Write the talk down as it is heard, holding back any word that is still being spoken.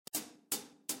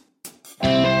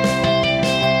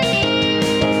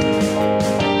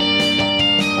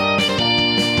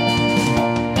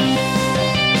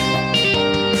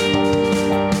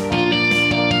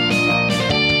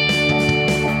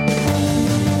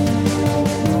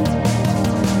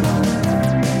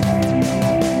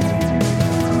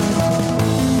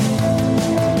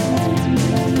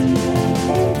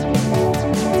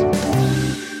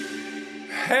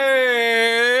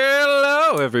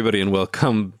everybody, and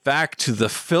welcome back to the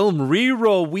Film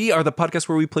Reroll. We are the podcast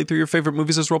where we play through your favorite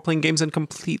movies as role-playing games and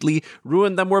completely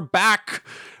ruin them. We're back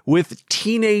with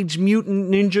Teenage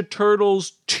Mutant Ninja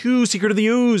Turtles 2, Secret of the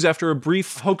Ooze. After a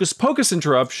brief Hocus Pocus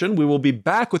interruption, we will be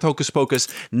back with Hocus Pocus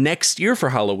next year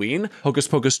for Halloween. Hocus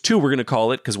Pocus 2, we're going to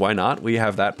call it, because why not? We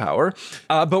have that power.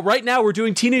 But right now, we're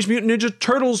doing Teenage Mutant Ninja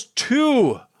Turtles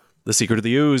 2, The Secret of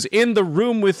the Ooze. In the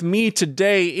room with me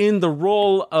today, in the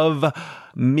role of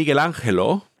Miguel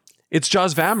Angelo, it's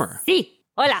Joz Vammer. Sí,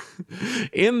 hola.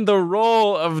 In the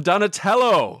role of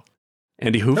Donatello,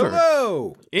 Andy Hoover.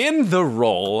 Hello! In the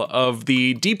role of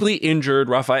the deeply injured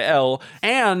Raphael,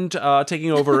 and taking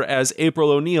over as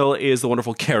April O'Neil is the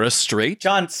wonderful Kara Straight.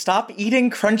 John, stop eating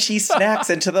crunchy snacks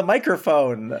into the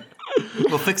microphone.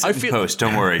 We'll fix it in post,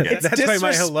 don't worry, guys. That's why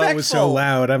my hello was so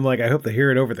loud. I'm like, I hope they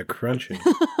hear it over the crunching.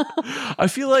 I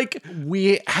feel like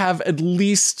we have at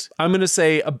least, I'm going to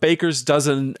say, a baker's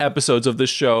dozen episodes of this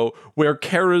show where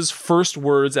Kara's first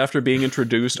words after being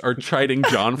introduced are chiding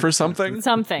John for something.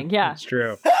 Something, yeah. It's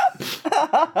true.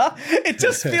 It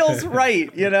just feels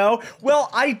right, you know? Well,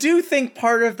 I do think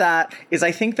part of that is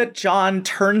I think that John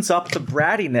turns up the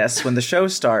brattiness when the show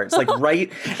starts. Like, right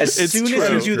as soon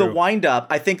as you do the wind-up,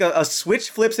 I think a switch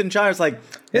flips and John is like,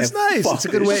 it's nice. It's a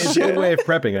good way. It's a good way of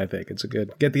prepping, I think. It's a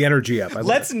good, get the energy up.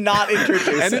 Let's not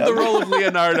introduce And in the role of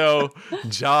Leonardo,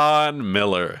 John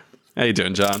Miller. How you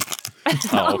doing, John?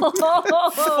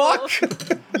 Oh. Fuck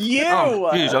you. Oh,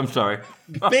 geez, I'm sorry.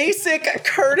 Basic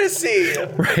courtesy.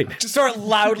 Right. Just start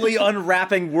loudly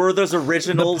unwrapping Werther's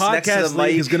Originals The next to podcast the mic.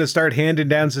 league is going to start handing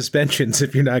down suspensions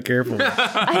if you're not careful.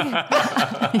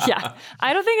 Yeah.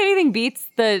 I don't think anything beats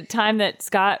the time that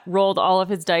Scott rolled all of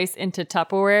his dice into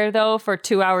Tupperware, though, for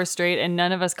 2 hours straight, and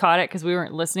none of us caught it because we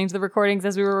weren't listening to the recordings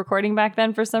as we were recording back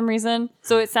then for some reason.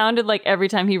 So it sounded like every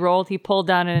time he rolled, he pulled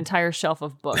down an entire shelf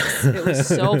of books. It was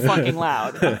so fucking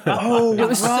loud. Oh, It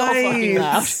was so fucking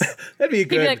loud. That'd be He'd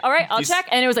be good. like, all right, I'll check.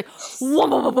 And it was like,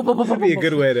 That'd be a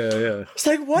good way to It's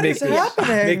like, what is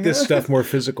happening? make this stuff more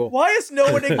physical. Why is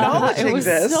no one acknowledging it was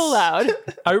this? so loud.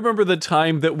 I remember the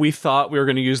time that we thought we were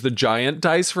going to use the giant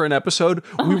dice for an episode.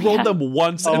 We rolled them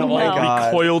once and all my God.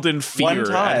 recoiled in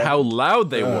fear at how loud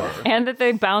they were. And that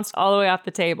they bounced all the way off the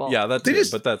table. Yeah, that too,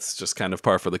 but that's just kind of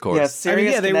par for the course. Yeah, I serious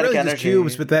mean, yeah, they kinetic really just energy.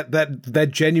 cubes, but that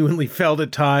genuinely felt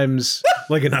at times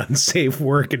like an unsafe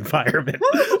work environment.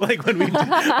 Like when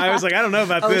I was like, I don't know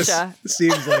about this. OSHA. It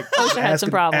seems like had some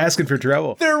problems. asking for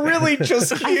trouble. They're really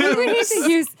just I think we need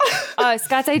to use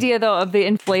Scott's idea, though, of the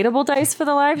inflatable dice for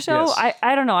the live show. Yes.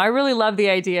 I don't know. I really love the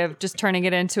idea of just turning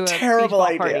it into a Terrible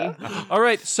beach ball idea. party. All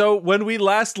right, so when we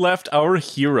last left our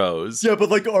heroes, Yeah, but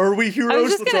like, are we heroes? I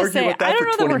was just Let's gonna argue say, about that I don't for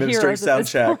know that 20 we're minutes during heroes at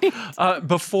sound this check. point.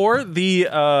 before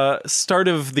the start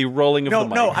of the rolling of the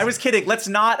mic, No, I was kidding. Let's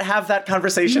not have that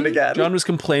conversation again. John was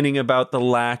complaining about the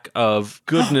lack of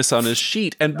goodness on his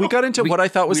sheet, and we got into what I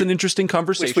thought was an interesting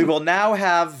conversation. Which we will now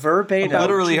have verbatim.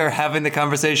 Literally are having the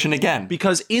conversation again.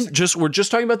 Because we're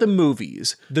just talking about the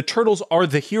movies. The Turtles are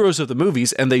the heroes of the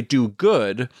movies, and they do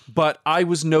good. But I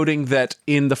was noting that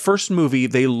in the first movie,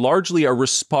 they largely are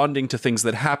responding to things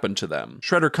that happen to them.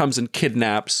 Shredder comes and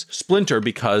kidnaps Splinter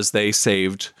because they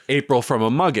saved April from a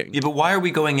mugging. Yeah, but why are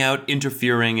we going out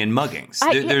interfering in muggings?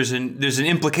 There's an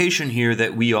implication here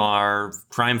that we are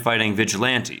crime-fighting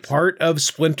vigilantes. Part of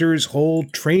Splinter's whole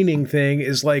training thing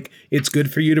is like, it's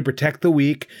good for you to protect the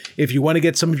weak. If you want to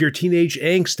get some of your teenage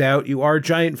angst out, you are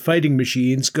giant fighting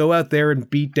machines. Go out there and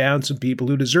beat down some people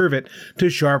who deserve it to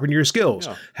sharpen your skills.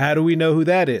 Yeah. How do we know who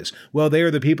that is? Well, they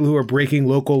are the people who are breaking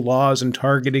local laws and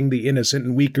targeting the innocent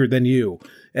and weaker than you.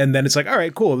 And then it's like, all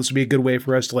right, cool. This would be a good way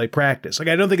for us to like practice. Like,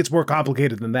 I don't think it's more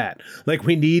complicated than that. Like,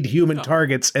 we need human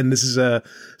targets, and this is a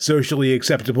socially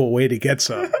acceptable way to get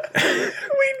some.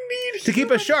 To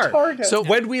keep us sharp. Target. So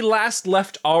when we last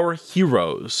left our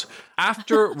heroes,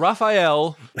 after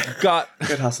Raphael got...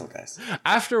 Good hustle, guys.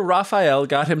 After Raphael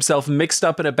got himself mixed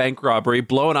up in a bank robbery,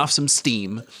 blowing off some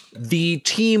steam, the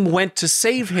team went to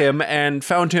save him and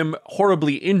found him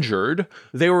horribly injured.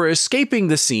 They were escaping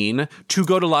the scene to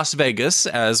go to Las Vegas,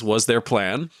 as was their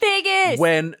plan. Vegas!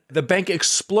 When the bank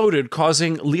exploded,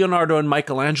 causing Leonardo and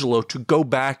Michelangelo to go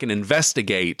back and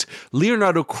investigate.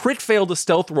 Leonardo crit-failed a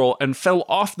stealth roll and fell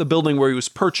off the building where he was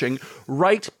perching,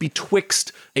 right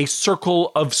betwixt a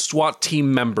circle of SWAT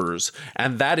team members.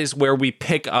 And that is where we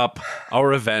pick up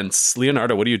our events.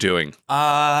 Leonardo, what are you doing?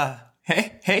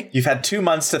 Hey. You've had 2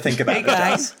 months to think about it,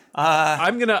 guys.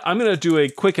 I'm gonna do a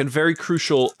quick and very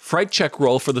crucial fright check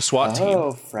roll for the SWAT team.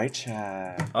 Oh, fright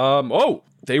check.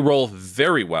 They roll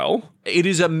very well. It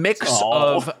is a mix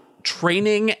of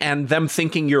training and them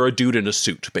thinking you're a dude in a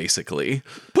suit, basically.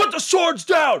 Put the swords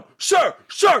down! Sir!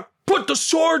 Put the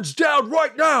swords down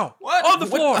right now. What? On the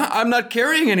floor. I'm not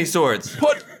carrying any swords.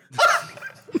 Put.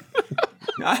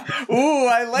 Ooh,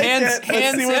 I like it. Let's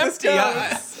see where this empty.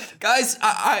 goes. Guys,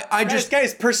 I just...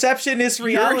 Guys, perception is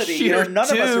reality. You're here None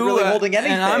of us are really holding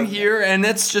anything. And I'm here, and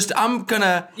it's just, I'm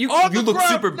gonna... You look ground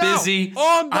super now. busy.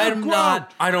 On the I'm ground.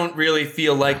 not... I don't really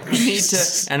feel like we need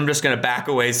to... And I'm just gonna back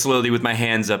away slowly with my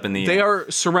hands up in the air. They are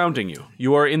surrounding you.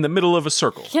 You are in the middle of a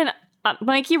circle. Can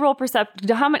Mikey roll percept?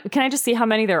 How many? Can I just see how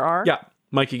many there are? Yeah.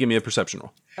 Mikey, give me a perception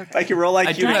roll. I can roll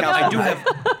IQ.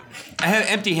 I have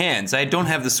empty hands. I don't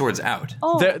have the swords out.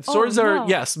 The swords are, no.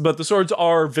 yes, but the swords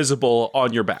are visible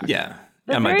on your back. Yeah.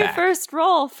 The on my very back. first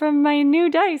roll from my new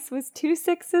dice was 2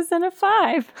 6s and a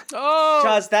 5. Oh!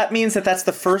 Jaws, that means that's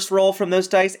the first roll from those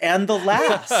dice and the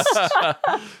last.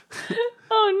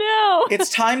 Oh no! It's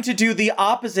time to do the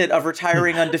opposite of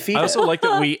retiring undefeated. I also like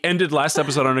that we ended last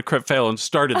episode on a crit fail and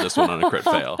started this one on a crit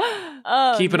fail.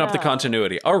 Keeping up the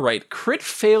continuity. All right, crit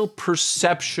fail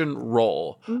perception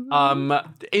roll.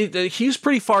 He's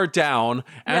pretty far down,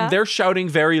 and Yeah. they're shouting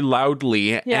very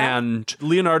loudly, Yeah. and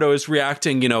Leonardo is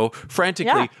reacting, frantically.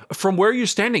 Yeah. From where you're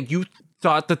standing, you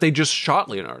thought that they just shot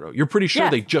Leonardo. You're pretty sure Yeah.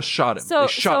 they just shot him. They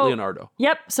shot Leonardo.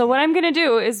 Yep. So what I'm going to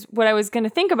do is what I was going to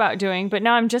think about doing, but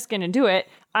now I'm just going to do it.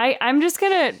 I'm just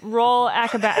going to roll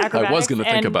acrobatics. I was going to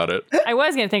think about it. I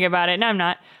was going to think about it. No, I'm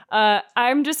not.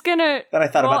 I'm just going to Then I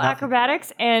thought roll about nothing.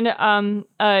 acrobatics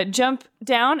and jump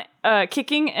down,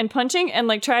 kicking and punching,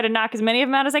 and try to knock as many of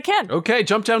them out as I can. Okay,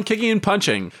 jump down, kicking and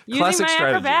punching. Using Classic my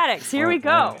strategy. acrobatics. Here we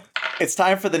go. It's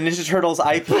time for the Ninja Turtles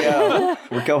IPO.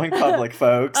 We're going public,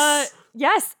 folks.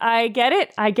 Yes, I get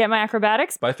it. I get my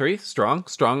acrobatics. By 3, strong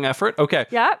effort. Okay.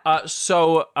 Yeah.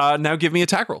 So now give me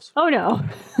attack rolls. Oh no.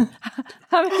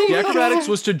 How many? The acrobatics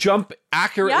was to jump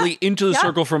accurately into the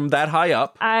circle from that high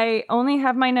up. I only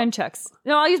have my nunchucks.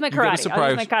 No, I'll use my Get a karate. I'll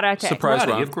use my karate. surprise Karate,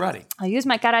 you round. have karate. I'll use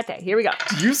my karate. Here we go.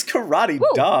 Use karate,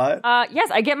 duh. Yes,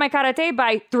 I get my karate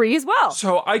by 3 as well.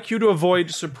 So IQ to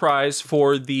avoid surprise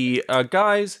for the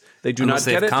guys. They do Unless not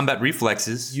they get have it. combat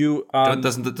reflexes. You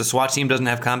doesn't the SWAT team doesn't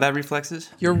have combat reflexes?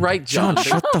 You're right, John. John,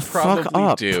 shut the Probably fuck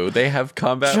up. do. They have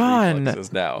combat John.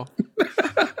 reflexes now.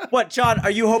 What, John, are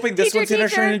you hoping this Teacher, one's going to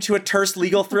teacher. turn into a terse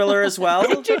legal thriller as well?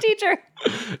 Teacher.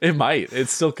 It might.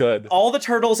 It's still good. All the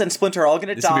turtles and Splinter are all going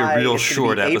to This will be a die. real It's gonna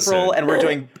short be episode. April,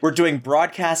 and we're doing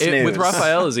broadcast news. With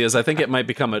Raphael as he is, I think it might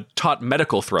become a taut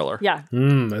medical thriller. Yeah.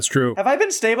 That's true. Have I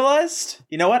been stabilized?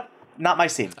 You know what? Not my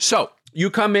scene. So you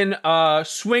come in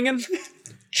swinging.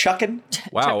 Chucking.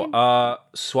 Wow.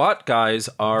 SWAT guys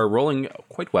are rolling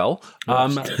quite well.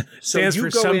 Stands you for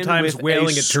go in sometimes with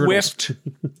wailing a at turtles. swift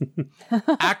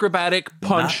acrobatic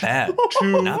punch Not bad.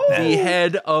 to Not bad. the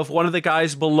head of one of the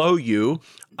guys below you.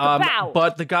 Kapow!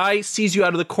 But the guy sees you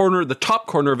out of the top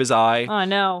corner of his eye. Oh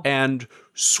no. And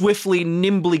swiftly,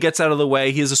 nimbly gets out of the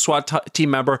way. He is a SWAT team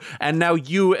member. And now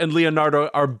you and Leonardo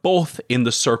are both in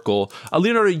the circle.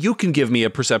 Leonardo, you can give me a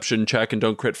perception check and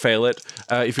don't crit fail it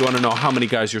if you want to know how many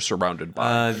guys you're surrounded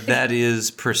by. That is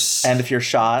And if you're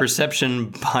shot.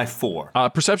 perception by 4.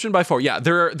 Perception by 4. Yeah,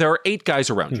 there are 8 guys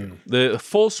around you. The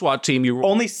full SWAT team.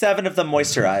 Only 7 of them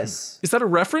moisturize. Is that a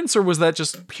reference or was that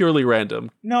just purely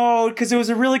random? No, because it was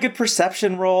a really good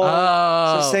perception roll.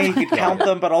 Oh. So saying you could count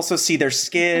them, but also see their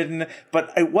skin.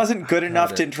 But it wasn't good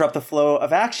enough to interrupt the flow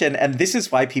of action, and this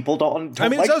is why people don't I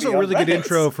mean, like it's also me a on really good Reddit.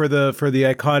 intro for the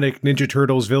iconic Ninja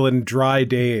Turtles villain Dry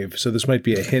Dave. So this might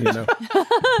be a hint.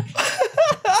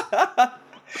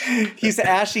 He's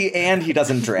ashy and he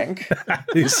doesn't drink.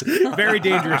 He's a very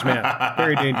dangerous man.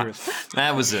 Very dangerous.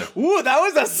 That was a Ooh, that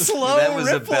was a slow That was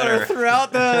a rippler better-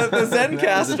 throughout the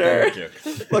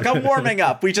Zencaster. Look, I'm warming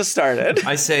up. We just started.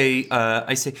 I say,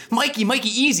 Mikey,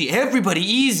 easy. Everybody,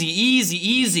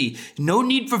 easy. No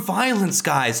need for violence,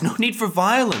 guys. No need for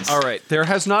violence. All right. There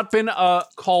has not been a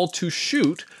call to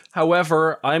shoot.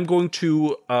 However, I'm going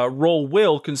to roll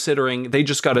will, considering they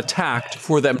just got attacked,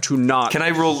 for them to not. Can I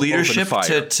roll open leadership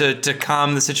fire. to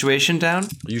calm the situation down?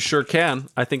 You sure can.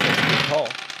 I think that's a good call.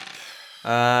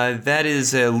 That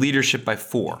is a leadership by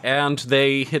 4. And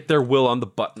they hit their will on the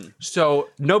button. So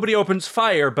nobody opens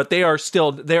fire, but they are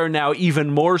now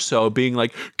even more so being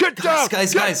like, get down!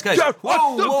 Guys. Get down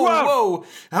on the ground!" Whoa.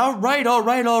 All right.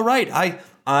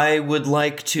 I would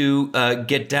like to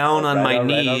get down on my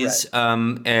knees,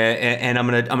 and I'm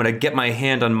gonna get my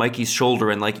hand on Mikey's shoulder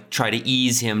and try to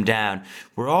ease him down.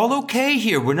 We're all okay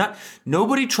here.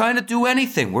 Nobody trying to do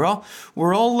anything. We're all.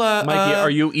 Mikey,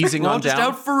 are you easing we're on all just down?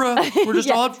 out for we're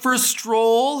just all out for a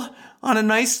stroll on a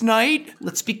nice night.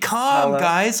 Let's be calm,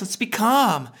 guys. Let's be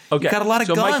calm. Okay, You got a lot of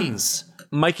so Mikey- guns.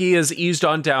 Mikey is eased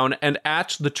on down, and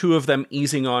at the two of them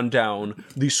easing on down,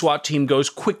 the SWAT team goes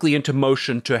quickly into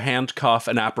motion to handcuff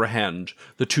and apprehend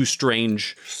the two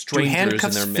strangers Do in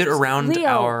handcuffs their fit midst. around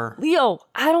our... Leo,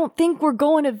 I don't think we're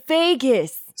going to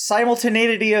Vegas.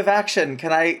 Simultaneity of action.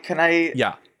 Can I?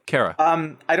 Yeah, Kara.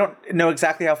 I don't know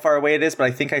exactly how far away it is, but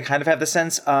I think I kind of have the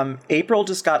sense. April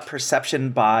just got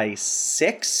perception by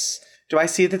 6. Do I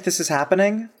see that this is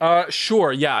happening?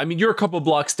 Sure, yeah. I mean, you're a couple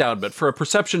blocks down, but for a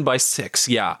perception by 6,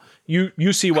 yeah.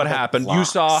 You see what happened. blocks. You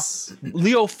saw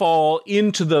Leo fall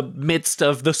into the midst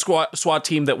of the SWAT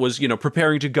team that was,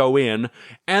 preparing to go in,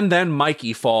 and then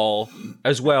Mikey fall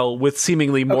as well with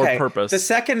seemingly more purpose. The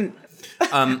second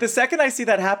I see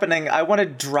that happening, I want to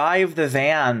drive the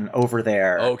van over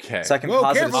there. Okay. So I can Whoa,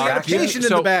 cause a careful, you got a distraction. patient in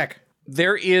So- the back.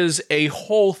 There is a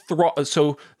whole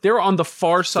so they're on the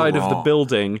far side of the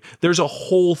building. There's a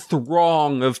whole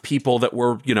throng of people that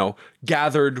were,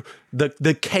 gathered.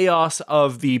 The chaos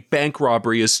of the bank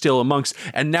robbery is still amongst,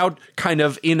 and now kind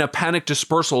of in a panic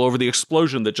dispersal over the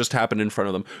explosion that just happened in front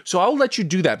of them. So I'll let you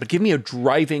do that, but give me a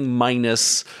driving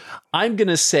minus. I'm going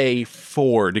to say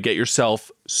 4 to get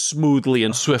yourself smoothly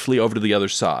and swiftly over to the other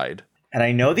side. And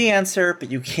I know the answer,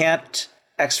 but you can't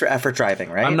extra effort driving,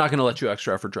 right? I'm not going to let you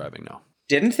extra effort driving, no.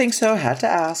 Didn't think so. Had to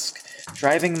ask.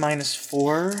 Driving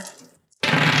 -4.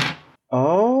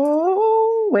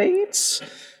 Oh, wait.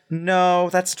 No,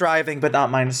 that's driving, but not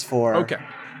 -4. Okay.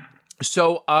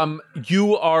 So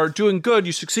you are doing good.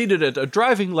 You succeeded at a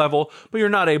driving level, but you're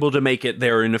not able to make it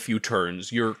there in a few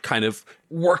turns. You're kind of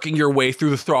working your way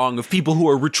through the throng of people who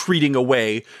are retreating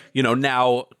away,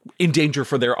 now in danger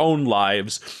for their own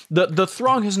lives. The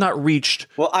throng has not reached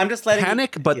Well, I'm just letting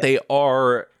panic, but they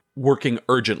are working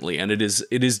urgently, and it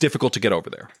is difficult to get over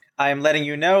there. I am letting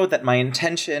you know that my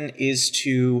intention is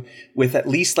to, with at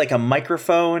least like a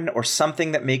microphone or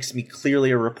something that makes me clearly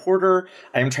a reporter,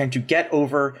 I am trying to get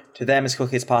over to them as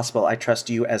quickly as possible. I trust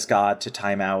you as God to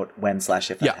time out when/if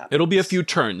that happens. It'll be a few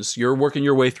turns. You're working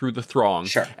your way through the throng.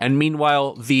 Sure. And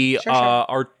meanwhile, the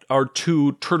our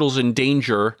two turtles in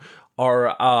danger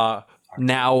are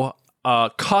now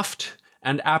cuffed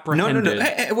and apprehended. No.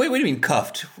 Hey, wait, what do you mean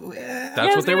cuffed?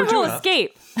 That's what they were doing.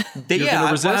 Escape.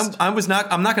 gonna resist? I'm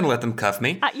not going to let them cuff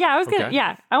me. I was gonna. Okay.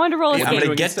 Yeah, I wanted to roll I'm escape. going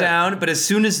to get down, but as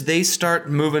soon as they start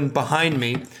moving behind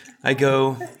me, I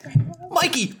go,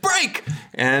 Mikey, break!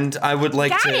 And I would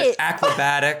like Got to it.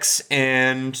 acrobatics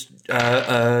and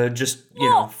just,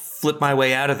 flip my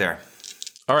way out of there.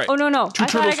 All right. Oh no! Two I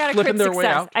thought I turtles got a flipping crit their way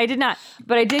success. out. I did not,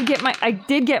 but I did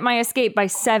get my escape by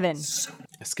 7.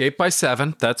 Escape by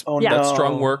 7. That's no. that's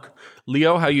strong work.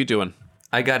 Leo, how you doing?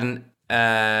 I got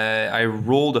I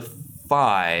rolled a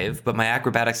 5, but my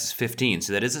acrobatics is 15,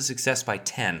 so that is a success by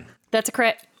 10. That's a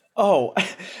crit. Oh,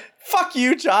 fuck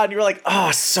you, John. You were like,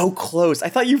 so close. I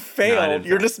thought you failed. didn't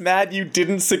You're fail. just mad you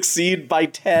didn't succeed by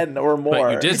 10 or more.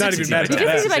 But you did He's not even succeed. mad You about did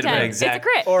that. succeed by 10. Exact- It's a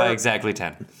crit. Or- By exactly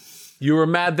 10. You were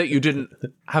mad that you didn't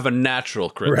have a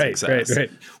natural crit Right. success.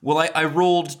 Well, I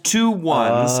rolled 2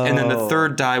 1s, and then the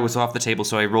third die was off the table,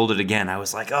 so I rolled it again. I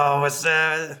was like, it's...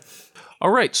 All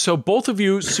right, so both of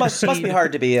you must be succeed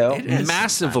hard to be you.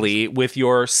 massively with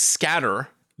your scatter,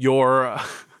 your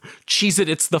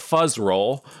Cheez-It's the fuzz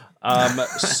roll.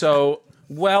 So,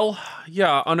 well,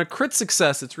 yeah, on a crit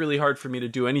success, it's really hard for me to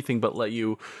do anything but let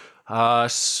you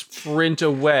sprint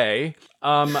away.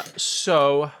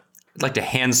 So, I'd like to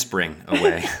handspring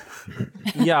away.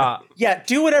 yeah. Yeah,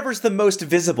 do whatever's the most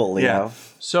visible, Leo. Yeah.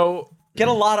 So, Get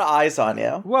a lot of eyes on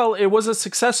you. well, it was a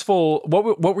successful.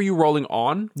 What were you rolling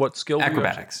on? What skill? were you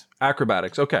Acrobatics.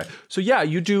 Acrobatics. Okay. So yeah,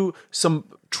 you do some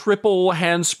triple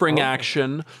handspring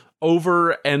action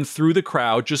over and through the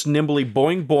crowd, just nimbly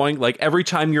boing boing. Like every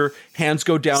time your hands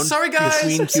go down. Sorry, guys.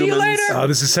 between See you humans. later. Oh,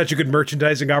 this is such a good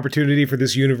merchandising opportunity for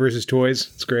this universe's toys.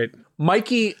 It's great.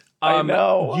 Mikey, I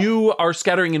know. you are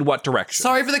scattering in what direction?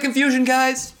 Sorry for the confusion,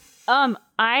 guys.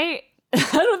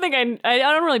 I don't think I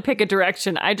don't really pick a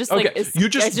direction. I just Okay, you you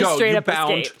just go, straight you up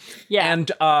bound, escape. Yeah.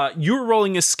 and you're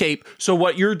rolling escape. So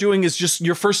what you're doing is just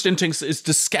your first instinct is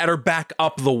to scatter back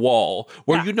up the wall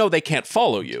where Yeah. you know they can't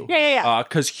follow you. Yeah.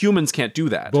 Because humans can't do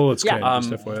that. Bullets Yeah. can,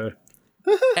 just FYI.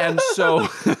 And so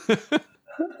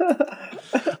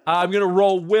I'm gonna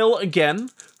roll Will again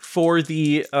for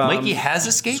the Mikey has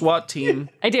escaped? SWAT team.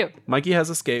 I do. Mikey has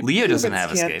escaped. Leo doesn't have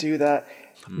Can't escape. do that.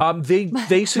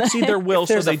 They succeed their will,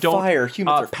 so there's they a don't fire,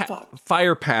 humans are fucked.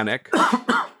 fire panic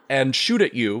and shoot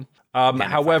at you.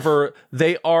 However,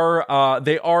 they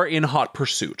are in hot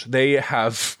pursuit. They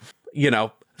have,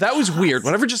 that was weird.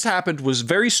 Whatever just happened was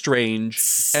very strange,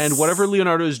 and whatever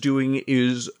Leonardo is doing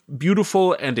is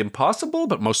beautiful and impossible,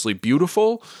 but mostly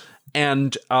beautiful.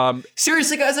 And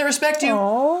Seriously, guys, I respect you.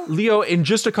 Leo, in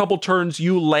just a couple turns,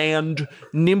 you land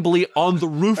nimbly on the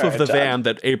roof of the van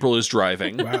that April is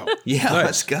driving. Wow. Yeah,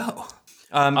 let's go.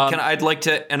 I'd like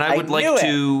to, and I would like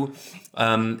to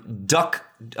duck.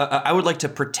 I would like to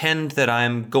pretend that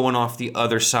I'm going off the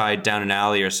other side down an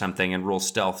alley or something and roll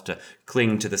stealth to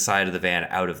cling to the side of the van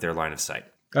out of their line of sight.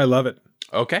 I love it.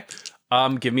 Okay.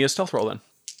 Give me a stealth roll then.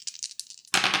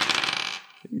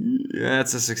 Yeah,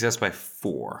 that's a success by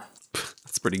 4.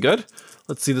 That's pretty good.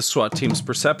 Let's see the SWAT team's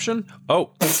perception.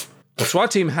 Oh, the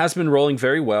SWAT team has been rolling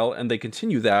very well, and they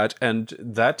continue that, and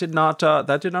that did not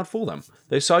fool them.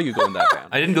 They saw you go in that van.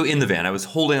 I didn't go in the van. I was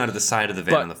holding onto the side of the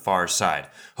van on the far side,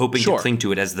 hoping to cling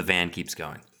to it as the van keeps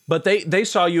going. But they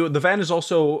saw you. The van is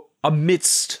also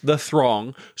amidst the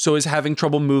throng, so is having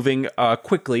trouble moving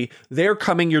quickly. They're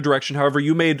coming your direction. However,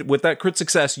 you made, with that crit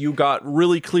success, you got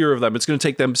really clear of them. It's going to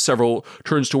take them several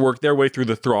turns to work their way through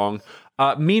the throng.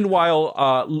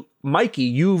 Meanwhile, Mikey,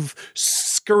 you've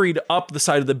scurried up the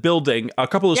side of the building. A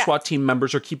couple of SWAT team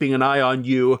members are keeping an eye on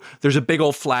you. There's a big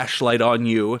old flashlight on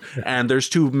you, and there's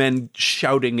 2 men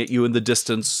shouting at you in the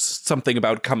distance, something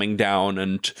about coming down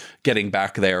and getting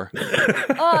back there.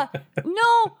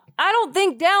 No, I don't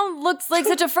think down looks like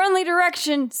such a friendly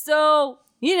direction. So,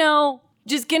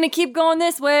 just gonna keep going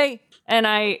this way. And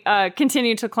I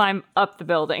continue to climb up the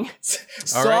building.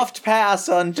 Soft pass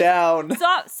on down.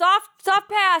 Soft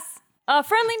pass.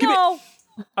 Friendly no.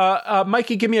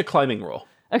 Mikey, give me a climbing roll.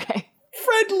 Okay.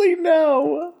 Friendly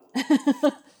no.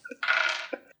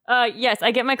 Yes,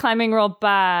 I get my climbing roll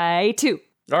by 2.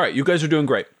 All right, you guys are doing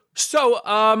great. So,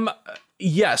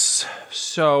 yes.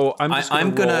 So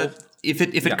I'm gonna if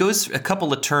it goes a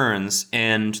couple of turns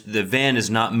and the van is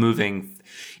not moving.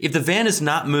 If the van is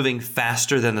not moving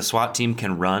faster than the SWAT team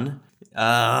can run,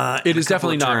 it is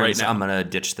definitely not right now. I'm gonna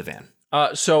ditch the van.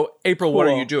 So, April, what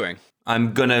are you doing?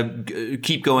 I'm gonna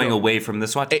keep going away from the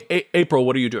SWAT team. April,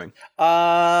 what are you doing? So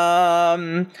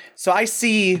I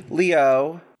see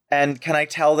Leo, and can I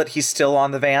tell that he's still on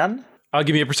the van? I'll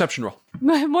give you a perception roll.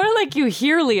 More like you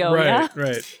hear Leo, yeah?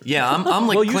 Right. Yeah, I'm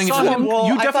like you clinging saw to him. Well,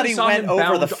 You I thought definitely he saw went him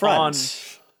over the bound front.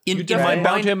 You definitely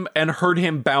bound him and heard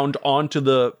him bound onto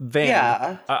the van.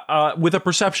 Yeah. With a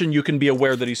perception, you can be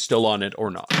aware that he's still on it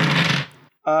or not.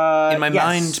 In my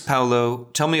mind, Paolo,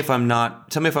 tell me if I'm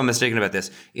mistaken about this.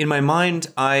 In my mind,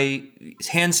 I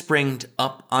handspringed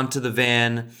up onto the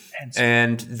van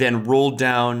and then rolled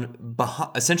down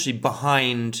essentially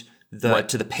behind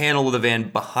to the panel of the van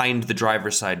behind the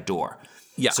driver's side door.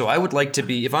 Yeah. So I would like to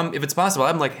be, if it's possible,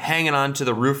 I'm like hanging on to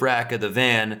the roof rack of the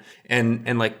van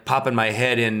and like popping my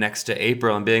head in next to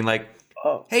April and being like,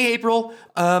 "Hey, April,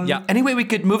 any way we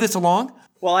could move this along?"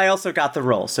 Well, I also got the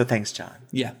roll, so thanks, John.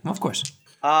 Yeah, of course.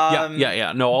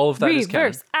 Yeah. No, all of that is canon.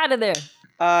 Reverse, out of there.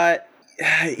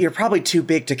 You're probably too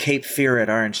big to Cape Fear it,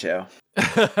 aren't you?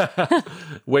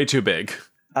 Way too big.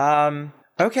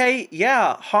 Okay,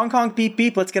 yeah. Hong Kong beep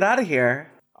beep, let's get out of here.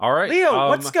 All right. Leo,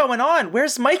 what's going on?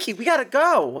 Where's Mikey? We gotta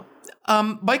go.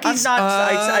 Mikey's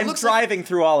I'm driving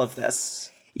through all of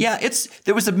this. Yeah,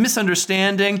 there was a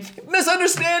misunderstanding.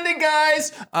 Misunderstanding,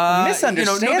 guys. Misunderstanding.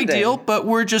 No big deal. But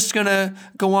we're just gonna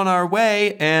go on our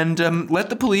way and let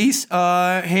the police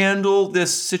handle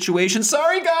this situation.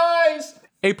 Sorry, guys.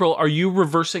 April, are you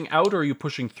reversing out or are you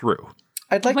pushing through?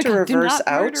 I'd like to reverse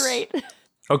out.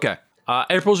 Okay.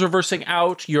 April's reversing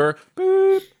out. You're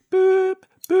boop boop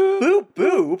boop Boop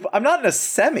boop. I'm not in a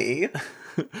semi.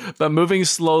 but moving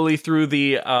slowly through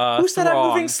the Who said I'm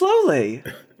moving slowly?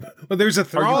 Well, there's a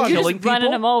throng. killing people?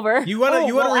 Running him over. You want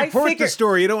to report the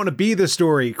story. You don't want to be the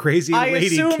story. Crazy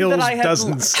lady kills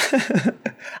dozens.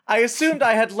 I assumed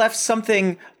I had left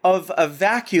something of a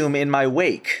vacuum in my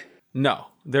wake. No,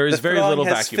 there is very little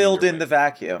has vacuum. Filled in the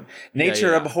vacuum.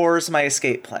 Nature abhors my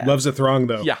escape plan. Loves a throng,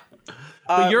 though. Yeah.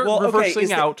 But you're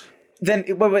reversing out. Then,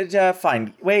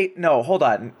 fine. Wait, no, hold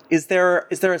on. Is there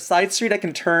a side street I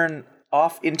can turn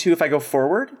off into if I go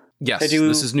forward? Yes,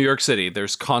 this is New York City.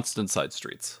 There's constant side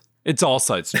streets. It's all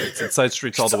side streets. It's side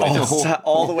streets all the way down.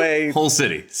 All the way whole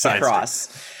city side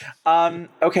across.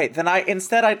 Okay, then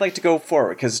I'd like to go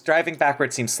forward because driving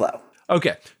backward seems slow.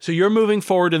 Okay, so you're moving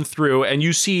forward and through, and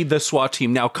you see the SWAT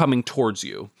team now coming towards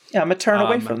you. Yeah, I'm gonna turn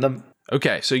away from them.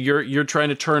 Okay, so you're trying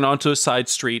to turn onto a side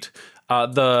street. Give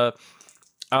me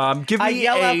I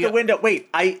yell out the window. Wait,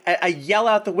 I yell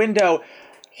out the window.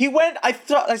 He went. I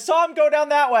saw him go down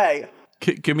that way.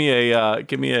 Give me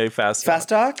a fast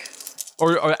talk.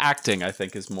 Or acting, I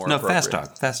think, is more appropriate. Fast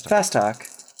talk. Fast talk.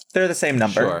 They're the same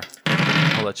number. Sure.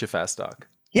 I'll let you fast talk.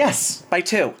 Yes, by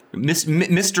 2.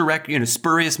 Misdirect,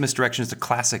 spurious misdirection is a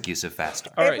classic use of fast.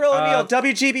 All right, April O'Neil,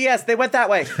 WGBS, they went that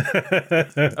way.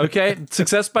 Okay,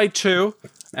 success by 2,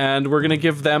 and we're going to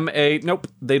give them a... Nope,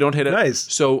 they don't hit it. Nice.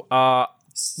 So,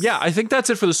 yeah, I think that's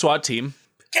it for the SWAT team.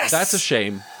 Yes! That's a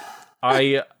shame.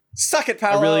 Suck it,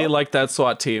 Paolo. I really like that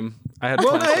SWAT team. I had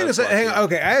Well, plans for hang that SWAT on. team.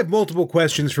 Okay, I have multiple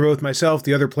questions for both myself,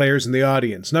 the other players, and the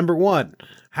audience. Number 1,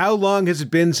 how long has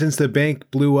it been since the bank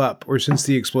blew up or since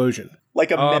the explosion?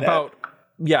 Like a minute. A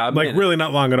Like minute. really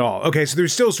not long at all. Okay, so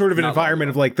there's still sort of an environment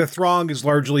of like the throng is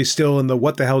largely still in the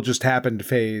what the hell just happened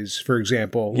phase, for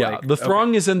example. Yeah, like, the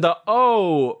throng is in the,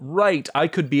 oh, right, I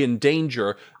could be in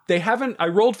danger. They haven't, I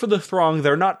rolled for the throng,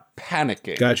 they're not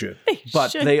panicking. Gotcha.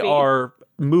 But should they be. are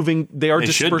moving, they are They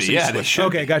should be, dispersing yeah, they swiftly. should.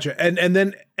 Okay, gotcha. And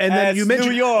then It's you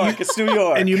mentioned New York. It's New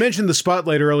York. and you mentioned the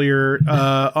spotlight earlier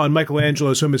on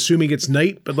Michelangelo, so I'm assuming it's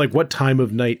night, but like what time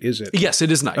of night is it? Yes,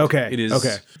 it is night. Okay, It is.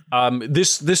 okay.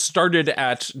 This started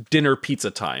at dinner pizza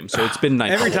time, so it's been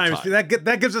night Every the whole time it's,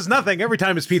 that gives us nothing. Every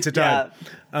time it's pizza yeah.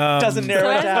 time. Doesn't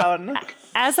narrow it So- down.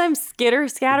 As I'm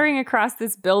scattering across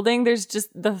this building, there's just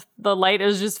the light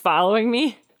is just following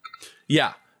me.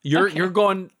 Yeah, you're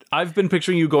going. I've been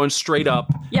picturing you going straight up,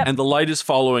 Yep. and the light is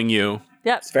following you.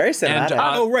 Yep. It's very cinematic.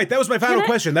 Oh, right. That was my final I-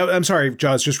 question. I'm sorry,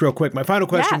 Jaws, just real quick. My final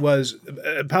question Yeah. was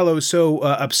Paolo was so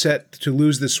upset to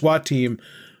lose the SWAT team,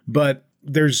 but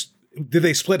did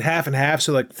they split half and half?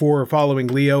 So like 4 are following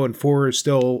Leo and 4 are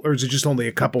still, or is it just only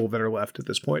a couple that are left at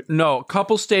this point? No,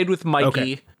 couple stayed with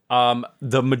Mikey. Okay.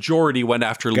 The majority went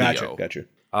after Leo. Gotcha.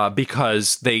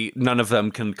 Because none of them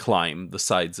can climb the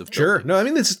sides of Sure. buildings. No, I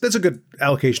mean, that's a good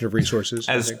allocation of resources.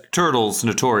 I As think. turtles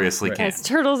notoriously can. As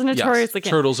turtles Yes, notoriously can.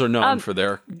 turtles are known for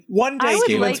their. One day I would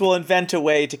humans like- will invent a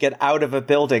way to get out of a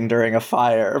building during a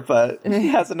fire, but it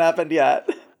hasn't happened yet.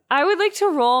 I would like to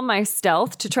roll my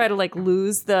stealth to try to like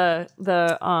lose the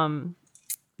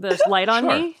light on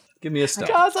Sure. me. Give me a step.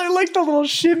 Gosh, I like the little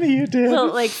shimmy you did.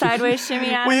 Little like sideways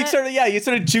shimmy out Well, of you it.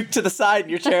 sort of juke to the side in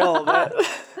your chair a little bit.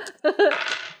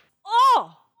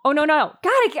 Oh no.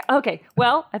 Okay.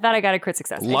 Well, I thought I got a crit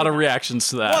success. A lot of reactions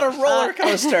to that. What a roller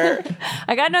coaster.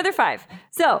 I got another 5.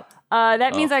 So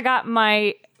that means I got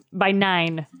my by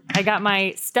 9. I got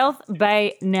my stealth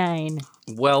by 9.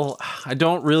 Well, I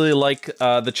don't really like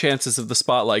the chances of the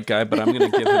spotlight guy, but I'm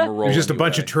going to give him a roll. There's just a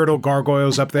bunch of turtle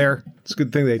gargoyles up there. It's a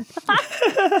good thing they.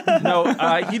 No,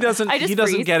 he doesn't. I just He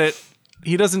doesn't freeze. get it.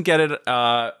 He doesn't get it,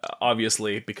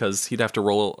 obviously, because he'd have to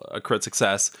roll a crit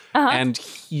success. And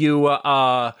you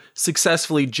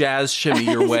successfully jazz shimmy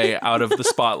your way out of the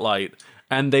spotlight,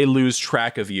 and they lose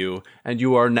track of you, and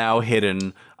you are now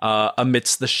hidden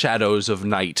amidst the shadows of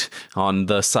night on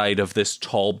the side of this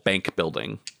tall bank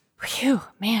building. Phew,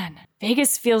 man.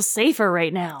 Vegas feels safer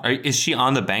right now. Is she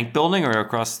on the bank building or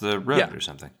across the road Yeah. or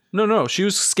something? No, she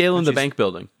was scaling the bank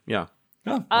building. Yeah.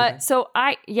 Oh, So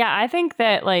I think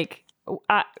that like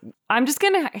I'm just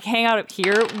gonna hang out up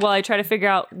here while I try to figure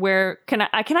out where can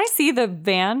I see the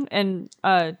van and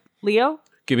Leo?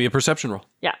 Give me a perception roll.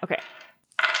 Yeah. Okay.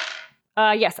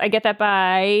 Yes, I get that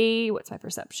by what's my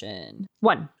perception?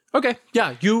 1. Okay,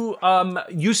 yeah,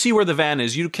 you see where the van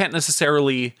is. You can't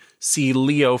necessarily see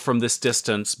Leo from this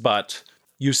distance, but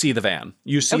you see the van.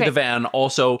 You see Okay. the van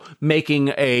also making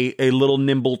a little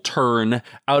nimble turn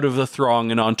out of the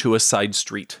throng and onto a side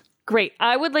street. Great.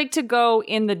 I would like to go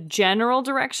in the general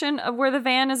direction of where the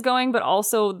van is going, but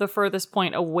also the furthest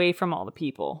point away from all the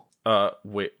people.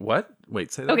 Wait, what?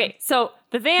 Wait, say that. Okay, so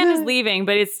the van is leaving,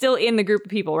 but it's still in the group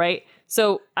of people, right?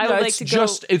 So I would like to go.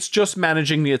 It's just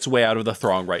managing its way out of the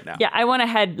throng right now. Yeah, I want to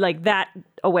head like that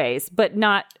a ways, but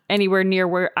not anywhere near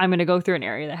where I'm going to go through an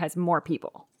area that has more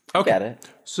people. Okay. Get it?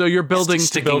 So you're building to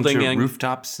Sticking building to and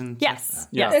rooftops and Yes.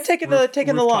 Yeah. Yes. Taking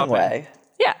the long Rooftoping. way.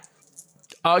 Yeah.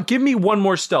 give me one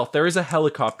more stealth. There is a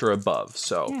helicopter above,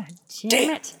 so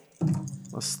Damn it.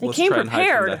 let's came try and hide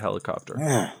from prepared. that helicopter.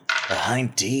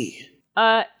 Behind D.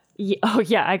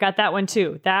 Yeah, I got that one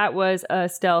too. That was a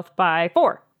stealth by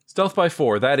 4. Stealth by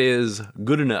 4. That is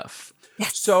good enough.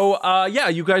 Yes. So yeah,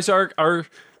 you guys are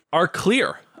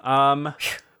clear.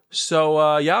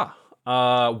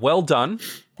 Well done.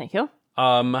 Thank you.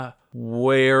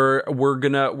 Where we're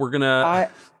gonna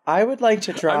I would like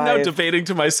to drive. I'm now debating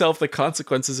to myself the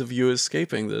consequences of you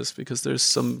escaping this because there's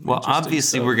some Well, interesting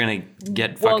obviously stuff. we're gonna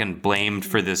get fucking blamed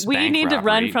for this. We bank need to run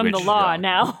robbery, from the which, law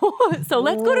now. So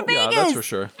let's go to Yeah, Vegas. that's for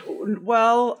sure.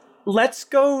 Well, let's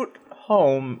go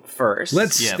home first.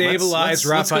 Let's Yeah, stabilize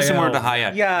let's go somewhere to Raphael. hide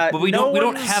out. Yeah, but we no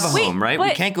don't one's- have a Wait, home, right? We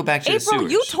but can't go back to April, the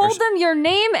sewers. you told them your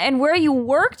name and where you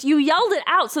worked. You yelled it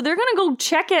out, so they're gonna go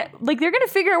check it. Like they're gonna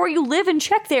figure out where you live and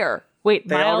check there. Wait,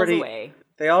 They miles already- away.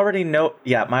 They already know.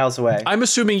 Yeah, miles away. I'm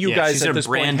assuming you guys she's at in a this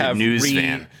point branded have news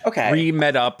van.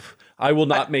 re-met up. I will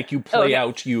not make you play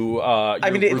out your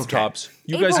rooftops.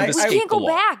 You guys have we escaped can't the go law.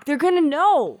 back. They're gonna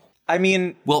know. I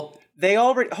mean, Well, they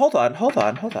already. Hold on.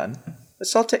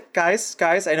 Let's all take, guys.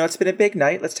 I know it's been a big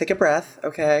night. Let's take a breath,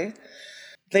 okay?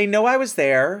 They know I was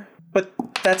there, but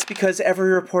that's because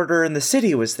every reporter in the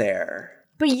city was there.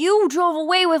 But you drove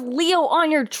away with Leo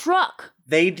on your truck.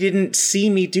 They didn't see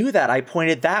me do that. I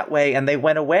pointed that way, and they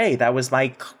went away. That was my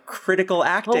critical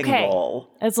acting role.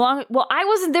 Well, I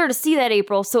wasn't there to see that,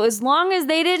 April. So as long as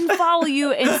they didn't follow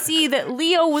you and see that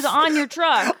Leo was on your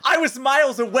truck, I was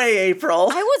miles away, April.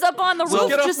 I was up on the roof,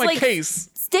 get off just my like case.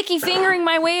 sticky fingering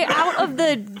my way out of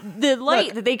the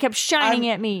light that they kept shining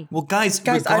at me. well, guys,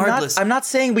 I'm regardless, not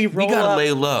saying we we roll gotta up.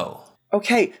 lay low.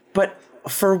 Okay, but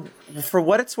for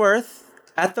what it's worth,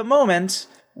 at the moment,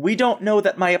 we don't know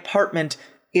that my apartment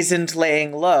isn't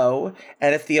laying low,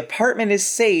 and if the apartment is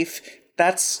safe,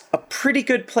 that's a pretty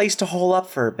good place to hole up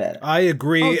for a bit. I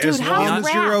agree. Oh, dude, as how's long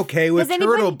as you're Raph? okay with Has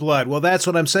anybody- turtle blood. Well, that's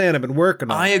what I'm saying. I've been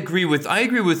working on I it. agree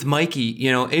with Mikey.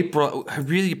 You know, April, I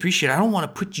really appreciate it. I don't want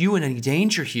to put you in any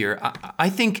danger here. I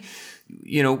think,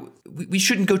 you know, we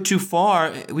shouldn't go too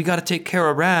far. We got to take care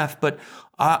of Raph, but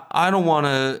I don't want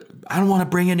to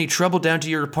bring any trouble down to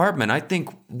your apartment. I think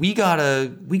we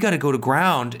gotta go to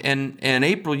ground. And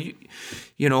April,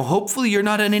 you know, hopefully you're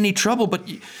not in any trouble, but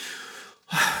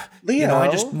Leo, you know, I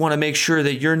just want to make sure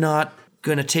that you're not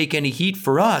going to take any heat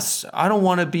for us. I don't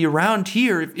want to be around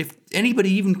here. If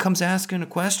anybody even comes asking a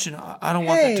question, I don't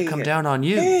want that to come down on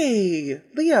you. Hey,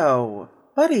 Leo,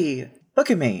 buddy, look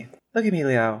at me,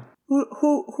 Leo.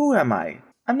 Who am I?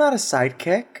 I'm not a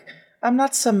sidekick. I'm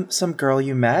not some girl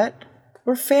you met.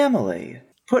 We're family.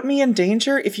 Put me in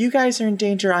danger. If you guys are in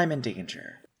danger, I'm in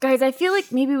danger. Guys, I feel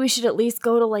like maybe we should at least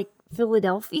go to like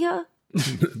Philadelphia.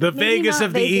 The Vegas not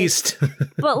of the Vegas. East.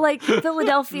 But like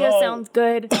Philadelphia sounds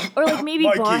good. Or like maybe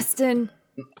Mikey. Boston.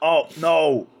 Oh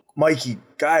no, Mikey,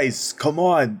 guys, come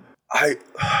on.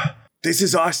 This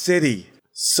is our city.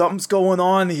 Something's going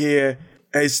on here,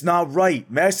 and it's not right.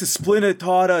 Master Splinter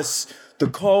taught us the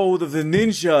code of the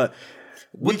ninja.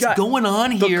 What's going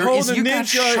on the here code is of you got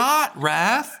ninja- shot,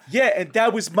 Raph. Yeah, and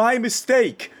that was my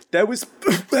mistake. That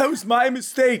was my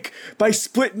mistake by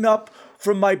splitting up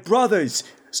from my brothers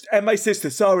and my sister.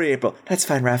 Sorry, April. That's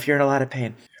fine, Raph. You're in a lot of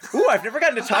pain. Ooh, I've never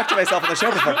gotten to talk to myself on the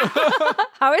show before.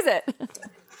 How is it?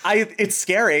 It's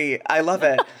scary. I love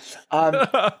it.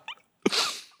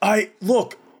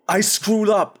 I screwed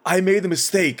up. I made a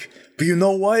mistake. But you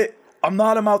know what? I'm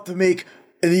not about to make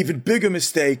an even bigger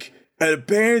mistake and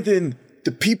abandon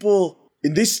the people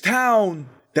in this town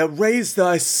that raised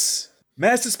us.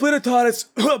 Master Splinter taught us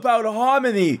about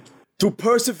harmony through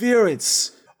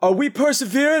perseverance. Are we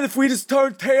persevering if we just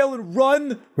turn tail and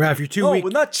run? Raph, you're too No, weak. we're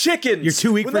not chickens. You're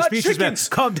too weak We're for not speeches, man. chickens.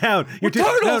 Calm down. You're We're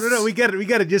turtles. No. We get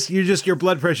it. Your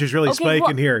blood pressure's really Okay, spiking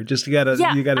well, here. Just you gotta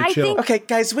I chill. think- Okay,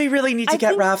 guys, we really need to I get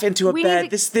think Raph into a we bed.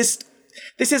 need to-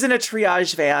 This isn't a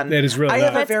triage van. It is really I not.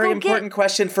 have a Let's very go get- important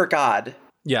question for God.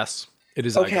 Yes, it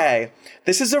is. Okay,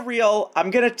 this is a real. I'm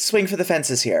gonna swing for the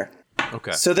fences here.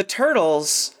 Okay. So the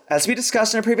Turtles, as we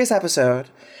discussed in a previous episode,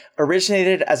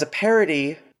 originated as a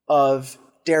parody of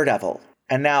Daredevil.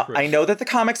 And now I know that the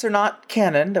comics are not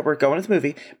canon, that we're going with the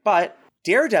movie, but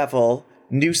Daredevil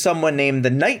knew someone named the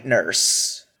Night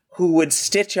Nurse who would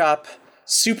stitch up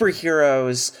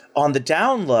superheroes on the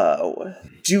down low.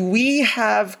 Do we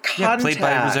have Yeah, contacts? played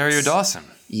by Rosario Dawson.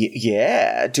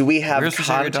 Yeah. Do we have Where's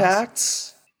Rosario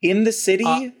contacts in the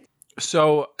city?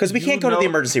 So Because we you can't go to the know-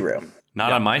 emergency room.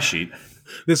 Not on my sheet.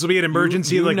 This will be an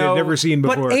emergency you like know- they've never seen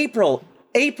before. But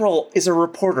April is a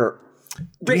reporter.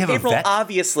 we have a April vet?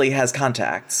 obviously has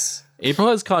contacts. April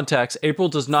has contacts. April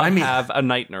does not Find me- have a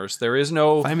night nurse. There is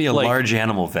no. Find me a large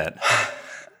animal vet.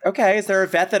 Okay, is there a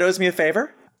vet that owes me a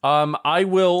favor? I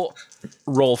will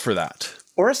roll for that.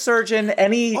 Or a surgeon,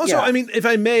 any... Also, yeah. I mean, if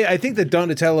I may, I think that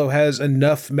Donatello has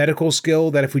enough medical skill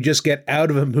that if we just get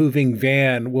out of a moving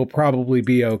van, we'll probably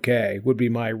be okay, would be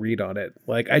my read on it.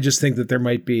 Like, I just think that there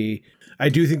might be... I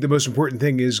do think the most important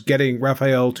thing is getting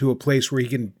Raphael to a place where he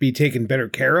can be taken better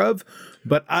care of,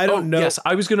 but I don't know... Yes,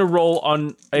 I was going to roll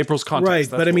on April's contacts. Right, That's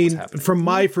but I what was mean, happening. from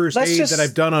my first Let's aid just- that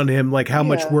I've done on him, like, how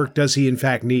much Yeah. work does he in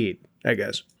fact need, I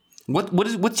guess?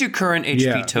 What's your current HP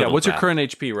Yeah. total? yeah, what's your Raph? current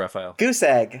HP, Raphael? Goose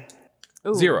egg.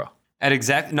 0. At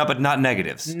exact? No, but not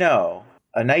negatives. No.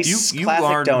 A nice You classic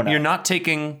are. donut. You're not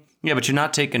taking. Yeah, but you're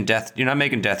not taking death. You're not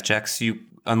making death checks.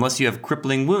 Unless you have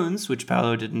crippling wounds, which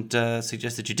Paolo didn't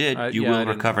suggest that you did. You yeah, I will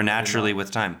didn't- recover naturally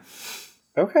with time.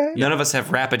 Okay. None of us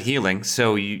have rapid healing,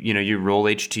 so you roll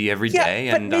HT every day.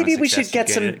 Yeah, but and maybe on a we should success, get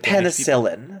you some get an HP.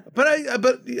 penicillin. But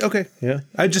okay, yeah.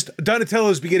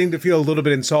 Donatello's beginning to feel a little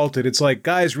bit insulted. It's like,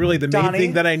 guys, really, the main Donnie?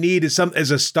 thing that I need is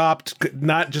a stopped,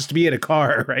 not just to be in a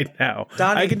car right now.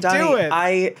 Donnie, I can Donnie, do it.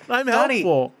 I'm Donnie,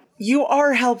 helpful. You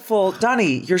are helpful.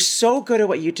 Donnie, you're so good at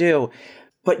what you do,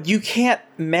 but you can't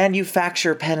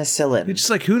manufacture penicillin. It's just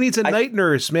like, who needs a night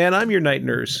nurse, man? I'm your night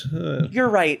nurse. You're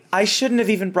right. I shouldn't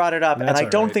have even brought it up, and I all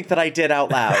don't right. think that I did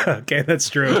out loud. Okay, that's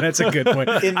true. That's a good point.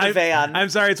 In the van. I'm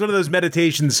sorry. It's one of those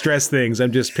meditation stress things.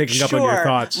 I'm just picking up on your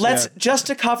thoughts. Let's Yeah. just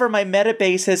to cover my meta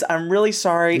bases. I'm really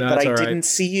sorry No, that it's I all right. didn't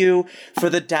see you for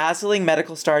the dazzling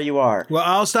medical star you are. Well,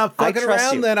 I'll stop I fucking trust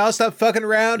around you. then. I'll stop fucking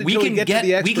around We until can we get to the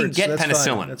we experts. can get That's fine.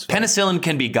 penicillin. That's fine. Penicillin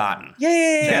can be gotten.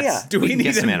 Yeah. Do we can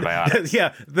get some an- antibiotics.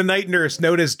 Yeah, the night nurse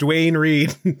noticed Dwayne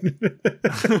Reed. Well,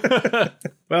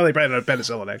 they probably don't have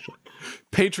penicillin, actually. I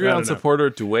don't Patreon know. supporter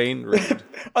Dwayne Reed.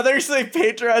 Oh, there's a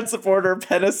Patreon supporter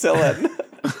penicillin.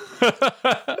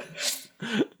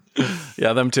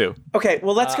 Yeah, them too. Okay,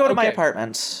 well, let's go to my okay.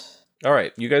 apartment. All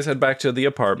right, you guys head back to the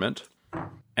apartment,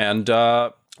 and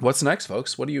what's next,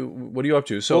 folks? What are you up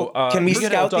to? So, Well, can we Miguel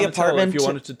scout the Donatello, apartment If you to-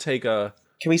 wanted to take Can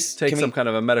we some kind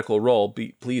of a medical role,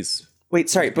 please. Wait,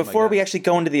 sorry. Before we actually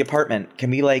go into the apartment, can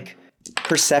we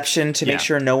perception to Yeah. make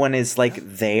sure no one is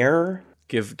there?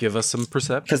 Give us some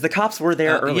perception. Because the cops were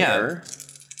there earlier.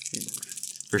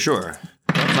 For sure.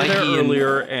 There Mikey and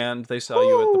earlier, and they saw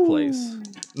you at the place.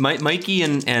 Mikey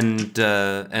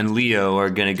and Leo are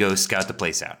gonna go scout the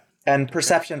place out. And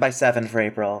perception by 7 for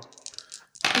April.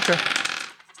 Okay.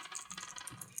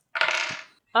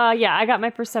 Yeah, I got my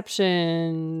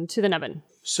perception to the nubbin.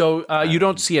 So you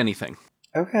don't see anything.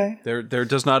 Okay. There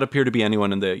does not appear to be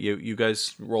anyone in the. You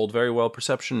guys rolled very well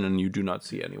perception, and you do not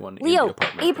see anyone in the Leo,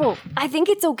 apartment. April, I think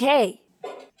it's okay.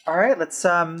 All right, let's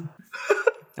All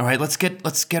right, let's get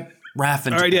Raph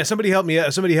into All right, yeah. Somebody help me.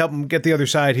 Somebody help him get the other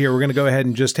side here. We're gonna go ahead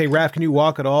and just. Hey, Raph, can you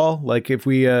walk at all? Like, if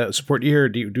we support you here,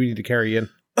 do we need to carry you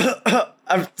in?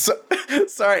 I'm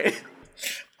sorry.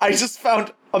 I just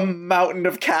found a mountain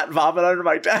of cat vomit under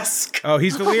my desk. Oh,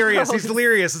 he's delirious. He's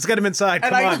delirious. Let's get him inside.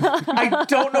 Come And on. I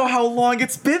don't know how long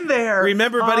it's been there.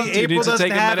 Remember, buddy, you April need to doesn't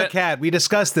take a have a minute? cat. We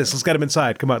discussed this. Let's get him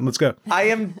inside. Come on, let's go. I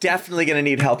am definitely going to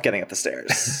need help getting up the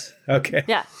stairs. Okay.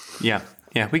 Yeah. Yeah,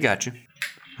 we got you.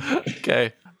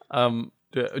 Okay.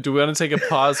 Do we want to take a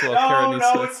pause while Kara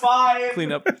needs to fine.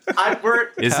 clean up?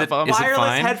 Is it wireless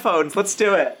fine? headphones. Let's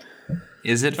do it.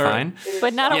 Is it fine?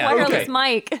 But not a Yeah, wireless okay.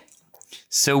 mic.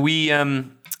 So we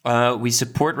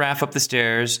support Raph up the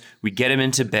stairs. We get him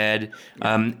into bed,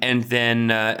 and then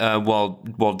while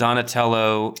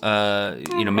Donatello,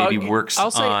 maybe works.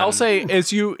 I'll say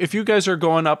if you guys are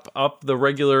going up the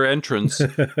regular entrance,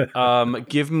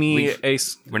 give me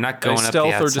we're not going up the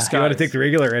stealth or outside. disguise. You want to take the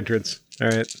regular entrance? All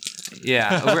right.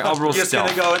 Yeah, I'll roll Just going stealth.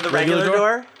 to go in the regular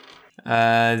door?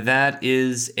 That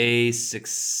is a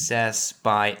success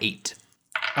by 8.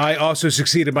 I also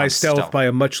succeeded by stealth by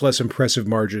a much less impressive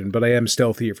margin, but I am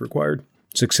stealthy if required.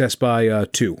 Success by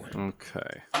 2.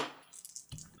 Okay.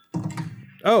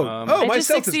 Oh, my just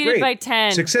stealth is succeeded great. by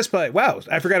 10. Success by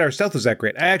I forgot our stealth was that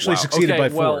great. I actually succeeded Okay, by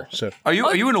 4. well- So Are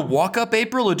you in a walk up,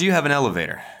 April, or do you have an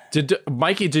elevator?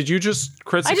 Mikey, did you just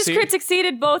crit I succeed? just crit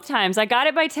succeeded both times. I got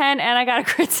it by 10 and I got a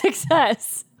crit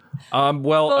success. Well,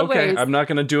 Both okay. ways. I'm not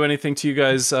going to do anything to you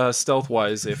guys stealth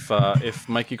wise if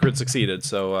Mikey crit succeeded.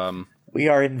 So We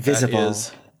are that invisible.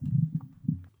 is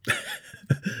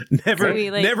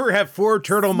never have 4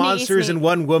 turtle monsters sneak. and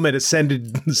 1 woman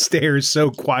ascended the stairs so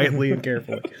quietly and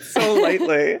carefully. So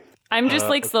lightly. I'm just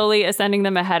slowly ascending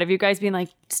them ahead of you guys, being like,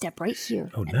 Step right here.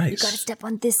 Oh, You nice. gotta step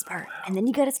on this part. And then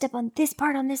you gotta step on this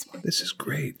part on this one. This is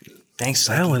great. Thanks,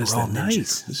 Silent is Mikey. We're all that nice.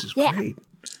 ninjas. This is Yeah. great.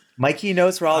 Mikey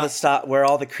knows where all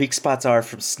the creek spots are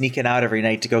from sneaking out every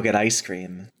night to go get ice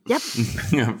cream. Yep.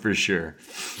 Yeah, for sure.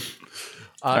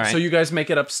 right. So you guys make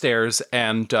it upstairs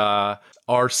and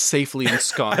are safely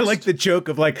ensconced. I like the joke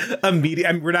of immediate.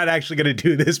 I mean, we're not actually going to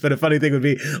do this, but a funny thing would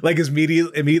be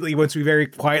immediately once we very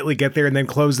quietly get there and then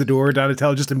close the door,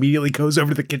 Donatello just immediately goes over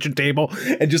to the kitchen table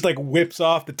and just whips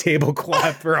off the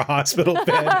tablecloth for a hospital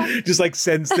bed, just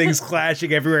sends things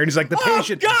clashing everywhere, and he's like, the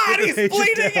patient. God, get the he's patient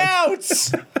bleeding down."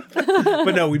 out!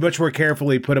 But no, we much more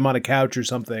carefully put him on a couch or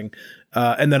something,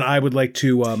 and then I would like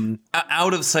to.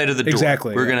 Out of sight of the door.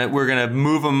 Exactly, We're yeah. gonna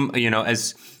move them.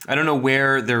 As I don't know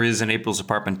where there is in April's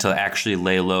apartment to actually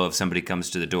lay low if somebody comes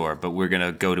to the door, but we're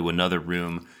gonna go to another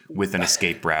room with an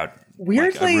escape route.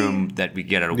 Weirdly- a room that we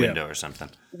get out a window or something.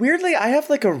 Weirdly, I have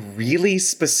a really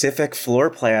specific floor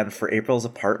plan for April's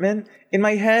apartment in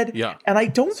my head. Yeah. And I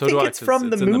don't So think do I, it's 'cause from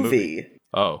it's the in the movie.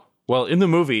 Oh, Well, in the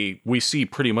movie, we see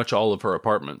pretty much all of her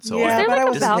apartment. So Yeah, there but like I a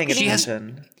wasn't paying balcony? She has-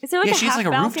 attention. Is there like Yeah, a she's half like a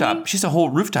balcony? rooftop. She's a whole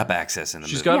rooftop access in the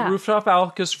she's movie. got Yeah. rooftop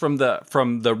alcus from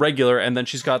the regular, and then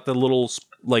she's got the little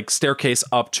like staircase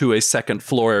up to a second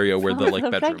floor area where the like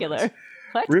the bedroom regular. is.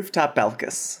 What? Rooftop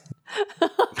Balcus.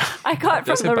 I caught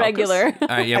Did I from say the Balcus? regular. All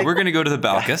right, yeah, we're gonna go to the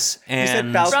Balcus, You said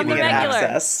and balcony From the and regular.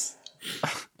 access.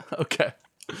 Okay.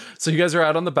 So you guys are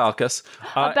out on the Balcus.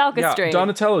 Balcustrade.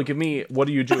 Donatello, give me, what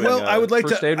are you doing? Well, I would like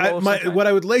first aid to. roll of some kind? What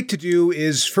I would like to do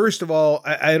is, first of all,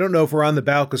 I don't know if we're on the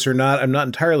Balcus or not. I'm not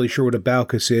entirely sure what a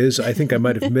Balcus is. I think I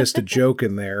might have missed a joke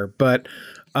in there. But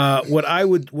what I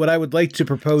would like to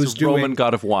propose doing Roman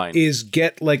god of wine. is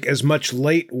get like as much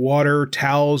light water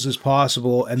towels as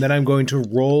possible, and then I'm going to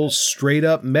roll straight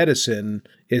up medicine,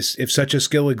 if such a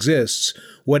skill exists.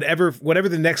 Whatever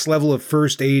the next level of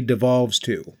first aid devolves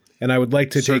to. And I would like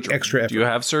to take Surgery. extra effort. Do you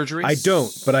have surgery? I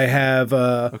don't, but I have.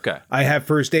 Okay. I have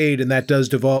first aid, and that does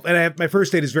devolve. And my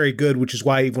first aid is very good, which is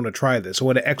why I even want to try this. I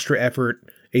want an extra effort,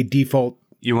 a default.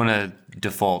 you want to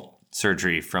default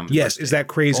surgery from Yes, first is that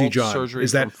crazy, All John? surgery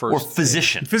Is that from or first.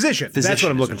 physician? physician? That's Physician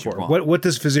what I'm is looking what you for. want. What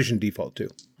does physician default to?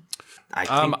 I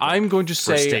think I'm going to first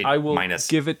say aid I will minus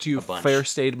give it to you a bunch.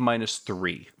 first aid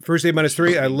 -3. First aid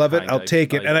 -3. I love it. Kind, I'll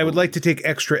take it, and I would like to take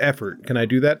extra effort. Can I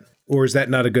do that? Or is that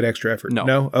not a good extra effort? No.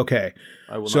 No? Okay.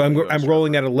 will So not do I'm extra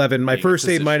rolling at 11. My first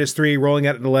aid physician. -3, rolling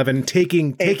at an 11,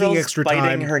 taking April's extra biting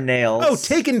time. her nails. Oh,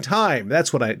 taking time.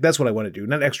 That's what I want to do.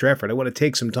 Not extra effort. I want to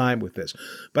take some time with this.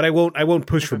 But I won't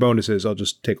push for bonuses. I'll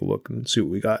just take a look and see what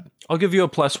we got. I'll give you a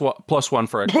 +1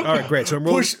 for extra. All right, great. So I'm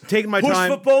rolling, taking my Push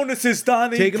time. for bonuses,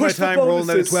 Donnie. Taking my Push for time, rolling at a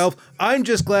bonuses. 12. I'm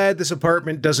just glad this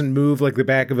apartment doesn't move like the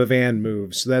back of a van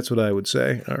moves. So that's what I would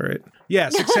say. All right. Yeah,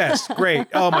 success. Great.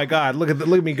 Oh my God. Look at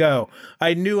me go.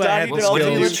 I knew I had Donnie, the what did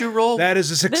skills. you let you roll? That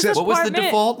is a success. What was the Apartment.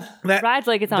 default? That, Rides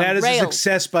like it's on that is a rails.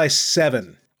 success by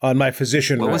 7 on my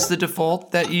physician What roll. was the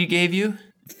default that you gave you?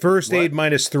 First aid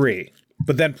 -3,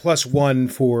 but then +1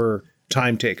 for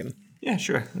time taken. Yeah,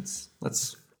 sure.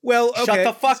 Let's. Well, okay. Shut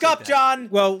the fuck up, John.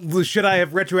 Well, should I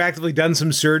have retroactively done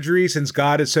some surgery since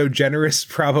God is so generous?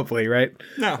 Probably, right?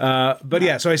 No. But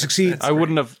yeah, so I succeed. I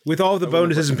wouldn't have. With all the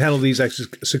bonuses and penalties, I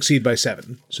succeed by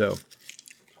 7. So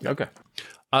Okay.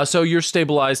 So you're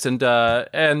stabilized and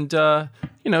take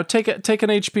an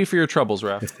HP for your troubles,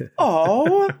 Raph.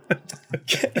 Oh,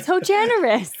 So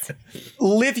generous.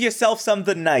 live yourself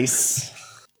something nice.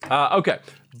 Okay,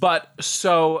 but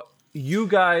so you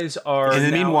guys are. In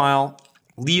the now- meanwhile,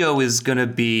 Leo is going to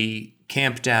be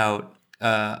camped out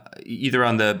either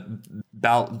on the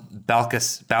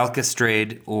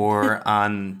balcustrade or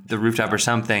on the rooftop or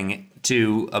something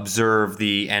to observe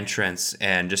the entrance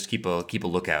and just keep a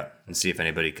lookout and see if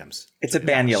anybody comes. It's a So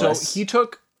banulus. he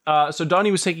took. So Donnie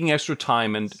was taking extra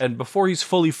time, and before he's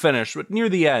fully finished, but near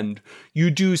the end, you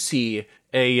do see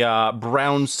a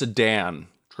brown sedan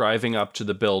driving up to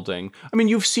the building. I mean,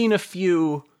 you've seen a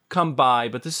few come by,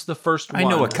 but this is the first one. I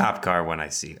know a cop car when I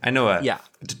see. I know a Yeah.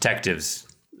 detective's.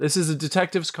 This is a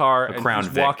detective's car, and Crown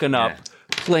he's Vic, walking up yeah.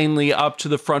 plainly up to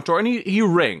the front door, and he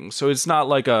rings. So it's not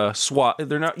like a SWAT.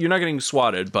 You're not getting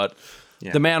swatted, but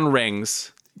the man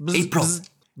rings. Bzz, April,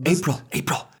 bzz.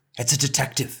 April. It's a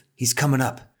detective. He's coming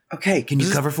up. Okay, Can you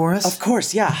cover for us? Of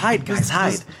course, yeah. Hide, guys,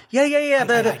 hide. Yeah.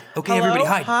 hide. Okay, Hello? everybody,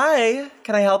 hide. Hi,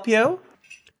 can I help you?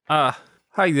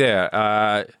 Hi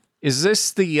there. Is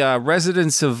this the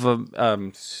residence of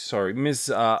sorry,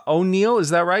 Ms. O'Neill? Is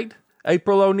that right?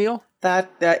 April O'Neill? That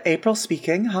April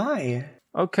speaking. Hi.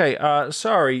 Okay.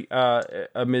 Sorry,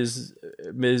 Ms.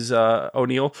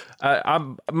 O'Neill.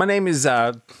 My name is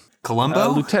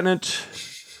Columbo? Lieutenant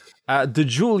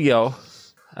DeGiulio.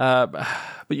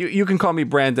 But you can call me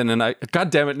Brandon, and God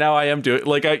damn it, now I am doing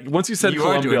once you said you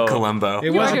are Columbo. doing Columbo. it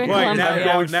are wasn't doing quite.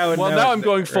 Columbo, Now I'm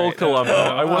going full right. Columbo.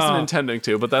 I wasn't intending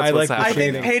to, but that's I what's like the I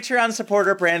happening. think Patreon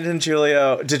supporter Brandon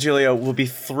DeGiulio will be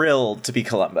thrilled to be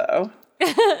Columbo.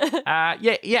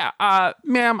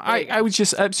 Ma'am, I was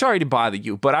just, I'm sorry to bother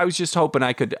you, but I was just hoping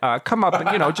I could come up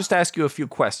and, just ask you a few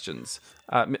questions.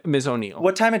 Ms. O'Neill.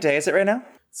 What time of day is it right now?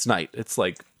 It's night. It's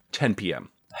like 10 p.m.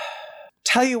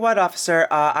 Tell you what, officer,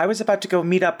 I was about to go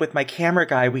meet up with my camera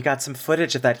guy. We got some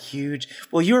footage of that huge.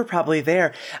 Well, you were probably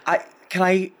there. Can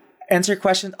I answer your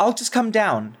question? I'll just come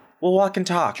down. We'll walk and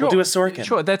talk. We'll do a Sorkin.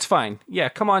 Sure, that's fine. Yeah,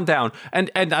 come on down.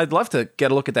 And I'd love to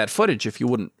get a look at that footage if you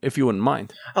wouldn't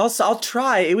mind. I'll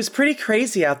try. It was pretty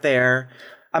crazy out there.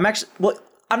 I'm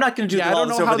not going to do I all don't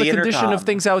this know over how the the condition intercom. of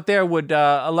things out there would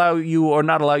allow you or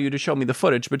not allow you to show me the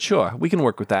footage, but sure, we can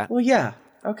work with that. Well, yeah.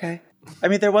 Okay. I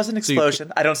mean, there was an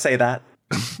explosion. I don't say that,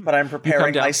 but I'm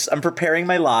preparing down. I'm preparing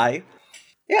my lie.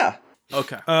 Yeah.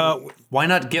 Okay. Why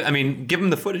not give him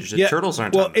the footage. The turtles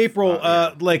aren't. Well, on the- April,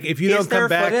 like if you Is don't there come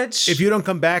back, footage? if you don't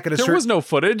come back at a there certain, was no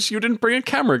footage. You didn't bring a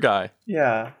camera guy.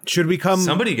 Yeah. should we come?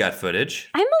 somebody got footage.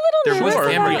 I'm a There little was nervous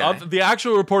a camera about- guy. The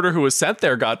actual reporter who was sent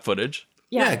there got footage.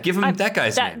 Yeah, give him that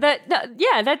guy's name.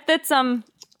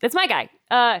 That's my guy.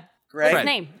 Greg. What's his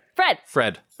name?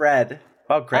 Fred. Fred.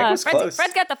 Oh, Greg was close.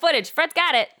 Fred's got the footage. Fred's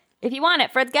got it. If you want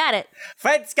it, Fred's got it.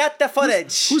 Fred's got the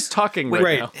footage. Who's talking right,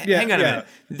 Right. now? Yeah, Hang on a yeah. minute.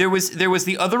 There was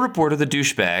the other reporter, the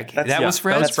douchebag. That was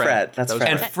Fred. That's Fred. That's Fred.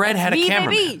 And Fred had a Me,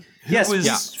 cameraman. baby. Who Yes. was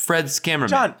Yeah. Fred's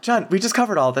cameraman? John, we just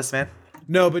covered all this, man.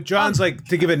 No, but John's like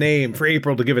to give a name for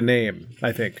April to give a name.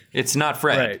 I think. It's not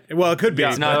Fred. Right. Well, it could be.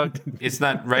 It's not. It's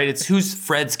not right. It's who's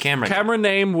Fred's camera? Camera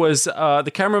name was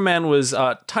the cameraman was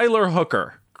Tyler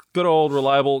Hooker. Good old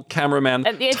reliable cameraman.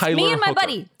 It's Tyler me and my Hooker.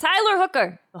 buddy, Tyler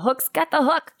Hooker. The hook's got the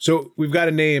hook. So we've got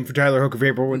a name for Tyler Hooker for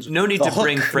April. No need to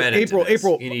bring Fred April, into this.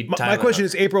 April. You need My Tyler question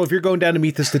is, April, if you're going down to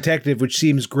meet this detective, which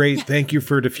seems great, thank you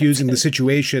for diffusing the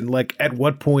situation. Like, at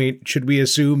what point should we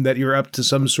assume that you're up to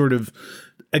some sort of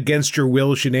against your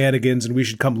will shenanigans, and we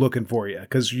should come looking for you?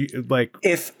 Because we should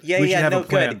have a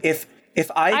plan. Good.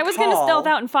 If I was going to stealth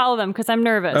out and follow them because I'm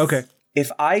nervous. Okay. If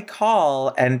I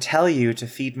call and tell you to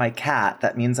feed my cat,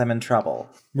 that means I'm in trouble.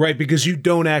 Right, because you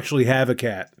don't actually have a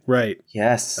cat. Right.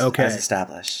 Yes. Okay. As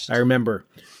established. I remember.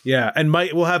 Yeah, and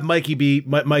we'll have Mikey be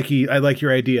Mikey. I like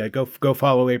your idea. Go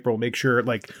follow April. Make sure,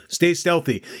 stay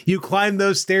stealthy. You climb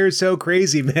those stairs so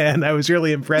crazy, man. I was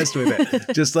really impressed with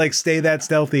it. Just stay that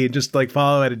stealthy and just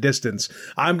follow at a distance.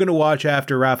 I'm gonna watch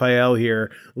after Raphael here.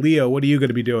 Leo, what are you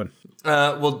gonna be doing?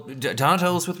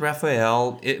 Donatello's with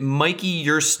Raphael. Mikey,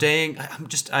 you're staying.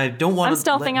 I don't want. I'm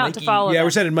stealthing out to follow Yeah, them.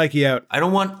 we're sending Mikey out. I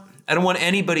don't want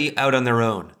anybody out on their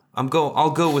own.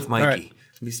 I'll go with Mikey. right.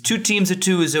 These 2 teams of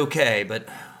 2 is okay, but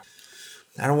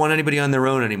I don't want anybody on their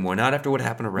own anymore. Not after what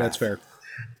happened to Raph. That's fair.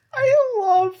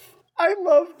 I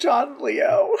love John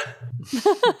Leo.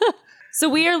 So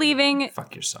we are leaving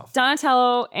Fuck yourself.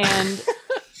 Donatello and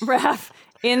Raph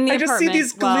in the I just see apartment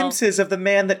these while glimpses of the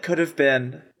man that could have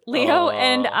been. Leo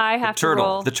and I have to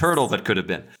roll The turtle that could have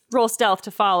been. stealth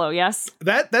to follow. Yes.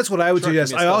 That's what I would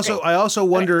suggest. I also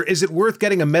wonder, is it worth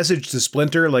getting a message to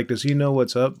Splinter? Does he know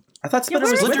what's up? I thought Splinter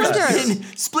where's was with Splinter?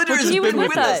 us. Splinter has He was been with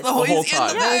with us us the whole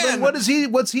time. Then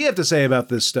what's he have to say about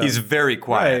this stuff? He's very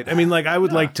quiet. right. I mean, I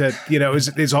would like to,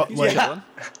 is all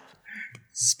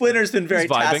Splinter's been very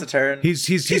He's vibing. taciturn. he's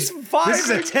This is a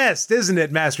vibing. test, isn't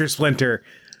it, Master Splinter?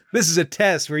 This is a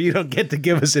test where you don't get to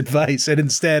give us advice, and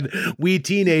instead we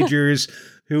teenagers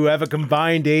who have a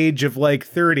combined age of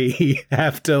 30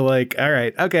 have to all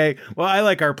right, okay. Well, I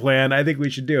like our plan. I think we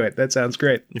should do it. That sounds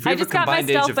great. If you I have a just got my combined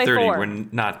age stealth of by 30, 4. we're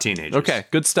not teenagers. Okay,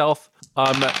 good stealth.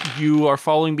 You are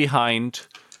following behind,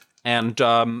 and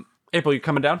April, you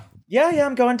coming down? Yeah,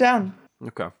 I'm going down.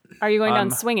 Okay. Are you going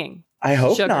down swinging? I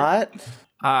hope Sugar. not.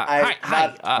 Hi.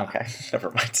 Okay, never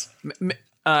mind.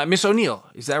 Miss O'Neill,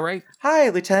 is that right? Hi,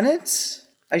 Lieutenant.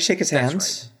 I shake his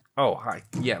hands. Oh, hi.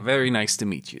 Yeah, very nice to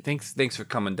meet you. Thanks for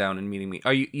coming down and meeting me.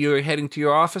 You're heading to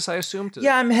your office, I assume?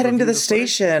 Yeah, I'm heading to review the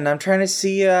footage? station. I'm trying to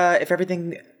see if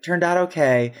everything turned out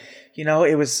okay.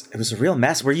 It was a real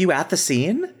mess. Were you at the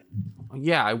scene?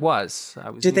 Yeah, I was.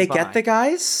 Did they nearby. get the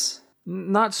guys?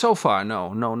 Not so far.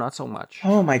 No, not so much.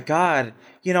 Oh my god.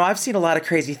 I've seen a lot of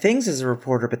crazy things as a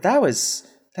reporter, but that was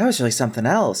really something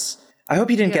else. I hope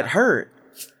you didn't get hurt.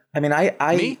 I mean,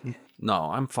 Me? No,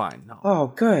 I'm fine. No. Oh,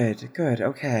 good.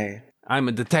 Okay. I'm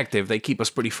a detective. They keep us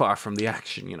pretty far from the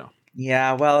action,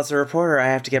 Yeah, well, as a reporter, I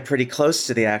have to get pretty close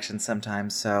to the action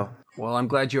sometimes, so. Well, I'm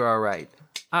glad you're all right.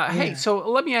 Hey, so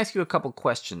let me ask you a couple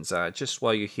questions just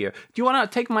while you're here. Do you want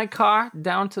to take my car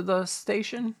down to the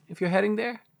station if you're heading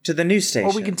there? To the news station.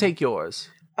 Or we can take yours.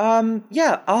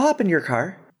 Yeah, I'll hop in your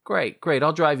car. Great.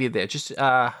 I'll drive you there. Just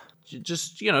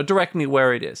direct me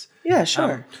where it is. Yeah,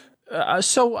 sure.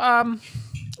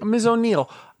 Ms. O'Neill,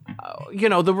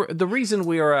 the reason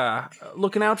we are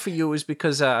looking out for you is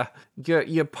because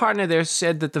your partner there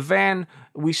said that the van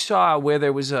we saw where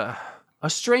there was a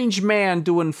strange man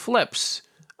doing flips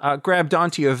grabbed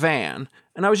onto your van,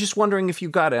 and I was just wondering if you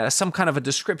got some kind of a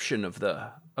description of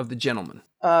the gentleman.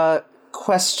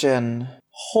 Question.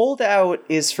 Holdout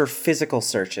is for physical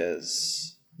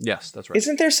searches. Yes, that's right.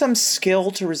 Isn't there some skill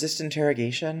to resist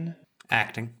interrogation?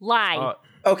 Acting. Lie.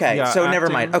 Okay, Yeah, so never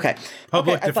acting. mind. Okay.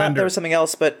 Public I thought defender. there was something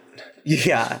else, but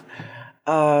yeah.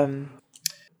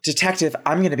 Detective,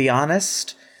 I'm going to be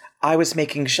honest. I was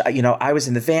making sure, I was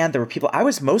in the van. There were people. I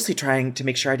was mostly trying to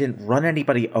make sure I didn't run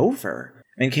anybody over.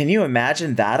 I mean, can you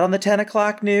imagine that on the 10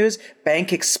 o'clock news?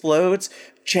 Bank explodes.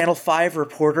 Channel 5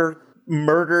 reporter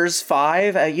murders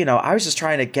 5. I was just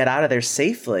trying to get out of there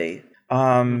safely.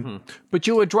 But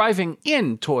you were driving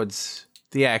in towards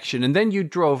the action, and then you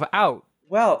drove out.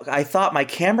 Well, I thought my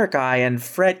camera guy and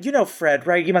Fred, you know Fred,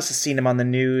 right? You must have seen him on the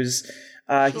news.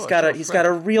 He's got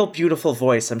a real beautiful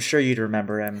voice. I'm sure you'd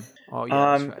remember him. Oh,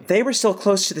 yeah, that's right. They were still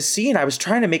close to the scene. I was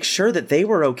trying to make sure that they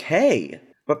were okay.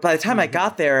 But by the time I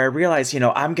got there, I realized,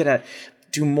 I'm going to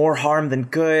do more harm than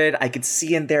good. I could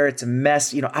see in there it's a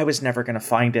mess. I was never going to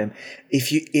find him.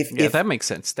 That makes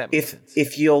sense.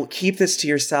 If you'll keep this to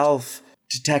yourself,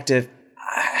 detective,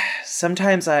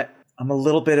 sometimes I'm a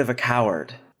little bit of a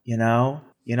coward,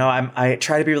 I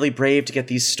try to be really brave to get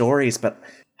these stories, but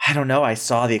I don't know. I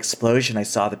saw the explosion. I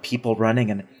saw the people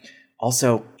running. And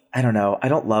also, I don't know. I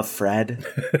don't love Fred,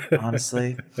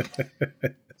 honestly.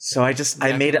 So I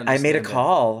made a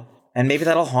call, and maybe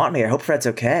that'll haunt me. I hope Fred's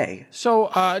okay.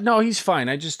 So, no, he's fine.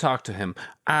 I just talked to him.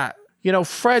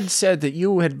 Fred said that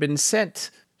you had been sent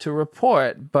to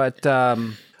report, but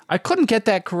I couldn't get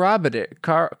that corroborate.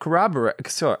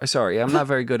 Sorry, I'm not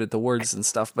very good at the words and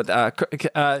stuff, but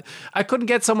I couldn't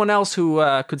get someone else who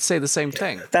could say the same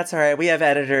thing. That's all right. We have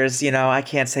editors. I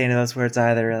can't say any of those words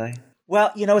either, really.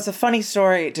 Well, it's a funny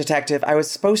story, detective. I was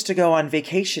supposed to go on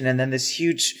vacation, and then this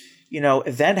huge,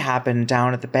 event happened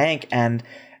down at the bank, and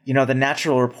the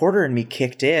natural reporter in me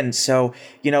kicked in. So,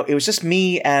 it was just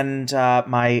me and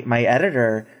my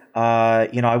editor.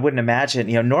 I wouldn't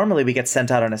imagine, normally we get sent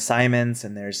out on assignments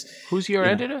and there's... Who's your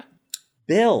editor?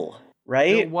 Bill,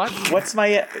 right? Bill what? What's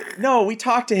my... No, we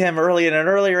talked to him early in an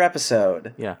earlier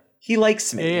episode. Yeah. He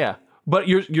likes me. Yeah. But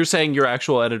you're saying your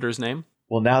actual editor's name?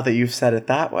 Well, now that you've said it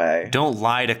that way. Don't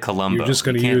lie to Columbo. You're just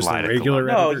going to use the regular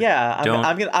editor? No, yeah.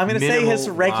 I'm going to say his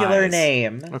regular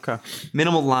name. Okay.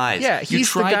 Minimal lies. Yeah,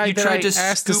 he's the guy that I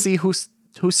asked to see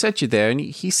who sent you there, and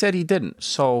he said he didn't.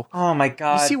 So, oh my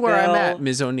God, you see where Bill. I'm at,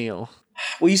 Ms. O'Neill.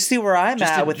 Well, you see where I'm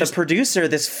at with the producer,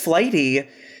 this flighty.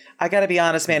 I got to be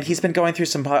honest, man. He's been going through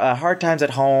some hard times at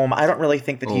home. I don't really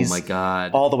think that he's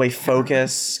all the way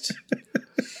focused.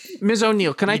 Ms.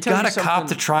 O'Neill, can I tell you something? You got a cop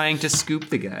to trying to scoop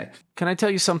the guy. Can I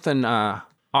tell you something off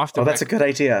the record? That's a good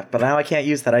idea, but now I can't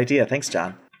use that idea. Thanks,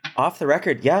 John. Off the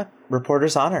record, yeah.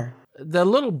 Reporter's honor. The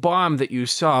little bomb that you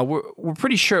saw, we're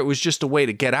pretty sure it was just a way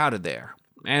to get out of there.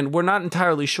 And we're not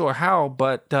entirely sure how,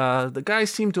 but the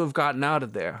guys seem to have gotten out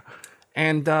of there.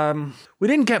 And we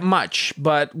didn't get much,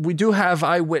 but we do have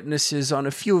eyewitnesses on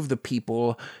a few of the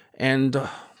people, and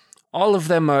all of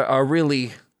them are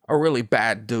really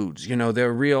bad dudes.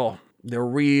 They're real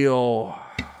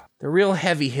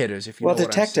heavy hitters. If you know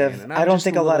detective, what I'm saying. I don't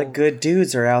think a lot of good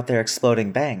dudes are out there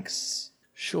exploding banks.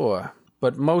 Sure,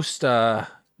 but most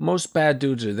bad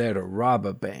dudes are there to rob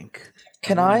a bank.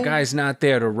 When a guy's not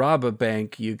there to rob a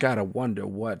bank, you gotta wonder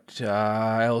what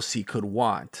else he could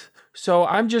want. So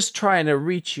I'm just trying to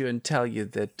reach you and tell you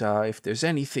that if there's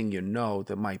anything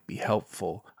that might be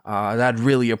helpful, I'd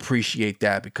really appreciate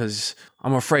that, because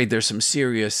I'm afraid there's some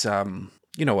serious,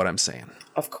 you know what I'm saying.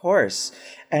 Of course.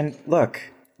 And look,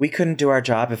 we couldn't do our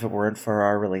job if it weren't for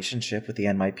our relationship with the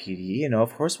NYPD.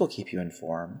 Of course we'll keep you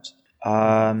informed.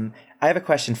 I have a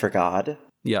question for God.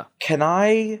 Yeah. Can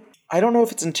I don't know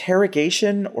if it's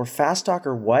interrogation or fast talk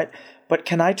or what, but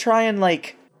can I try and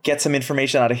get some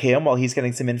information out of him while he's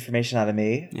getting some information out of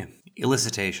me? Yeah.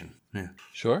 Elicitation. Yeah.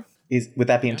 Sure. Would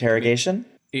that be interrogation?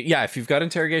 Yeah, if you've got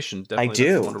interrogation, definitely I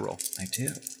do. That's the one to roll. I do.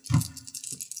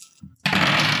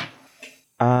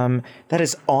 That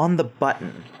is on the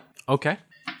button. Okay.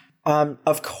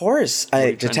 Of course,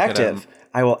 detective.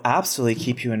 I will absolutely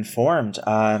keep you informed.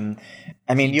 You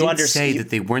understand. Say that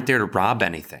they weren't there to rob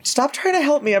anything. Stop trying to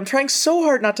help me. I'm trying so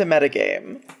hard not to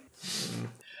metagame.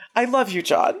 I love you,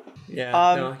 John. Yeah,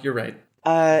 no, you're right.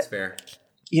 That's fair.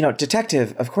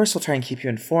 Detective, of course we'll try and keep you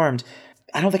informed.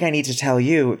 I don't think I need to tell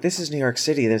you. This is New York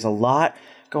City. There's a lot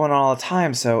going on all the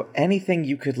time. So anything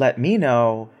you could let me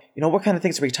know, what kind of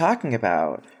things are we talking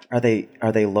about? Are they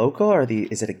local?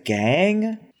 Is it a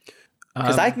gang?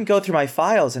 Because I can go through my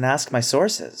files and ask my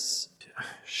sources.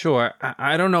 Sure.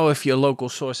 I don't know if your local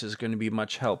source is going to be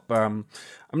much help. I'm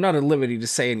not at liberty to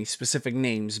say any specific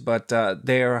names, but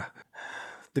they're...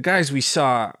 The guys we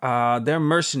saw, they're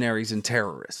mercenaries and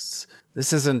terrorists.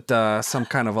 This isn't some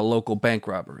kind of a local bank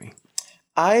robbery.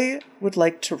 I would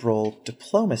like to roll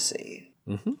diplomacy.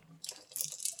 Mm-hmm.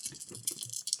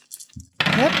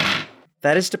 Yep.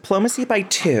 That is diplomacy by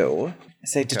 2. I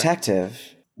say,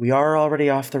 detective, we are already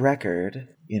off the record.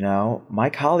 My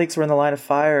colleagues were in the line of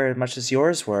fire as much as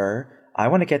yours were. I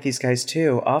want to get these guys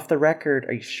too. Off the record,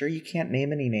 are you sure you can't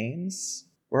name any names?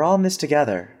 We're all in this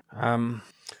together.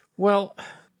 Well...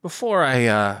 Before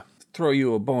I throw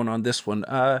you a bone on this one,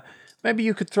 maybe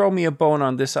you could throw me a bone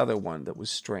on this other one that was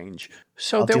strange.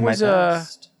 So there was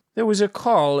a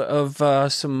call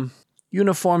of some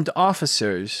uniformed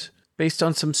officers based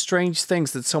on some strange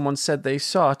things that someone said they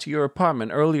saw to your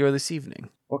apartment earlier this evening.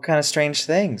 What kind of strange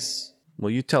things? Well,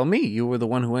 you tell me. You were the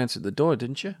one who answered the door,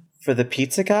 didn't you? For the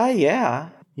pizza guy? Yeah.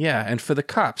 Yeah, and for the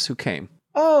cops who came.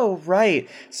 Oh, right.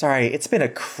 Sorry, it's been a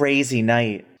crazy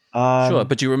night. Sure,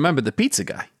 but you remember the pizza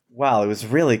guy. Wow, it was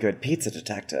really good pizza,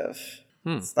 detective.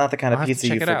 It's not the kind of I'll have to pizza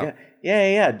check you it out. forget.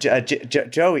 Yeah.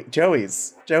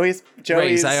 Joey's.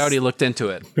 Grace, I already looked into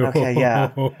it. Okay,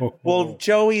 yeah. Well,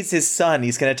 Joey's his son.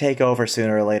 He's going to take over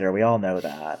sooner or later. We all know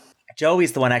that.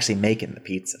 Joey's the one actually making the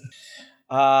pizza.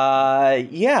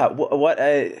 Yeah. What?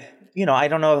 I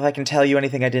don't know if I can tell you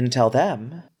anything I didn't tell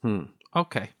them.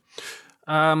 Okay.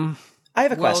 I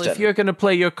have a question. Well, if you're going to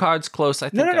play your cards close, I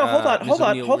think... No. Hold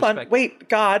on. Respect- Wait,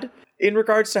 God. In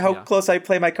regards to how close I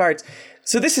play my cards.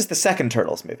 So this is the second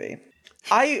Turtles movie.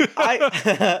 I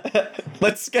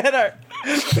let's get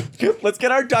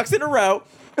our ducks in a row.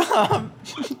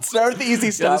 Start with the easy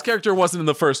stuff. Yeah, this character wasn't in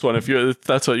the first one, if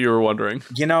that's what you were wondering.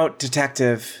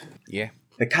 Detective. Yeah.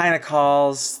 The kind of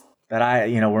calls that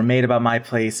were made about my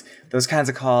place, those kinds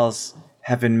of calls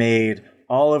have been made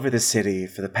all over the city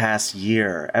for the past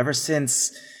year. Ever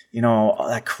since,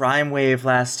 that crime wave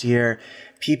last year,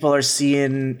 people are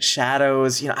seeing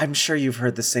shadows. I'm sure you've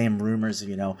heard the same rumors of,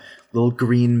 little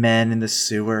green men in the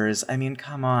sewers. I mean,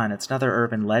 come on, it's another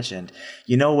urban legend.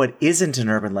 You know what isn't an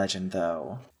urban legend,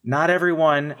 though? I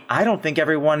don't think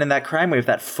everyone in that crime wave,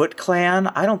 that Foot Clan,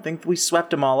 I don't think we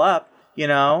swept them all up,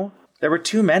 There were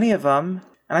too many of them,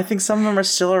 and I think some of them are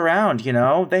still around,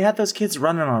 They had those kids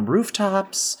running on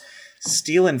rooftops,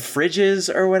 stealing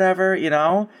fridges or whatever,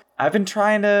 I've been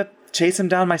trying to chase them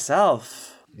down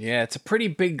myself. Yeah, it's a pretty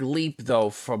big leap, though,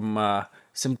 from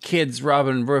some kids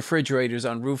robbing refrigerators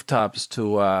on rooftops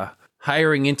to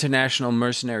hiring international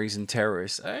mercenaries and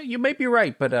terrorists. You may be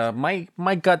right, but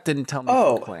my gut didn't tell me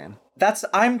the plan.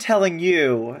 I'm telling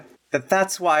you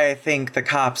that's why I think the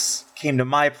cops came to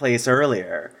my place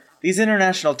earlier. These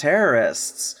international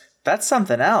terrorists, that's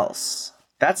something else.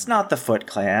 That's not the Foot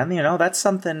Clan, that's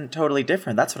something totally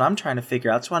different. That's what I'm trying to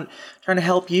figure out. That's what I'm trying to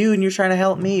help you, and you're trying to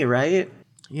help me, right?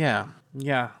 Yeah.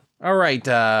 All right,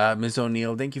 Ms.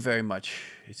 O'Neill, thank you very much.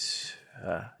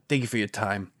 Thank you for your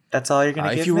time. That's all you're going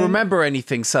to give me? If you remember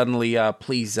anything suddenly,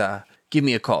 please give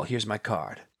me a call. Here's my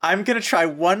card. I'm going to try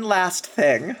one last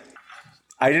thing.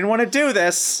 I didn't want to do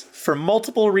this for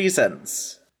multiple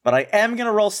reasons, but I am going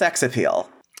to roll sex appeal.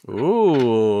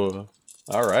 Ooh,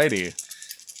 all righty.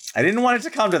 I didn't want it to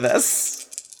come to this,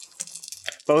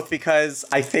 both because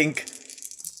I think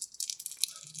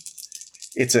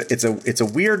it's a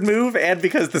weird move, and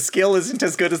because the skill isn't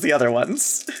as good as the other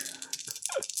ones.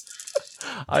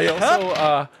 I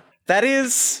also that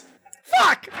is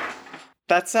fuck.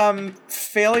 That's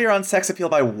failure on sex appeal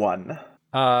by 1.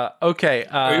 Okay.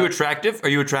 Are you attractive?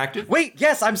 Wait,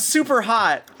 yes, I'm super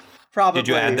hot. Probably. Did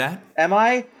you add that? Am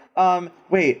I?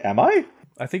 Wait, am I?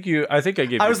 I think I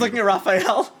gave you. I was looking at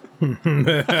Raphael. I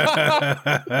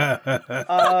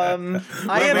am.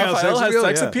 Raphael has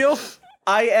sex appeal.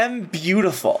 I am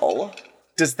beautiful.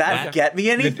 Does that get me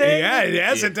anything? Yeah,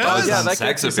 yes, it does. Yeah, that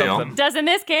Sex gets you appeal. something. Does in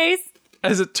this case.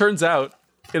 As it turns out,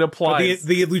 it applies.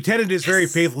 The lieutenant is very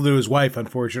faithful to his wife,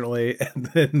 unfortunately, and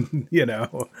then,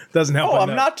 doesn't help.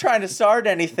 I'm not trying to start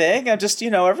anything. I'm just,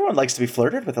 everyone likes to be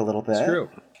flirted with a little bit. It's true.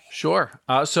 Sure.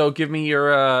 So give me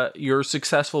your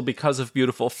successful because of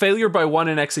beautiful. Failure by 1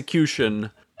 in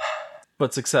execution,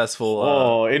 but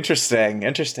successful.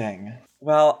 Interesting.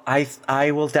 Well,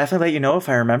 I will definitely let you know if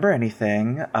I remember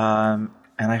anything. And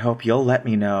I hope you'll let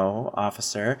me know,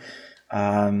 officer.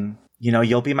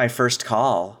 You'll be my first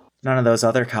call. None of those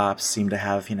other cops seem to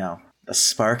have, the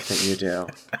spark that you do.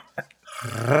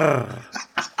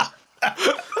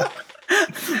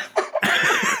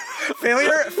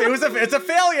 Failure. It's a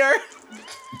failure.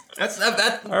 That's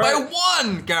by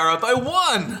 1, Gara, by 1.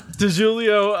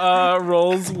 DeJulio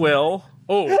rolls will.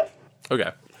 Oh,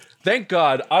 okay. Thank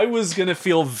God. I was gonna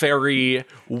feel very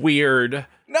weird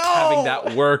having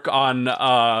that work on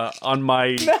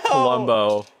my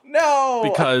Columbo. No,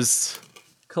 because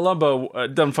Columbo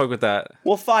doesn't fuck with that.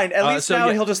 Well, fine. At least now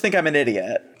he'll just think I'm an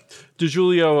idiot.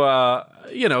 DeJulio,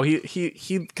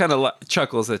 he kind of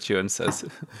chuckles at you and says,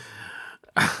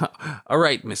 "All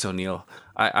right, Miss O'Neill.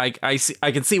 I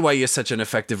can see why you're such an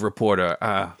effective reporter.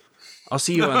 I'll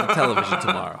see you on the television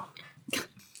tomorrow."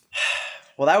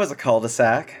 Well, that was a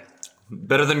cul-de-sac.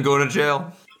 Better than going to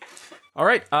jail. All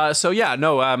right. But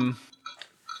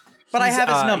I have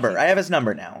his number. I have his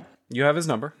number now. You have his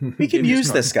number. We can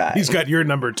use this guy. He's got your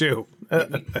number too.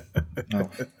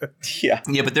 Yeah.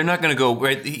 Yeah, but they're not going to go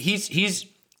right. He's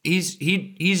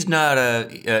not a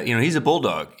he's a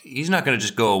bulldog. He's not going to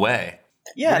just go away.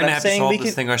 Yeah, We're and gonna I'm have to saying solve we this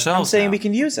can. thing ourselves I'm saying now. we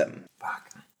can use him.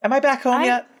 Am I back home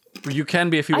yet? You can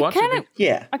be if you I want to. kind of,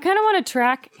 Yeah. I kind of want to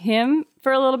track him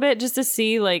for a little bit just to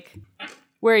see like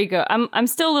where he go. I'm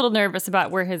still a little nervous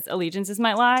about where his allegiances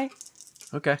might lie.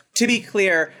 Okay. To be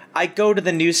clear, I go to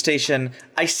the news station.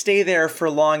 I stay there for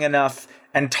long enough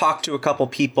and talk to a couple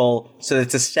people so that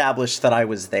it's established that I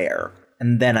was there,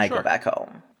 and then I go back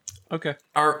home. Okay.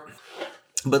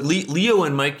 But Leo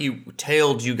and Mikey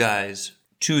tailed you guys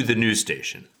to the news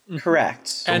station.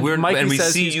 Correct. And we're- Mikey and we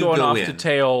says see he's you going go off in. to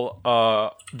tail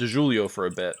DeJulio for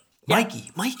a bit.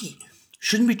 Mikey,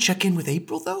 shouldn't we check in with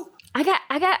April though?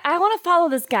 I want to follow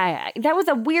this guy. That was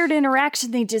a weird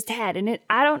interaction they just had, and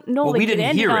I don't know. Well, we didn't it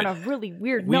ended hear on it. a really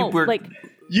weird We note. were- Like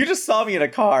You just saw me in a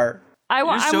car.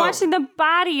 I'm so- watching the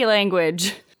body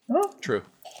language. True.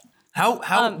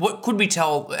 What could we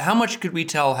tell? How much could we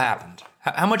tell happened?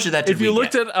 How much of that did If you we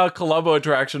looked get? at a Columbo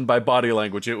interaction by body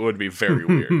language, it would be very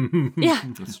weird. Yeah.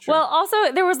 Well,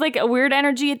 also there was like a weird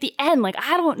energy at the end. Like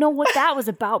I don't know what that was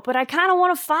about, but I kind of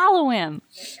want to follow him.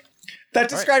 That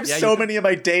describes Yeah, so you- many of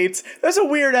my dates. There's a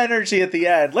weird energy at the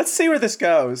end. Let's see where this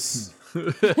goes.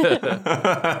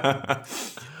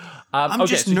 I'm okay,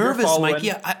 just so you're nervous, following-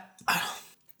 Mikey.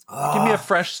 Give me a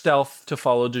fresh stealth to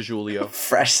follow DeJulio.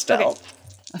 Fresh stealth.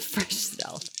 A fresh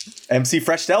stealth. MC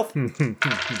Fresh Stealth. None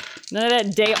of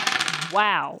that day.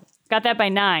 Wow. Got that by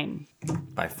 9.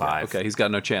 By 5. Okay, he's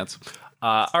got no chance.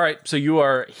 All right, so you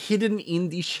are hidden in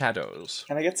the shadows.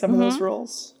 Can I get some of those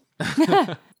rolls?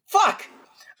 Fuck!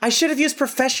 I should have used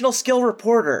professional skill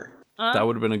reporter. That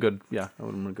would have been a good, that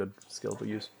would have been a good skill to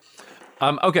use.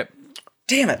 Okay,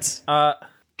 Damn it.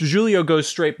 DeJulio goes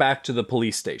straight back to the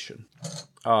police station,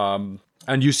 and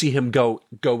you see him go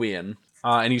in,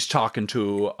 and he's talking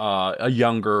to a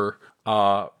younger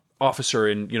officer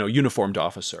uniformed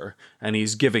officer, and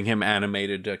he's giving him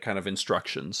animated kind of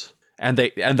instructions, and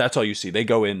that's all you see. They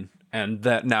go in, and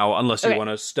that now, unless you Okay. want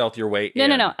to stealth your way No,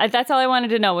 in. no. That's all I wanted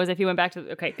to know was if he went back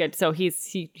to. Okay, good. So he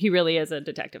really is a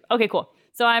detective. Okay, cool.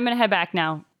 So I'm gonna head back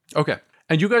now. Okay,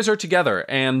 and you guys are together,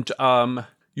 and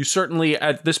you certainly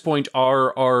at this point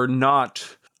are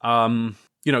not.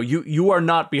 You are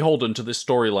not beholden to this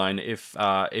storyline.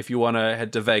 If you want to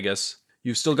head to Vegas,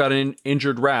 you've still got an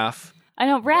injured Raph. I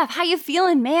know, Raph, how you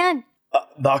feeling, man?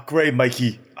 Not great,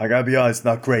 Mikey. I gotta be honest,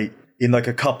 not great. In like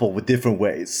a couple with different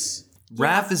ways.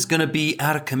 Raph is going to be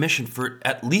out of commission for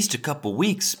at least a couple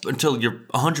weeks until you're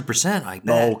 100%, I bet.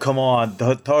 No, come on.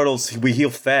 The turtles, we heal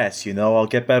fast, I'll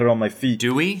get better on my feet.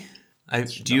 Do we?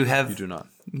 Do you have... You do not.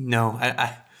 No,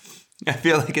 I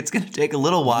feel like it's going to take a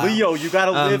little while. Leo, you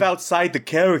gotta live outside the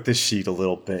character sheet a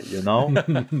little bit,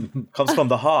 Comes from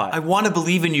the heart. I want to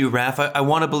believe in you, Raph. I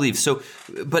want to believe. So,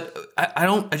 but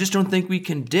I just don't think we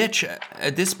can ditch.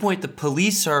 At this point, the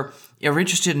police are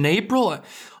interested in April.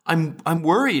 I'm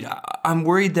worried. I'm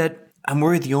worried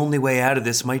the only way out of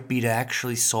this might be to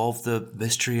actually solve the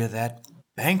mystery of that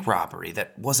bank robbery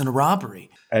that wasn't a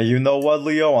robbery. And you know what,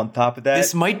 Leo? On top of that,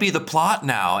 This might be the plot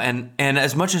now, and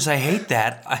as much as I hate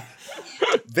that,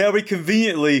 very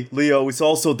conveniently, Leo, it's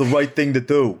also the right thing to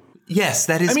do. yes,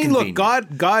 that is. I mean, convenient.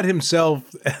 look, God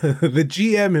himself, the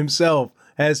GM himself,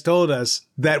 has told us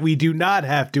that we do not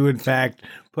have to, in fact,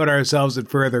 put ourselves at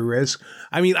further risk.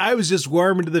 I mean, I was just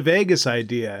warm to the Vegas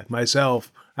idea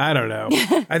myself. I don't know.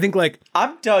 I think,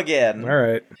 I'm dug in. all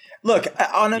right. Look,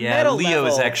 on a meta Leo level,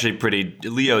 is actually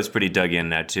Leo's pretty dug in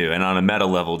now too. And on a meta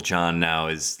level, John now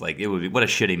is like, it would be, what a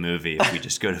shitty movie if we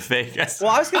just go to Vegas. Well,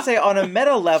 I was going to say on a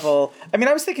meta level, I mean,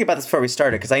 I was thinking about this before we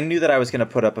started because I knew that I was going to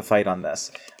put up a fight on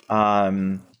this. I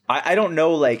don't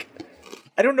know,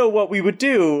 I don't know what we would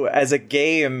do as a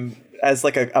game, as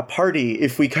like a party,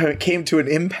 if we came to an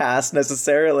impasse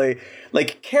necessarily.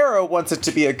 Like, Kara wants it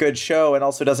to be a good show and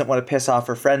also doesn't want to piss off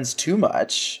her friends too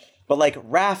much. But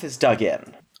Raph is dug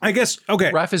in. I guess,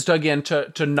 okay. Raph is dug in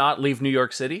to not leave New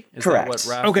York City. Is Correct. That what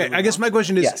Raph Okay, really I guess wants? my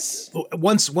question is, Yes.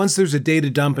 once there's a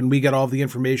data dump and we get all the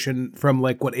information from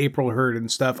what April heard and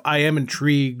stuff, I am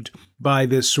intrigued by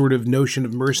this sort of notion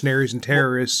of mercenaries and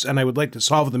terrorists, and I would like to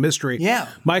solve the mystery. Yeah.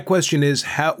 My question is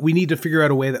how we need to figure out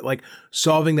a way that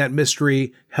solving that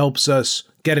mystery helps us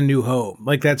get a new home.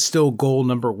 That's still goal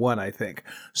number 1, I think.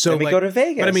 So Then we go to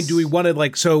Vegas. But I mean, do we want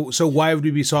to so why would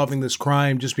we be solving this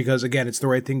crime just because again it's the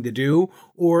right thing to do,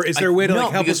 or is there a way to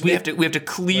help because us? we have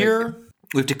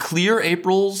to clear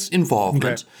April's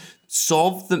involvement,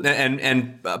 solve them,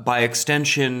 and by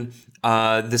extension,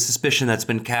 the suspicion that's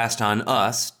been cast on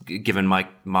us, given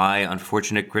my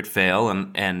unfortunate crit fail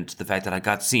and the fact that I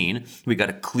got seen. We got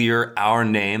to clear our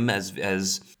name as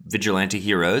vigilante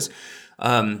heroes.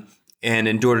 And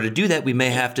in order to do that, we may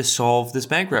have to solve this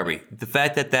bank robbery. The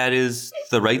fact that is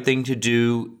the right thing to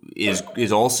do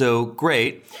is also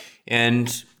great.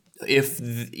 And if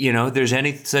there's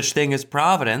any such thing as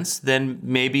Providence, then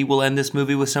maybe we'll end this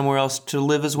movie with somewhere else to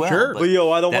live as well. Sure. But Leo,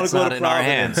 I don't want that's to go not to in our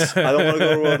Providence. hands. I don't want to go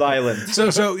to Rhode Island.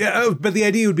 So yeah, but the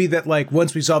idea would be that like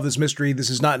once we solve this mystery, this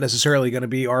is not necessarily going to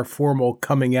be our formal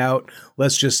coming out.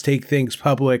 Let's just take things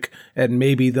public, and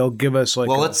maybe they'll give us like.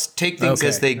 Well, let's take things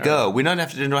as they go. We don't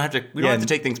have to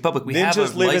take things public. We have a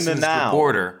ninjas live in the licensed now.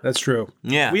 reporter. That's true.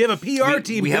 Yeah. we have a PR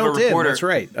team we have built a reporter. in. That's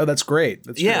right. Oh, that's great.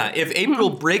 That's Yeah, true. if April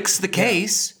breaks the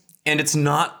case and it's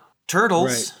not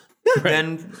turtles,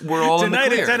 then we're all in the Tonight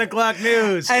clear. at 10 o'clock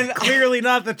news, and clearly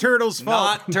not the turtles'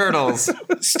 fault. Not turtles.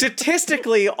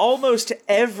 Statistically, almost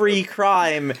every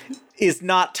crime is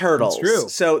not turtles. That's true.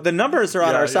 So the numbers are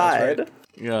on our that's side. right.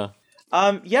 Yeah.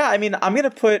 Yeah, I mean, I'm going to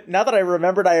put, now that I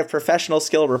remembered I have professional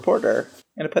skill reporter,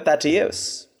 I'm going to put that to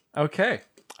use. Okay.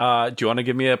 Do you want to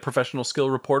give me a professional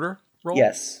skill reporter role?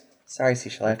 Yes. Sorry,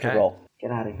 Seashell, I have to Okay. roll. Get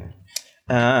out of here.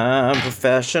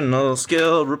 Professional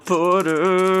skill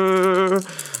reporter.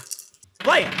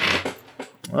 Play.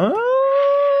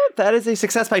 That is a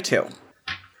success by 2.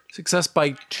 Success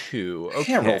by 2. Okay.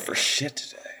 Can't roll for shit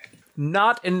today.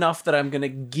 Not enough that I'm going to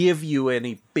give you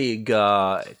any big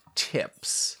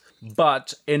tips,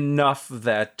 but enough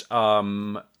that,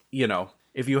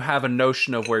 if you have a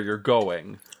notion of where you're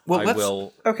going,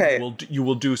 you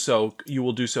will do so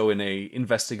in a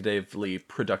investigatively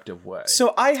productive way.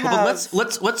 So I have...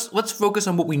 But let's focus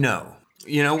on what we know.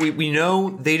 We know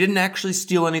they didn't actually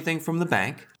steal anything from the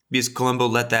bank because Columbo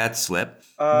let that slip.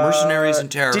 Mercenaries and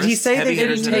terrorists. Did he say they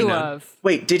heavy-hitters didn't and take... unknown.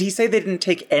 Wait, did he say they didn't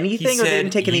take anything or they said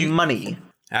didn't take any money?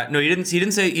 No, he didn't. He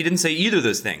didn't say either of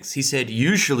those things. He said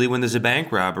usually when there's a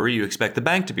bank robbery, you expect the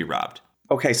bank to be robbed.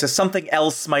 Okay, so something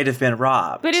else might have been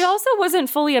robbed. But it also wasn't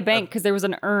fully a bank because there was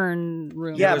an urn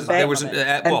room. Yeah, There was and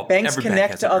banks every connect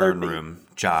bank has to an other urn room.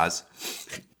 Jaws.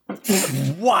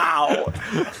 Wow.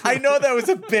 I know that was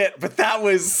a bit, but that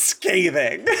was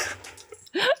scathing.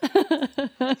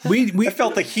 We I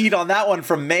felt the heat on that one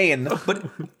from Maine. But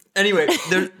anyway,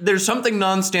 there's something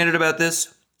non-standard about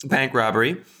this bank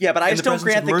robbery. Yeah, but I In just the don't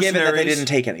presence grant of the given that they mercenaries- didn't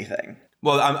take anything.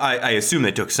 Well, I assume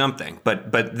they took something,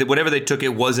 but whatever they took,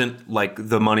 it wasn't like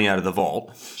the money out of the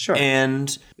vault. Sure.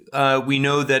 And we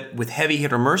know that with heavy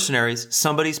hitter mercenaries,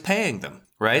 somebody's paying them,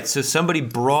 right? So somebody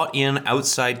brought in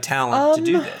outside talent to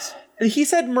do this. He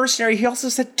said mercenary, he also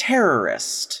said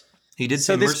terrorist. He did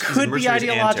So say this could be mercenaries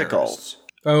and ideological. terrorists.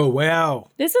 Oh wow.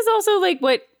 This is also like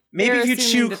what. Maybe they're if you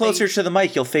assuming chew that closer to the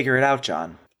mic, you'll figure it out,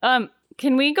 John.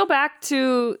 Can we go back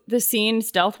to the scene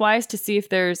stealth-wise to see if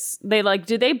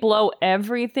do they blow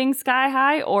everything sky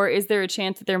high, or is there a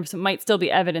chance that there might still be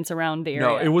evidence around the area?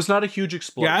 No, it was not a huge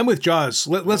explosion. Yeah, I'm with Jaws.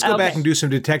 Let's go back and do some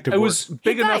detective It work. was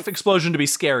big Hey, enough guys. explosion to be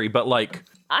scary, but like...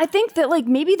 I think that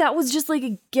maybe that was just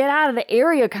a get out of the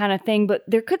area kind of thing, but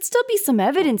there could still be some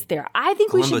evidence there. I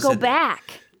think we Columbo should go said that.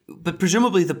 back. But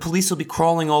presumably the police will be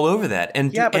crawling all over that.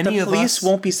 And Yeah, do but any the of police us,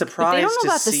 won't be But surprised they don't know to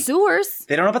about the see... sewers.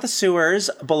 They don't know about the sewers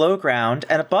below ground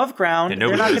and above ground. Yeah, They're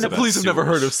nobody not knows going The about police have never sewers.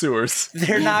 heard of sewers.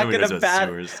 They're not Nobody going knows to about bat.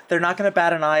 sewers. They're not going to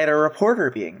bat an eye at a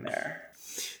reporter being there.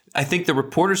 I think the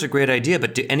reporter's a great idea,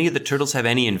 but do any of the turtles have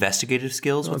any investigative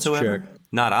skills whatsoever? check.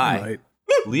 Not I. Right.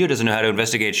 Leo doesn't know how to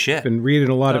investigate shit. Been reading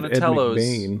a lot of Ed Donatello's.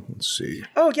 McBain. Let's see.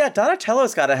 Oh yeah,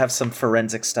 Donatello's got to have some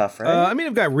forensic stuff, right? I mean,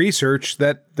 I've got research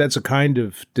that's a kind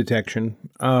of detection.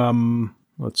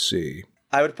 Let's see.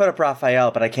 I would put up Raphael,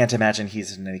 but I can't imagine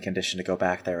he's in any condition to go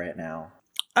back there right now.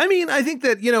 I mean, I think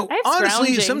that, I have honestly,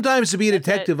 scrounging. sometimes to be a That's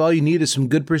detective, all you need is some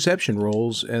good perception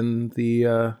rolls and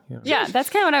the, Yeah, that's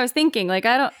kind of what I was thinking.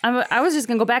 I was just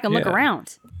gonna go back and look Yeah.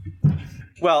 around.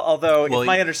 Well, although Well, if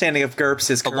my understanding of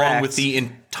GURPS is correct, Along with the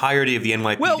entirety of the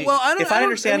NYPD. well, I don't. if I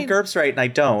understand GURPS right and I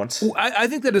don't, I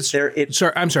think that it's. It-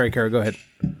 Sorry, I'm sorry, Kara. Go ahead.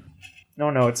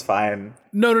 no, it's fine.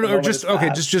 No. moment Just is okay.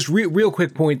 past. Just real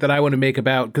quick point that I want to make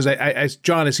about because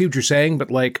John, I see what you're saying, but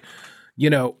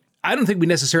I don't think we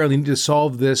necessarily need to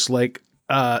solve this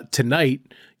tonight.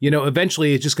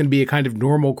 Eventually it's just going to be a kind of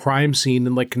normal crime scene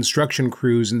and construction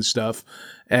crews and stuff.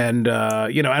 And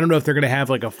I don't know if they're going to have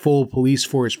a full police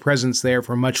force presence there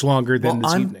for much longer than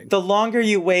this evening. The longer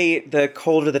you wait, the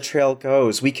colder the trail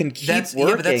goes. We can keep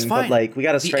working, but that's fine. we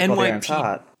got to strike while the iron's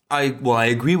hot. I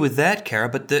agree with that, Kara,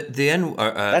 but that's April.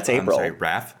 I'm sorry,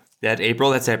 Raph. That's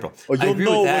April. Well, I you'll agree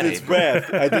know with that, when it's April.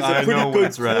 Raph. There's I a pretty know when good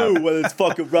it's Raph. clue when it's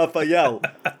fucking Raphael.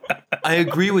 I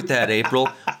agree with that, April.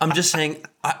 I'm just saying,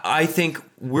 I think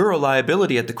we're a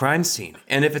liability at the crime scene.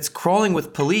 And if it's crawling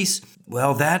with police,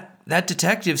 well, that that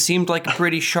detective seemed like a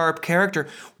pretty sharp character.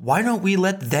 Why don't we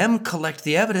let them collect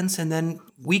the evidence and then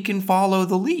we can follow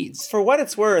the leads? For what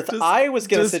it's worth, I was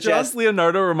going to Does suggest... Joss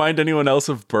Leonardo remind anyone else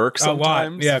of Burke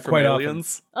sometimes? Yeah, from quite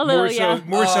Aliens? A little,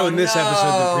 More so in this no.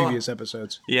 episode than previous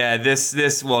episodes. Yeah,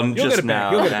 this well, You'll just get it back.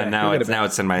 now. You'll get it back. Now You'll get it's it back. now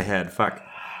it's in my head. Fuck.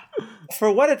 For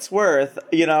what it's worth,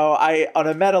 I, on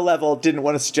a meta level, didn't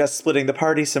want to suggest splitting the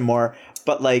party some more,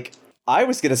 but, like, I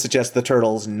was going to suggest the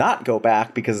turtles not go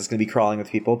back because it's going to be crawling with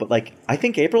people, but, like, I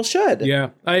think April should. Yeah,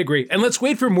 I agree. And let's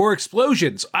wait for more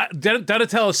explosions.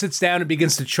 Donatello sits down and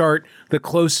begins to chart the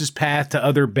closest path to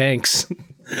other banks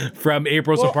from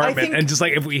April's Well, apartment. And just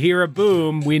like, if we hear a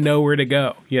boom, we know where to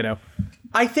go,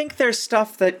 I think there's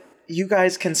stuff that you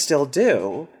guys can still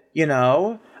do,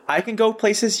 I can go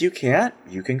places you can't.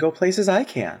 You can go places I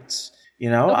can't.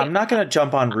 I'm not going to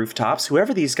jump on rooftops.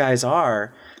 Whoever these guys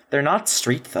are, they're not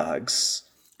street thugs.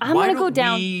 I'm going to go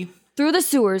down through the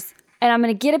sewers and I'm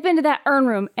going to get up into that urn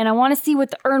room and I want to see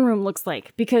what the urn room looks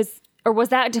like or was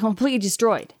that completely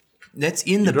destroyed? That's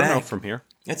in the You don't know bank. from here.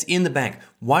 That's in the bank.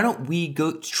 Why don't we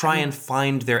go try and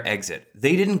find their exit?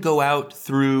 They didn't go out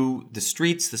through the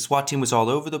streets. The SWAT team was all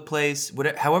over the place.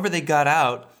 However they got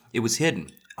out, it was hidden.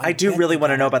 I do really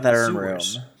want to know about that urn room.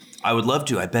 I would love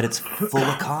to. I bet it's full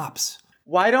of cops.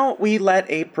 Why don't we let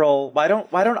April... Why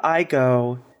don't I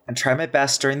go and try my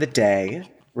best during the day,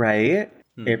 right?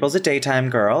 April's a daytime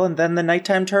girl, and then the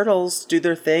nighttime turtles do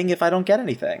their thing if I don't get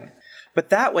anything. But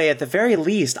that way, at the very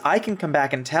least, I can come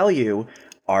back and tell you,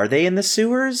 are they in the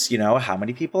sewers? How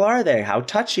many people are they? How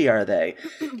touchy are they?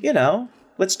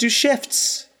 Let's do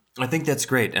shifts. I think that's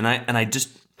great. And I just...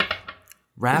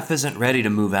 Raph isn't ready to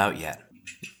move out yet.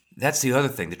 That's the other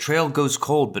thing. The trail goes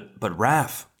cold, but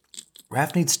Raph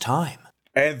needs time.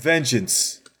 And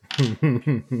vengeance.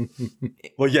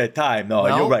 Well, yeah, time. No,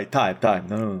 Well, you're right. Time.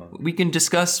 No. We can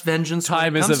discuss vengeance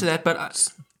Time when it is comes a to that,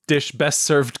 but dish best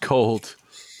served cold.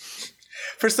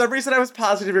 For some reason, I was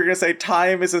positive you were going to say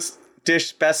time is a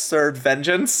dish best served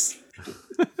vengeance.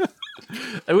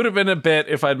 It would have been a bit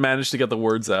if I'd managed to get the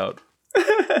words out.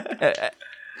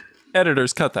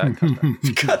 Editors, cut that.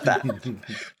 Cut that.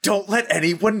 Don't let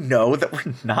anyone know that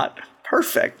we're not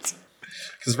perfect.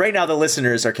 Because right now the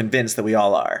listeners are convinced that we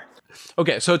all are.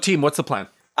 Okay, so team, what's the plan?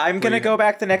 I'm going to go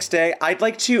back the next day. I'm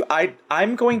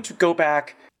going to go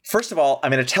back. First of all,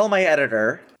 I'm going to tell my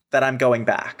editor that I'm going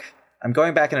back. I'm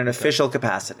going back in an official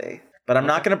capacity. But I'm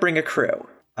not going to bring a crew.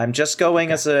 I'm just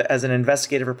going as an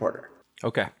investigative reporter.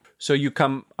 Okay. So you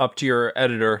come up to your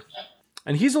editor,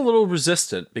 and he's a little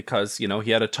resistant because, he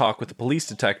had a talk with the police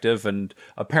detective, and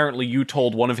apparently you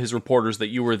told one of his reporters that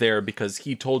you were there because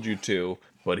he told you to,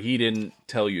 but he didn't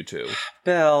tell you to.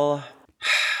 Bill,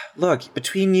 look,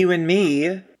 between you and me,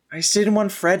 I just didn't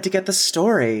want Fred to get the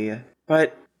story.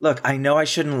 But look, I know I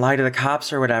shouldn't lie to the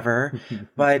cops or whatever,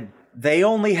 but they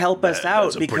only help us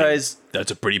out because... That's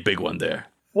a pretty big one there.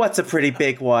 What's a pretty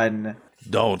big one?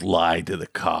 Don't lie to the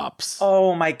cops.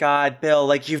 Oh my God, Bill,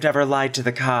 like you've never lied to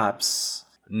the cops.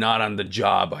 Not on the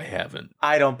job, I haven't.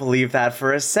 I don't believe that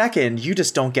for a second. You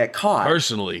just don't get caught.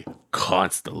 Personally,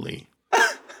 constantly.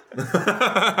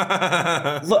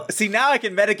 Look, see, now I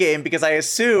can metagame because I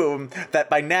assume that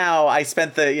by now I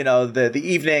spent the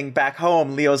evening back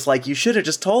home. Leo's like, you should have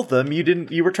just told them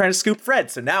you were trying to scoop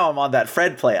Fred. So now I'm on that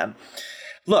Fred plan.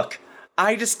 Look,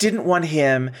 I just didn't want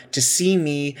him to see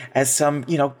me as some,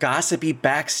 gossipy,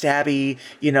 backstabby,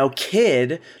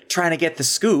 kid trying to get the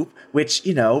scoop, which,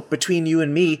 between you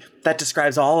and me, that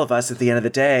describes all of us at the end of the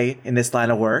day in this line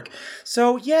of work.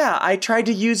 So, yeah, I tried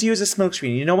to use you as a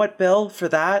smokescreen. You know what, Bill? For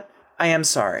that, I am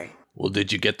sorry. Well,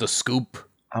 did you get the scoop?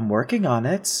 I'm working on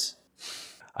it.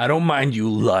 I don't mind you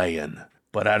lying,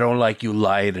 but I don't like you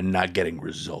lying and not getting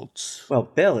results. Well,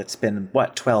 Bill, it's been,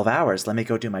 12 hours? Let me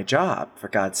go do my job, for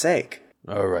God's sake.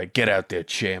 All right, get out there,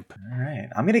 champ. All right,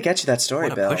 I'm going to get you that story,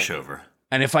 what a Bill. pushover.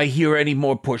 And if I hear any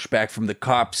more pushback from the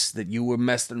cops that you were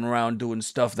messing around doing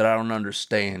stuff that I don't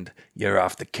understand, you're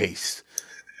off the case.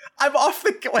 I'm off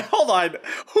the... Wait, hold on.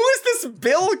 Who is this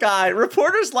Bill guy?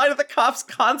 Reporters lie to the cops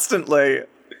constantly.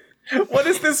 What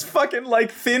is this fucking,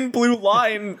 thin blue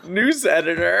line news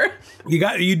editor? You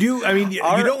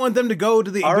don't want them to go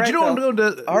to the... But you don't want to go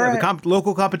to the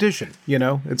local competition,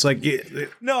 It's like...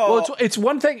 No. Well, it's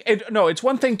one thing... It's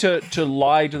one thing to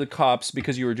lie to the cops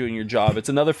because you were doing your job. It's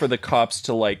another for the cops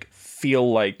to,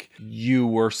 feel like you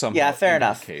were somehow Yeah, fair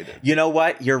enough. You know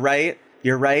what? You're right.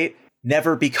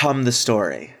 Never become the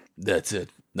story. That's it.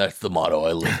 That's the motto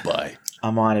I live by.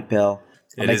 I'm on it, Bill.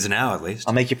 It is now, at least.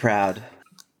 I'll make you proud.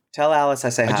 Tell Alice I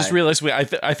say hi. I just realized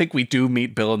I think we do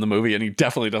meet Bill in the movie, and he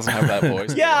definitely doesn't have that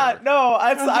voice. Yeah, no,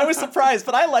 I was surprised,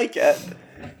 but I like it.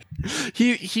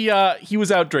 He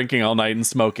was out drinking all night and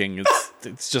smoking.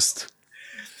 It's just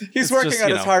He's working just, on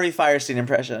you his know. Harvey Firestein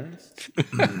impression.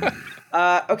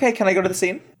 Okay, can I go to the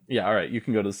scene? yeah. All right, you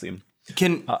can go to the scene.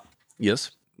 Can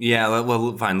Yes. yeah,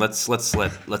 well, fine. Let's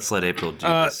let April do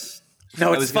this.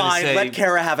 No, I it's was gonna fine. say- Let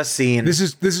Kara have a scene. This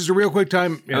is a real quick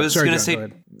time. Yeah, I was sorry, going to John, go say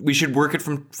ahead. we should work it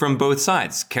from both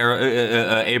sides.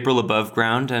 April above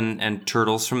ground and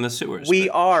Turtles from the sewers. We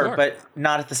are, Sure. but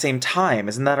not at the same time.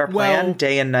 Isn't that our plan? Well,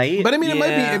 Day and night? But I mean, it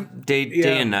yeah, might be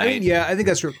day and night. I think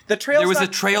that's true. the trail's There was not,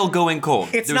 a trail going cold.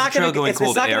 It's There was not a trail going to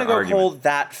cold go argument. cold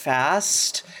that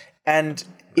fast. And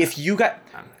if you got...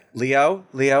 Leo,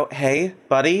 hey,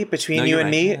 buddy, between No, you you're and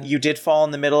right. me, Yeah. you did fall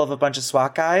in the middle of a bunch of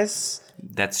SWAT guys.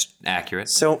 That's accurate.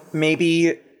 So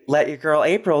maybe let your girl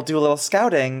April do a little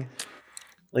scouting.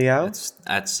 Leo?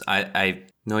 I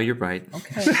no, you're right.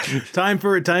 Time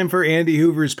for Andy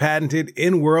Hoover's patented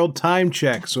in-world time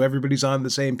check, so everybody's on the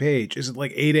same page. Is it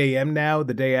like 8 a.m. now?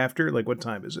 The day after? Like, what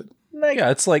time is it?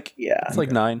 Yeah, it's like Yeah. it's like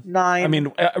 9. 9. I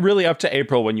mean, really up to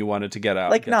April when you wanted to get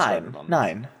out. like get started 9. on this.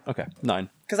 9. Okay, 9.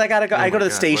 Because I gotta go. I go to the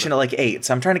God, station at like 8,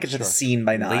 so I'm trying to get to the scene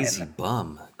by 9. Lazy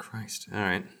bum. Christ. All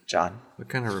right. John, What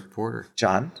kind of reporter?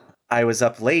 I was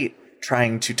up late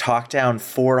trying to talk down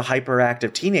 4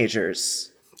 hyperactive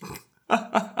teenagers.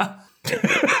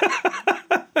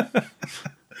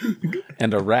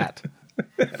 And a rat.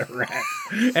 And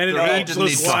an Rat ageless doesn't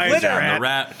need talking wise down. rat. The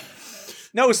rat.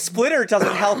 No, Splitter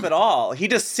doesn't help at all. He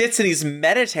just sits and he's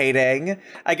meditating.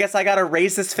 I guess I gotta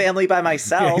raise this family by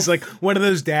myself. Yeah, he's like one of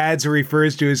those dads who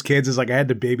refers to his kids as like, I had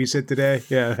to babysit today.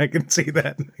 Yeah, I can see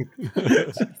that.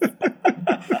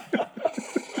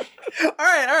 all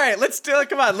right. Let's do it.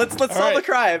 Come on. Let's solve right. the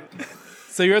crime.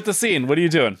 So you're at the scene. What are you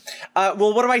doing?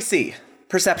 Well, what do I see?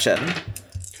 Perception.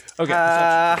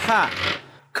 Okay.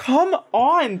 Come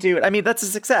on, dude. I mean, that's a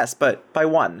success, but by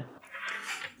 1.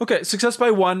 Okay, success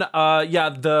by 1. Yeah,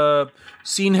 the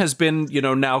scene has been,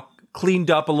 now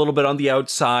cleaned up a little bit on the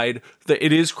outside.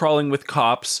 It is crawling with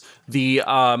cops.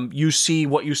 You see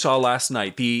what you saw last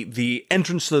night. The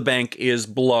entrance to the bank is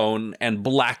blown and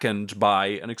blackened by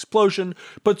an explosion,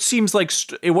 but seems like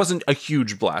it wasn't a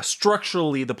huge blast.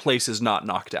 Structurally, the place is not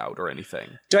knocked out or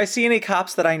anything. Do I see any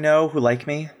cops that I know who like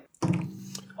me?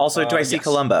 Also, do I see yes.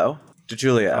 Columbo?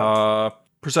 DiGiulio?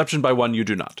 Perception by 1, you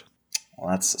do not.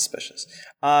 Well, that's suspicious.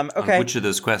 Okay. Which of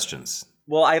those questions?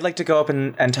 Well, I'd like to go up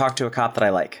and talk to a cop that I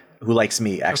like, who likes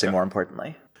me, actually, more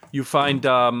importantly. You find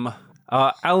Alan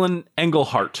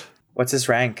Engelhart. What's his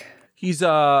rank? He's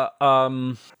low.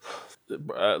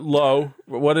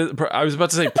 What is? I was about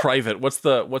to say private. What's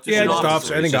Yeah, an just officer.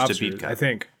 officer. I think It's just a officer. beat cop. I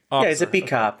think. Yeah, he's a beat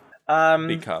cop.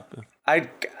 Beat cop.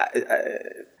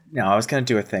 No, I was going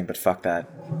to do a thing, but fuck that.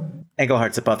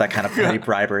 Englehart's above that kind of petty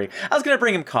bribery. I was going to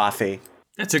bring him coffee.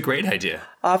 That's a great idea.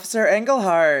 Officer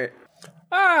Engelhart.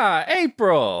 Ah,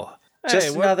 April. Just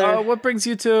Hey, another- what brings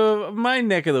you to my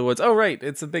neck of the woods? Oh, right,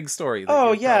 it's a big story. that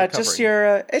Oh, you're yeah, covering. just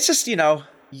your, it's just,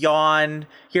 yawn,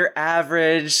 your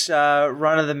average,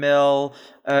 run-of-the-mill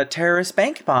terrorist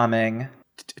bank bombing.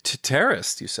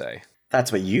 Terrorist, you say?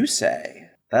 That's what you say.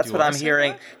 That's Do what I I'm say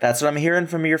hearing. that? That's what I'm hearing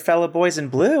from your fellow boys in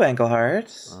blue,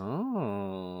 Engelhart.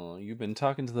 Oh, you've been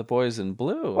talking to the boys in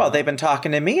blue. Well, they've been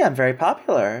talking to me. I'm very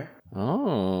popular.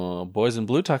 Oh, boys in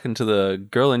blue talking to the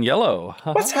girl in yellow.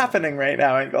 What's happening right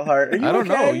now, Engelhart? Are you I don't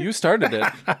know. okay? You started it.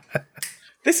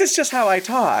 This is just how I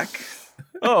talk.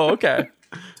 Oh, okay.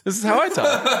 This is how I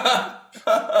talk.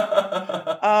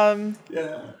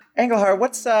 Engelhart,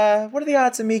 what are the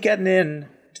odds of me getting in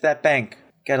to that bank?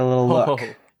 Get a little look.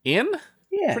 In?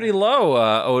 Yeah. Pretty low,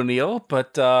 O'Neill,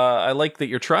 but I like that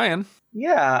you're trying.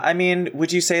 Yeah, I mean,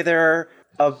 would you say they're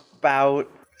about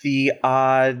the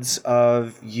odds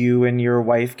of you and your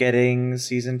wife getting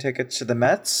season tickets to the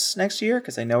Mets next year?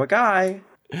 Because I know a guy.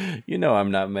 You know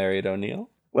I'm not married, O'Neill.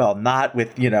 Well, not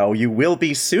with, you will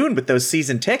be soon with those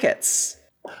season tickets.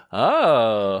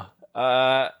 Oh,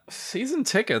 season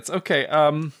tickets. Okay,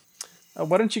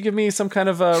 why don't you give me some kind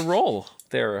of a role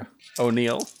there,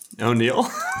 O'Neill? O'Neill?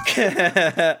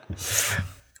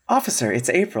 Officer, it's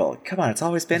April. Come on, it's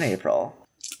always been April.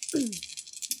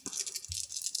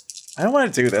 I don't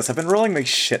want to do this. I've been rolling my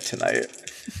shit tonight.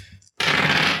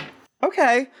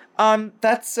 Okay.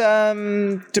 That's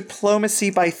diplomacy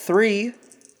by 3.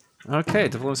 Okay,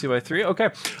 diplomacy by 3. Okay.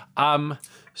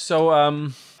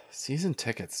 So season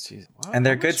tickets. Jeez. Wow, And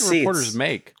they're how good much do seats. Reporters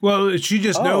make. Well, she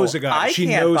just knows a guy. I She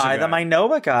can't knows buy a them. guy. I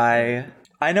know a guy.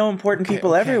 I know important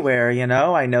people everywhere,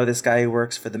 I know this guy who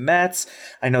works for the Mets.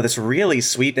 I know this really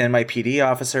sweet NYPD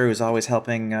officer who's always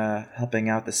helping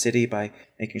out the city by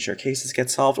making sure cases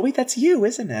get solved. Wait, that's you,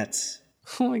 isn't it?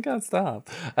 Oh my God, stop.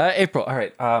 April, all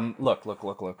right. Look.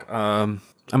 I'm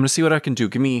going to see what I can do.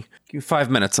 Give me 5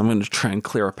 minutes. I'm going to try and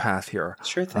clear a path here.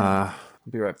 Sure thing. I'll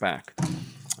be right back.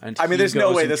 And I mean, there's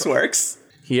no way this works.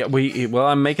 Well,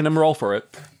 I'm making him roll for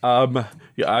it. I'm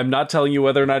not telling you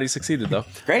whether or not he succeeded, though.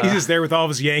 Great. He's just there with all of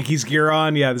his Yankees gear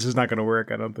on. Yeah, this is not going to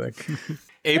work, I don't think.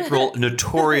 April,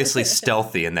 notoriously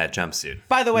stealthy in that jumpsuit.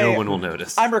 By the way, no one will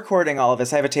notice. I'm recording all of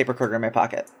this. I have a tape recorder in my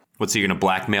pocket. What's he going to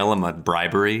blackmail him on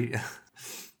bribery?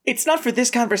 It's not for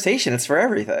this conversation. It's for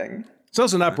everything. It's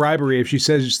also not bribery if she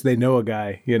says they know a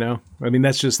guy, you know? I mean,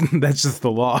 that's just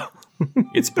the law.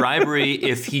 It's bribery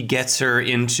if he gets her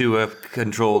into a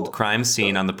controlled crime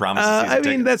scene on the promise of season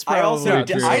ticket. That's probably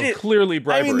true. Clearly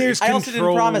bribery. I mean, there's I also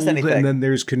didn't promise anything. and then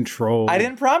there's control. I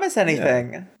didn't promise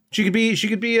anything. Yeah. She could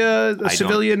be a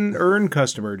civilian urn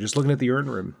customer, just looking at the urn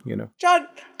room, you know. John,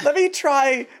 let me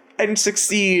try and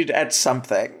succeed at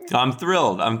something. I'm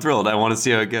thrilled. I want to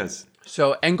see how it goes.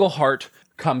 So Englehart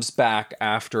comes back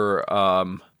after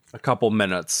a couple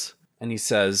minutes, and he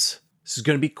says, "This is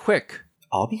going to be quick.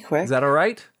 I'll be quick. Is that all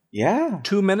right? Yeah.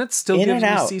 2 minutes still In gives and me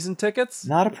out. season tickets?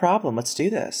 Not a problem. Let's do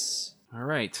this. All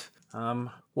right.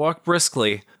 Walk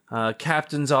briskly.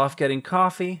 Captain's off getting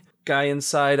coffee. Guy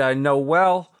inside I know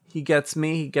well. He gets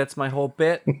me. He gets my whole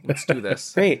bit. Let's do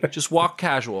this. Great. Just walk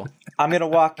casual. I'm going to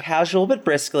walk casual but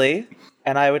briskly,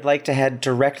 and I would like to head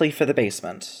directly for the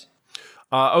basement.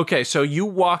 Okay, so you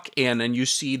walk in and you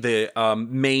see the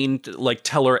main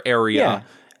teller area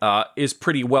is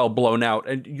pretty well blown out,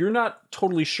 and you're not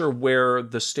totally sure where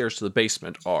the stairs to the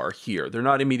basement are here. They're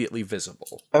not immediately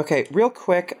visible. Okay, real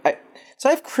quick. So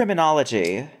I have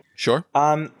criminology. Sure.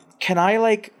 Can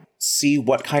I see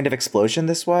what kind of explosion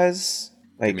this was?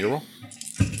 Give me a roll.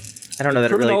 I don't know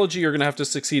that Criminology, you're going to have to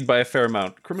succeed by a fair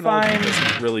amount. Criminology Fine.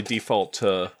 doesn't really default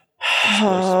to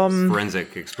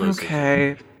Forensic explosive.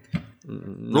 Okay.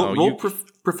 no. Roll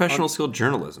professional skilled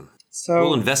journalism. So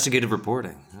Roll investigative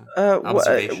reporting.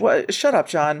 Observation. Shut up,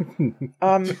 John.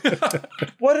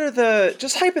 What are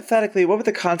just hypothetically, what would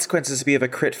the consequences be of a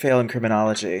crit fail in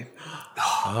criminology?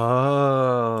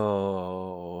 Oh.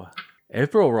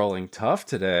 April rolling tough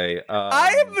today.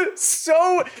 I'm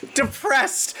so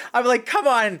depressed. I'm like, come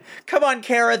on,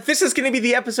 Kara. This is going to be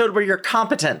the episode where you're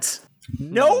competent.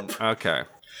 Nope. Okay.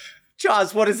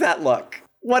 Jaws, what does that look?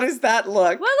 What is that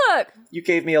look? Well, look. You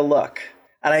gave me a look.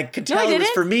 And I could tell I it was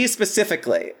didn't. for me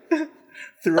specifically.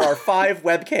 Through our 5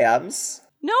 webcams.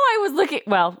 No, I was looking.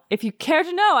 Well, if you care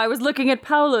to know, I was looking at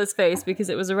Paolo's face because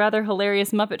it was a rather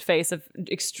hilarious Muppet face of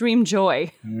extreme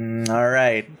joy. All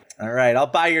right. I'll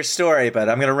buy your story, but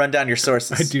I'm going to run down your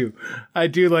sources. I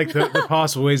do like the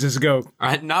possible ways this go. All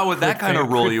right, not with that kind of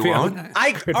roll you won't.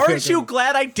 Aren't you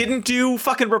glad I didn't do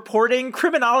fucking reporting?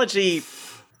 Criminology.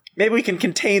 Maybe we can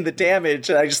contain the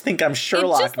damage. I just think I'm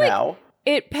Sherlock now.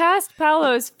 It passed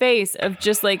Paolo's face of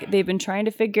just they've been trying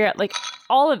to figure out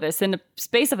all of this in the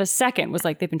space of a second was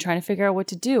they've been trying to figure out what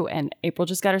to do, and April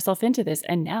just got herself into this,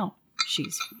 and now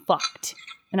she's fucked.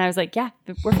 And I was like, yeah,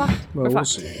 we're fucked. Well, we're we'll fucked.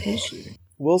 see.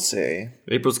 We'll see.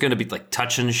 April's gonna be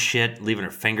touching shit, leaving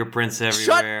her fingerprints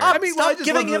everywhere. Shut up! Stop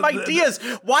giving him ideas.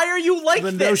 Why are you like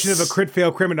The this? notion of a crit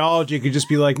fail criminology could just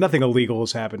be nothing illegal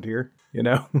has happened here, you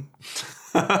know?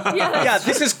 Yeah,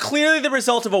 this is clearly the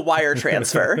result of a wire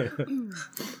transfer.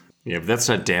 Yeah, but that's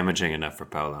not damaging enough for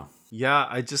Paolo. Yeah,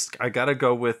 I gotta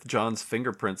go with John's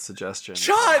fingerprint suggestion.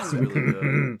 John! This is really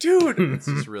good. Dude! This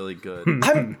is really good.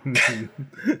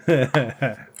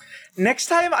 Next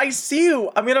time I see you,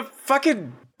 I'm gonna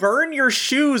fucking burn your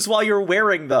shoes while you're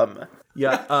wearing them.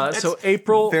 Yeah, so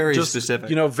April, very just, specific.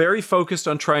 Very focused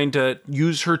on trying to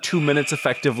use her 2 minutes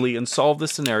effectively and solve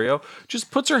this scenario,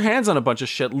 just puts her hands on a bunch of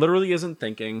shit, literally isn't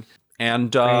thinking,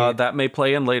 and that may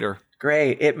play in later.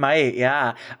 Great, it might,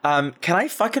 yeah. Can I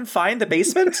fucking find the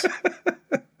basement?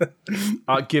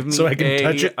 Give me So I can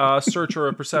touch it? Search or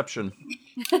a perception.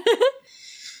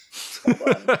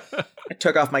 I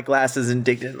took off my glasses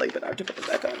indignantly, but I have to put them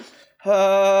back on.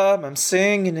 I'm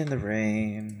singing in the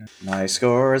rain. My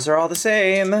scores are all the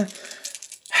same.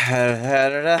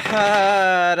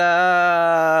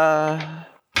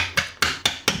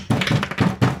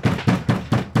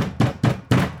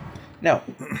 No.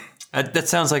 That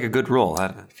sounds like a good roll.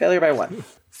 Failure by 1.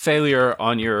 Failure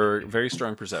on your very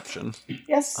strong perception.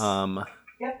 Yes.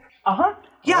 Yep. All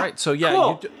right, so yeah,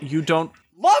 cool. you don't.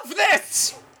 Love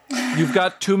this! You've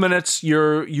got 2 minutes.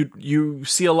 You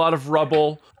see a lot of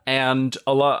rubble and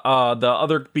a lot. The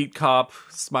other beat cop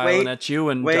smiling at you,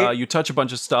 and you touch a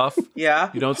bunch of stuff. Yeah.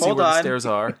 You don't see where the stairs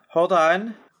are. Hold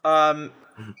on.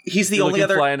 He's the only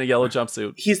other fly in a yellow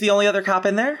jumpsuit. He's the only other cop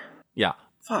in there? Yeah.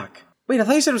 Fuck. Wait, I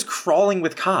thought you said it was crawling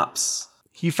with cops.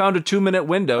 He found a 2-minute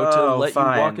window to let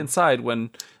fine. you walk inside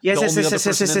when Yes, the yes, only yes, other yes, person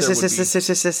yes, in there yes, would be.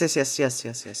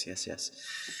 yes.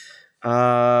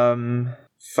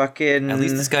 Fucking. At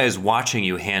least this guy is watching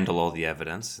you handle all the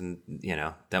evidence, and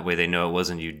that way they know it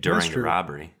wasn't you during the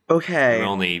robbery. Okay. You're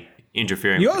only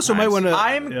interfering. You with also the might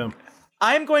crimes. want to.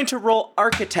 I'm going to roll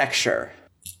architecture.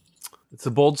 It's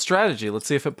a bold strategy. Let's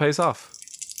see if it pays off.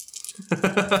 What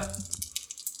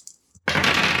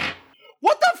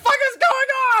the fuck is going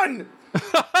on?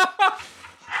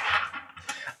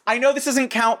 I know this doesn't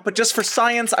count, but just for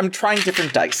science, I'm trying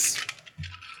different dice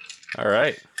All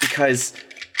right. because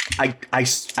I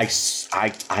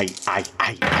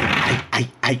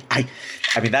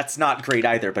mean, that's not great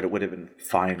either, but it would have been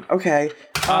fine. Okay.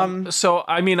 So,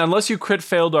 I mean, unless you crit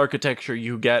failed architecture,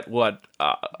 you get what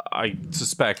I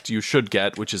suspect you should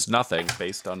get, which is nothing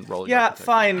based on rolling. Yeah, architecture.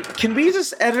 fine. Can we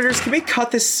just, editors, can we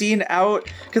cut this scene out?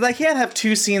 Because I can't have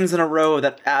 2 scenes in a row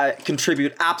that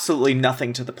contribute absolutely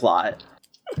nothing to the plot.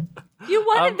 You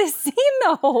wanted this scene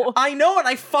though. I know, and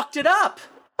I fucked it up.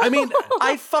 I mean,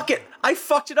 I fucked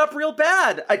it up real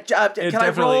bad. Can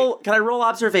I roll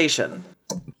observation?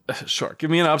 sure. Give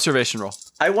me an observation roll.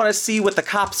 I want to see what the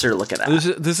cops are looking at.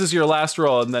 This is your last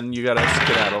roll, and then you gotta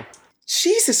skedaddle.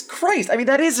 Jesus Christ. I mean,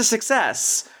 that is a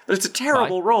success, but it's a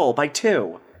terrible roll by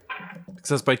 2.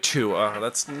 Success by 2.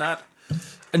 That's not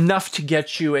enough to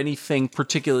get you anything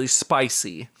particularly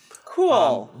spicy.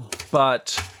 Cool.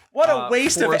 But what a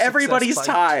waste of 4 success everybody's by-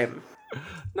 time.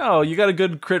 No, you got a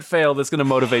good crit fail that's going to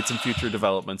motivate some future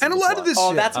developments. And in a the lot of plot. this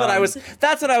Oh, shit.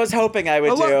 that's what I was hoping I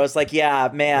would do. I was like, yeah,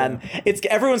 man,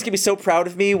 everyone's gonna be so proud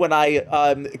of me when I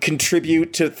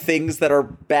contribute to things that are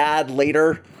bad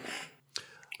later.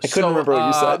 I couldn't remember what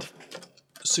you said.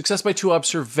 Success by 2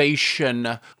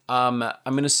 observation. I'm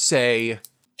going to say.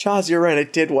 Chaz, you're right. I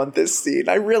did want this scene.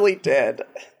 I really did.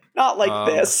 Not like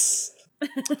this.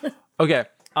 Okay,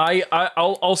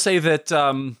 I'll say that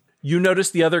you notice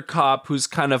the other cop who's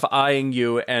kind of eyeing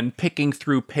you and picking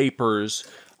through papers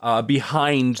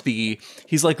behind the.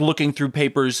 He's like looking through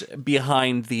papers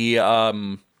behind the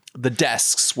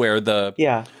desks where the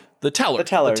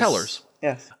tellers.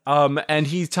 Yes. And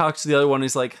he talks to the other one.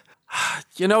 He's like,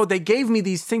 they gave me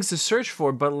these things to search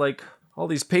for, but like all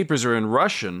these papers are in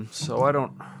Russian, so I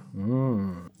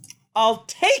don't. I'll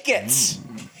take it.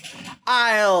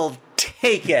 I'll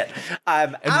take it.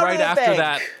 I'm And out right of the after bank.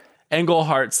 that,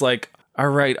 Engelhart's like, all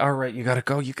right, you gotta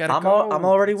go. I'm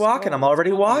already walking. I'm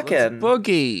already walking.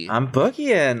 Boogie. I'm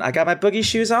boogieing. I got my boogie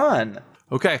shoes on.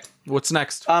 Okay, what's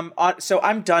next? So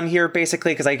I'm done here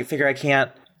basically because I figure I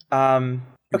can't.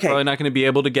 Okay. Probably not going to be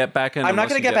able to get back in. I'm not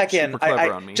going to get back in. super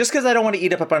clever on me. Just because I don't want to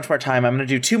eat up a bunch more time, I'm going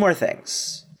to do 2 more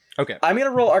things. Okay. I'm going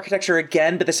to roll architecture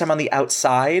again, but this time on the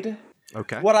outside.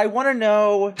 Okay. What I want to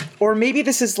know, or maybe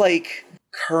this is like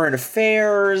current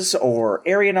affairs or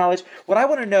area knowledge. What I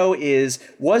want to know is,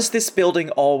 was this building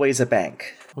always a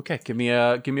bank? Okay. Give me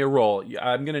a roll.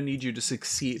 I'm going to need you to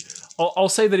succeed. I'll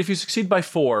say that if you succeed by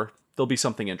 4, there'll be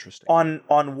something interesting.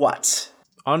 On what?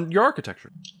 On your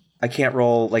architecture. I can't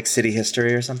roll like city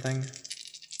history or something.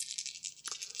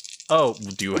 Oh,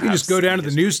 do you have? You just go down to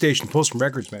the news station, pull some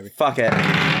records, maybe. Fuck it.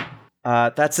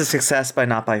 That's a success by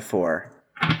not by 4.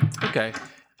 Okay.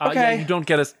 Okay. Yeah, you don't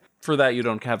get a for that. You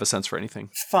don't have a sense for anything.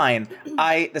 Fine.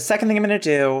 The second thing I'm going to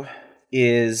do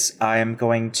is I'm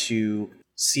going to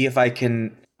see if I'm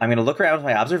going to look around with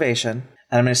my observation,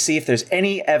 and I'm going to see if there's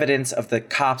any evidence of the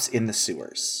cops in the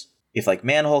sewers. If like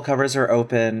manhole covers are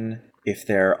open, if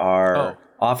there are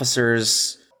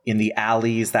officers in the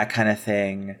alleys, that kind of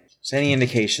thing. Is any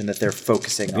indication that they're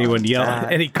focusing Anyone on yelling?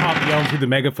 that? Any cop yelling through the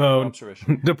megaphone?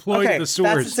 Observation. Deployed Okay, to the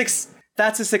sewers.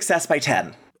 that's a success by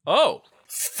 10. Oh,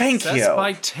 Thank success you.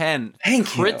 by 10.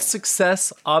 Thank you. Crit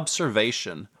success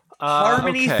observation.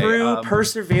 Harmony okay, through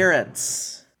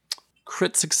perseverance.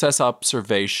 Crit success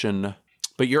observation,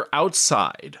 but you're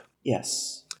outside.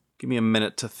 Yes. Give me a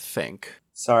minute to think.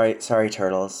 Sorry,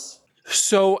 turtles.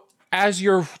 So as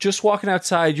you're just walking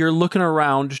outside, you're looking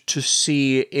around to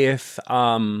see if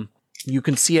you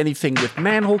can see anything with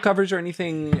manhole covers or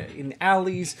anything in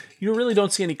alleys. You really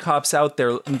don't see any cops out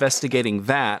there investigating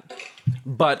that.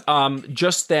 But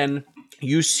just then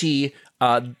you see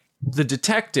the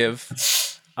detective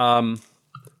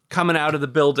coming out of the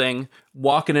building,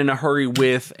 walking in a hurry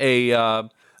with an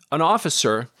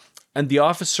officer, and the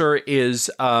officer is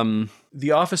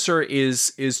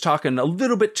talking a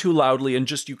little bit too loudly, and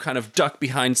just you kind of duck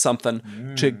behind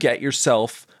something to get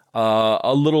yourself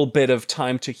a little bit of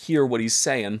time to hear what he's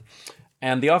saying.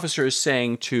 And the officer is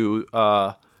saying to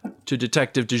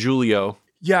Detective DiGiulio,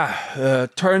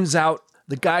 turns out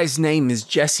The guy's name is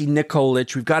Jesse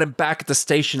Nikolic. We've got him back at the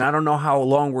station. I don't know how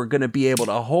long we're going to be able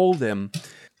to hold him.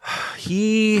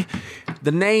 The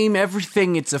name,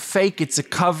 everything, it's a fake, it's a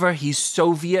cover. He's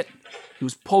Soviet. He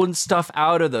was pulling stuff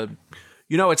out of the,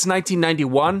 it's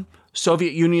 1991.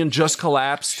 Soviet Union just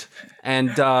collapsed. And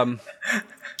that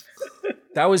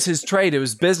was his trade. It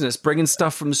was business, bringing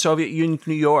stuff from the Soviet Union to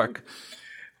New York.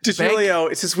 DiGiulio,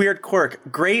 it's this weird quirk.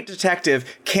 Great detective,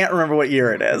 can't remember what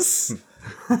year it is.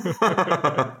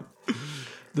 The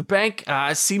bank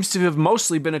seems to have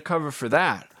mostly been a cover for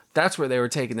that. That's where they were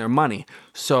taking their money.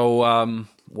 So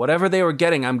whatever they were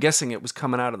getting, I'm guessing it was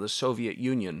coming out of the Soviet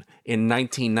Union in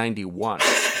 1991.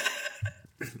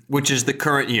 Which is the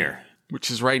current year. Which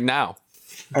is right now.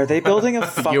 Are they building a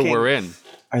fucking... year we're in.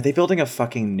 Are they building a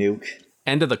fucking nuke?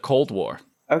 End of the Cold War.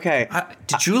 Okay.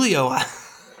 DiGiulio...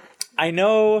 I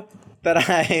know that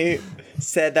I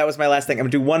said that was my last thing. I'm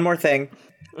going to do one more thing.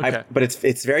 Okay. But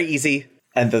it's very easy,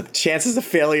 and the chances of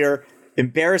failure,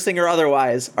 embarrassing or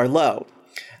otherwise, are low.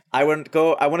 I want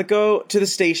to go to the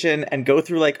station and go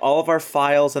through like all of our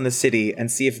files on the city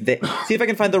and see if I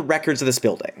can find the records of this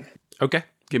building. Okay.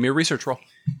 Give me a research roll.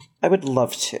 I would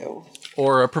love to.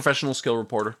 Or a professional skill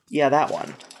reporter. Yeah, that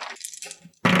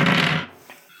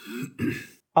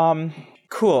one.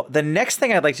 Cool. The next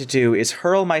thing I'd like to do is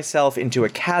hurl myself into a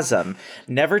chasm,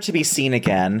 never to be seen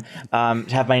again, to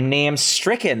have my name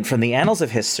stricken from the annals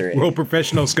of history. Roll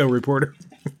professional skill reporter.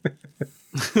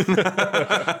 If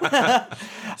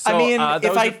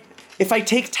I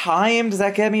take time, does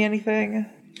that get me anything?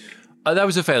 That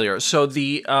was a failure. So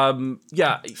you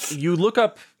look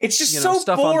up. It's just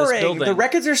stuff boring. on this building, the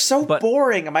records are so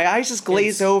boring. My eyes just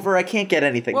glaze over. I can't get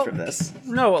anything from this.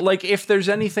 No, like if there's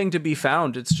anything to be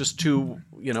found, it's just too.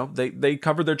 They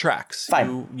covered their tracks.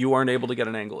 Fine. You aren't able to get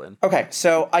an angle in. Okay,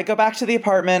 so I go back to the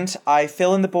apartment. I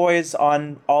fill in the boys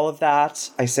on all of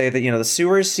that. I say that the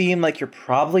sewers seem like you're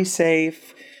probably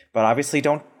safe, but obviously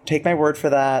don't take my word for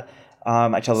that.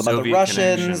 I tell them about the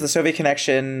Russians, the Soviet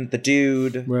connection, the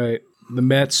dude. Right. The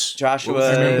Mets. Joshua.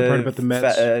 I remember the part about the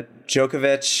Mets.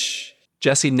 Djokovic.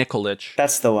 Jesse Nikolic.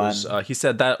 That's the one. He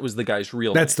said that was the guy's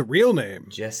real That's name. the real name.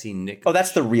 Jesse Nikolic. Oh,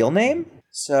 that's the real name?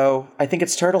 So I think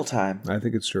it's turtle time. I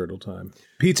think it's turtle time.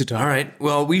 Pizza time. All right.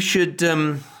 Well, we should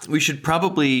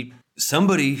probably...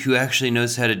 Somebody who actually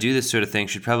knows how to do this sort of thing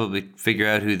should probably figure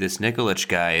out who this Nikolic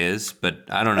guy is, but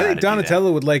I don't know. I think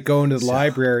Donatello would like going to the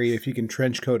library if he can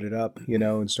trench coat it up,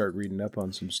 and start reading up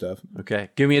on some stuff. Okay.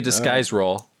 Give me a disguise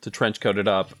roll to trench coat it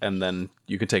up, and then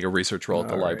you can take a research roll at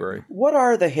the library. What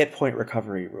are the hit point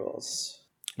recovery rules?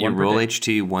 You roll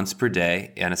HT once per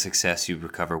day, and a success you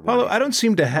recover one. Although I don't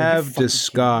seem to have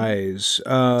disguise.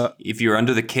 If you're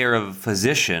under the care of a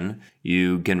physician,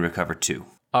 you can recover 2.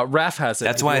 Raph has it.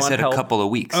 That's why I said a couple of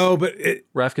weeks. Oh, but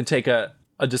Raph can take a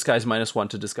disguise -1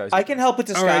 to disguise. I can help with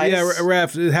disguise. All right, yeah,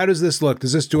 Raph, how does this look?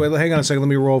 Hang on a second, let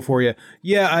me roll for you.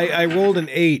 Yeah, I rolled an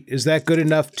 8. Is that good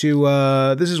enough to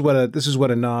this is what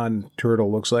a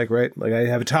non-turtle looks like, right? Like I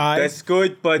have a tie. That's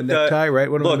good, but necktie, right?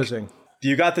 What am I look, missing?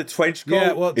 You got the trench coat.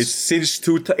 Yeah, well, it's cinched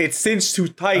too. It's cinched too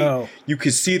tight. Oh. You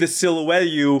can see the silhouette of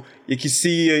you. You can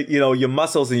see your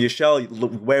muscles and your shell.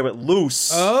 Wear it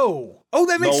loose. Oh,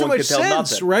 that makes No so one much can tell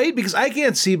sense, nothing. right? Because I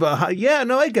can't see behind. Yeah,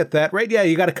 no, I get that, right? Yeah,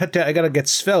 you got to cut down. I got to get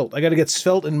svelte. I got to get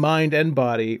svelte in mind and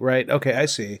body, right? Okay, I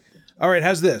see. All right,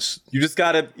 how's this? You just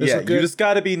gotta, look good? you just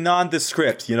gotta be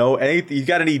nondescript. You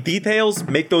got any details?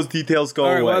 Make those details go All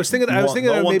right, away. well, I was thinking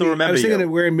of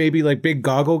wearing maybe like big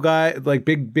goggle guy, like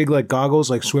big like goggles,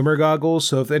 like swimmer goggles.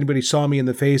 So if anybody saw me in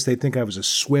the face, they'd think I was a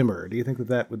swimmer. Do you think would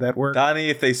that work? Donnie,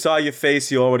 if they saw your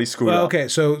face, you already screwed up. Okay,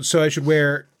 so I should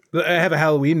wear. I have a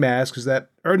Halloween mask. Is that?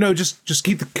 Or no, just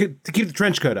keep the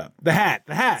trench coat up. The hat.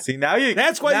 See, now you.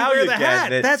 That's why now you wear you're the hat.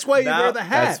 getting it. That's why you Now- wear the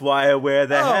hat. That's why I wear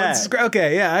the hat.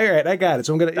 Okay, yeah, all right, I got it.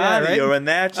 So I'm gonna. Donnie, right? you're a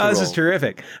natural. Oh, this is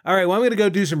terrific. All right, well, I'm gonna go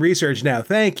do some research now.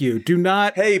 Thank you. Do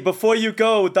not. Hey, before you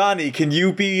go, Donnie, can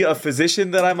you be a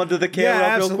physician that I'm under the care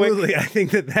Yeah, of real absolutely. quick? I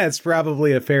think that's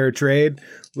probably a fair trade.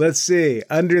 Let's see.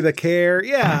 Under the care.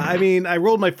 Yeah, I mean, I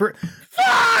rolled my first.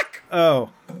 Fuck! Oh,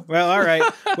 well, all right.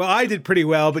 Well, I did pretty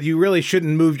well, but you really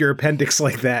shouldn't move your appendix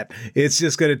like that. It's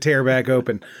just going to tear back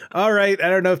open. All right. I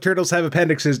don't know if turtles have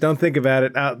appendixes. Don't think about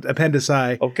it.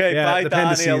 Appendici. Okay, bye, the Donnie.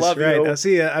 I appendices. love Right. you. I'll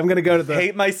see ya. I'm going to go to the...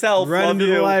 Hate myself. Run Love into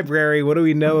you. the library. What do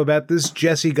we know about this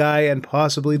Jesse guy and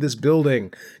possibly this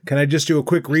building? Can I just do a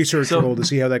quick research roll to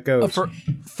see how that goes?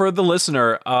 For the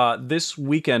listener, this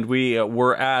weekend we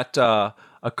were at a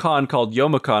con called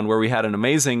YomaCon where we had an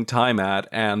amazing time at,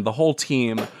 and the whole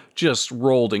team just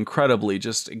rolled incredibly,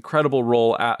 just incredible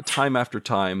roll time after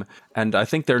time. And I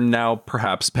think they're now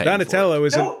perhaps paying Donatello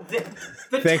is No,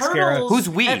 the Thanks, Kara. turtles. Who's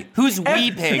we? Who's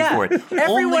we paying for it? Only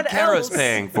everyone Kara's else.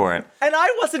 paying for it. And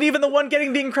I wasn't even the one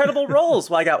getting the incredible rolls.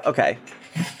 Well, I got okay.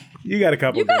 You got a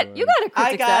couple. You got a crit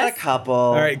I got a success. couple.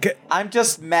 All right. I'm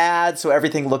just mad, so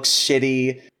everything looks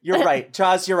shitty. You're right,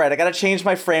 Jaws. You're right. I gotta change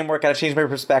my framework. Gotta change my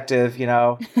perspective. You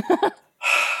know.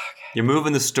 You're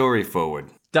moving the story forward.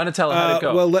 Donatello, how'd it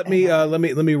go? Well, let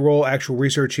me roll actual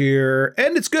research here,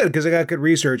 and it's good because I got good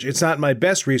research. It's not my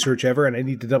best research ever, and I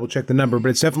need to double check the number, but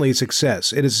it's definitely a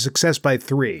success. It is a success by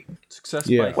 3. Success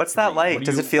yeah. by What's that like?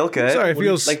 Does it feel good? Sorry, it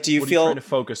feels Like, do you what are you feel? trying to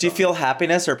focus do you on? feel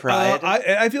happiness or pride?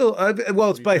 I feel well.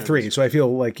 It's by 3, so I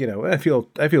feel like I feel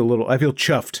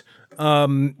chuffed.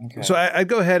 So I'd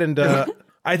go ahead and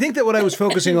I think that what I was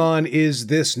focusing on is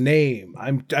this name.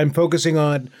 I'm focusing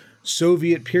on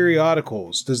Soviet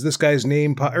periodicals. Does this guy's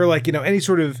name or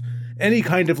any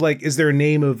kind of like, is there a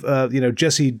name of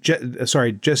Jesse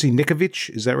Nikovich?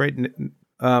 Is that right?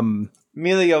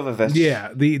 Mila Jovovich.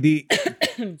 Yeah, the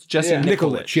Jesse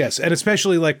Nikolic, yes, and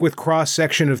especially like with cross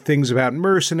section of things about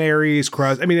mercenaries.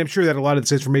 I mean, I'm sure that a lot of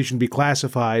this information would be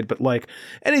classified, but like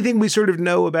anything we sort of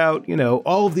know about,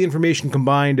 all of the information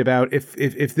combined about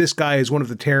if this guy is one of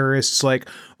the terrorists, like,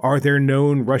 are there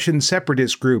known Russian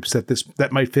separatist groups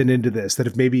that might fit into this, that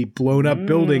have maybe blown up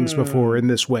buildings before in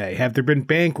this way? Have there been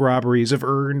bank robberies of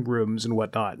urn rooms and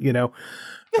whatnot?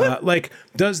 Like,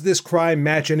 does this crime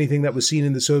match anything that was seen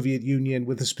in the Soviet Union,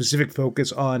 with a specific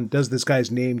focus on, does this guy's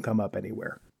name come up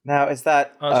anywhere? Now, is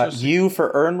that U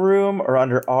for urn room or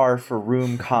under R for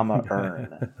room, comma,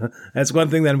 urn? That's one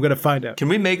thing that I'm going to find out. Can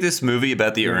we make this movie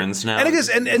about the urns now? And I guess,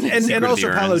 and Secret of also,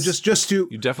 the Paolo, urns. just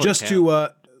to,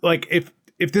 like,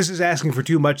 if this is asking for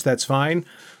too much, that's fine.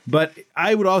 But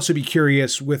I would also be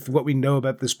curious, with what we know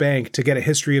about this bank, to get a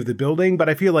history of the building. But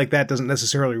I feel like that doesn't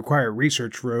necessarily require a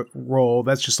research role.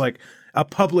 That's just like a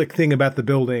public thing about the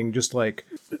building. Just like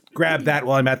grab that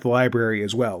while I'm at the library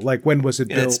as well. Like, when was it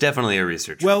built? It's definitely a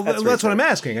research. Well, that's what I'm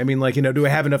asking. I mean, like, do I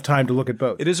have enough time to look at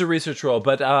both? It is a research role,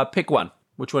 but pick one.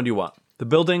 Which one do you want? The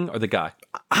building or the guy?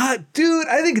 Dude,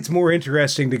 I think it's more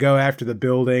interesting to go after the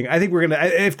building. I think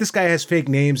if this guy has fake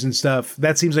names and stuff,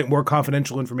 that seems like more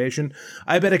confidential information.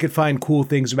 I bet I could find cool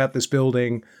things about this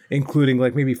building, including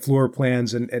like maybe floor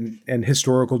plans and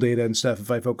historical data and stuff,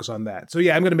 if I focus on that. So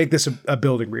yeah, I'm going to make this a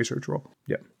building research role.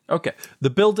 Yeah. Okay.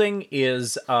 The building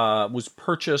was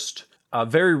purchased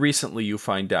very recently, you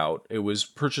find out. It was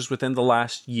purchased within the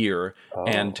last year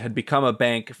and had become a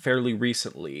bank fairly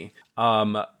recently.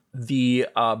 The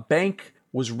bank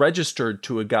was registered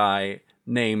to a guy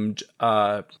named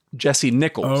Jesse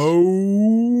Nichols. Oh,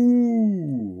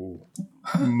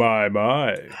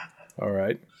 my. All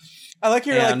right. I like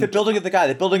your like the building of the guy.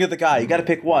 The building of the guy. You got to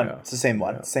pick one. Yeah. It's the same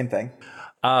one. Same thing.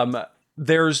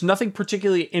 There's nothing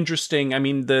particularly interesting. I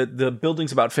mean, the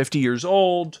building's about 50 years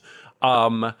old.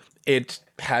 It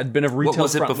had been a retail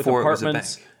front with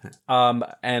apartments.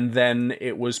 And then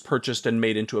it was purchased and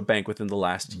made into a bank within the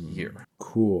last year.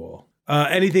 Cool.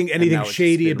 Anything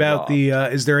shady about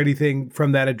is there anything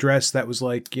from that address that was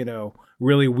like,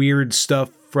 really weird stuff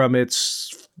from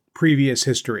its previous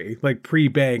history, like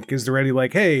pre-bank? Is there any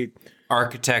like, hey,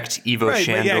 architect Ivo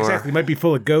Shandor? Yeah, exactly. Might be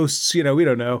full of ghosts, we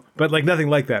don't know, but like nothing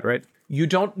like that, right? You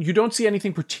don't see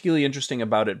anything particularly interesting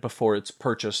about it before it's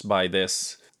purchased by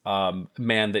this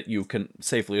man that you can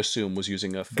safely assume was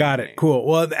using a Got it. name. Cool.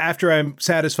 Well, after I'm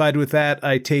satisfied with that,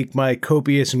 I take my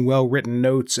copious and well-written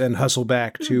notes and hustle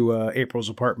back to April's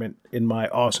apartment in my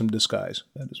awesome disguise.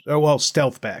 That is,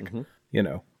 stealth bag.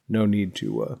 No need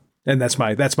to. And that's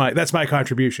my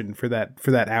contribution for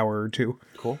that hour or two.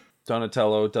 Cool.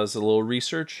 Donatello does a little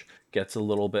research, gets a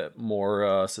little bit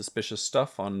more suspicious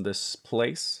stuff on this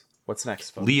place. What's next,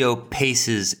 folks? Leo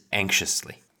paces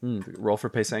anxiously. Roll for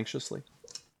pace anxiously.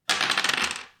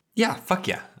 Yeah, fuck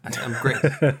yeah. I'm great.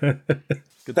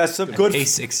 That's some good.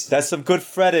 A6. That's some good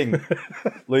fretting,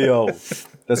 Leo.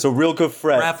 That's a real good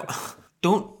fret. Raph,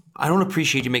 I don't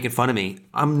appreciate you making fun of me.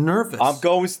 I'm nervous. I'm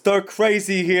going stir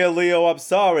crazy here, Leo. I'm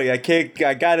sorry. I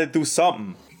gotta do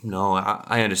something. No,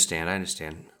 I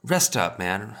understand. Rest up,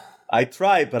 man. I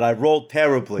tried, but I rolled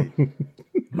terribly.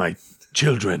 My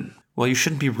children. Well, you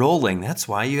shouldn't be rolling. That's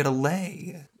why you gotta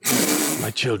lay. My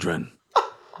children.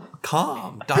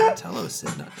 Calm. Donatello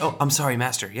said no. Oh, I'm sorry,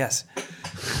 Master. Yes.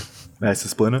 Master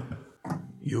Splinter?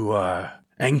 You are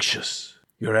anxious.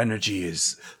 Your energy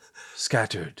is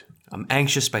scattered. I'm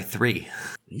anxious by 3.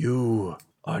 You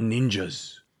are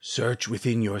ninjas. Search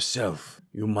within yourself.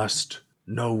 You must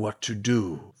know what to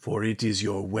do, for it is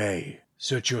your way.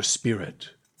 Search your spirit.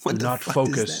 What Do the not fuck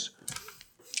focus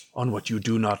on what you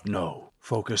do not know,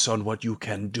 Focus on what you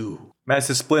can do.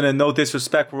 Master Splinter, no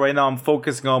disrespect, but right now I'm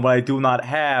focusing on what I do not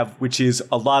have, which is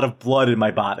a lot of blood in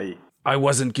my body. I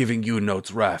wasn't giving you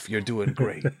notes, Raph. You're doing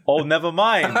great. Oh, never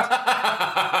mind.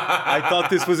 I thought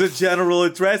this was a general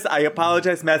address. I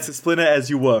apologize, Master Splinter, as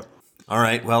you were. All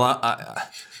right. Well,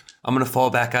 I'm going to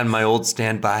fall back on my old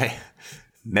standby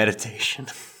meditation.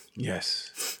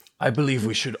 Yes. I believe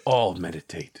we should all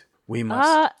meditate. We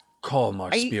must calm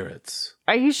our spirits.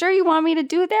 Are you sure you want me to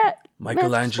do that?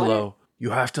 Michelangelo, you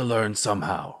have to learn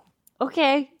somehow.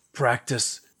 Okay,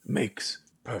 Practice makes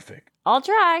perfect. I'll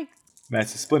try.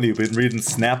 Master Splinter, you've been reading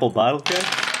Snapple Bottle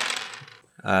Cap?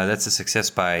 That's a success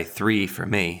by 3 for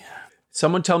me.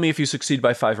 Someone tell me if you succeed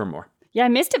by 5 or more. Yeah, I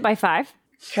missed it by 5.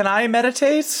 Can I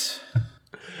meditate?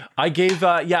 I gave,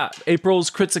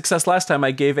 April's crit success last time. I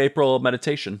gave April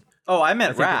meditation. Oh, I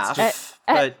meant Raph.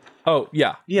 But Oh,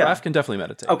 yeah. Yeah. Raph can definitely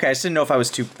meditate. okay, I just didn't know if I was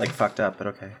too fucked up, but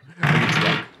okay.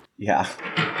 Yeah.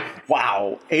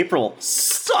 Wow, April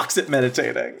sucks at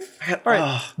meditating. All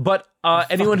right. But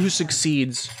anyone who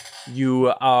succeeds,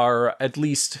 you are at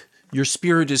least, your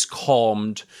spirit is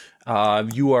calmed.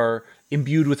 You are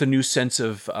imbued with a new sense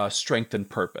of strength and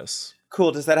purpose.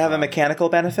 Cool. Does that have a mechanical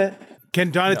benefit? Can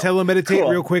Donatello meditate Cool.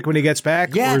 real quick when he gets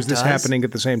back? Yeah, or is it this does. happening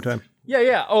at the same time?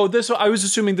 Yeah. Oh, I was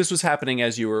assuming this was happening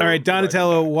as you were. All right,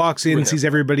 Donatello walks in, sees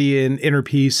everybody in inner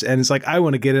peace, and is like, I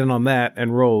want to get in on that,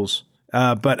 and rolls.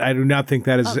 But I do not think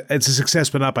that is, it's a success,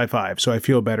 but not by 5, so I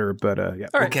feel better, but yeah.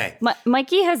 All right. Okay.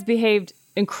 Mikey has behaved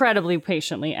incredibly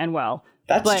patiently and well.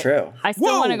 That's but true. I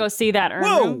still want to go see that urn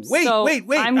Whoa, room. wait, so wait.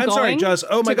 I'm sorry, going Joss.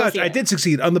 Oh my to go gosh, see I it. did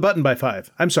succeed on the button by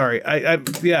 5. I'm sorry.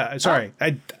 I'm sorry.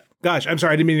 Gosh, I'm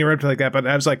sorry. I didn't mean to interrupt you like that, but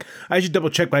I was like, I should double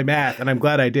check my math, and I'm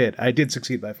glad I did. I did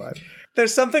succeed by 5.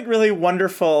 There's something really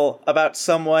wonderful about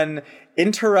someone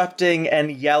interrupting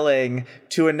and yelling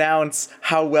to announce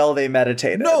how well they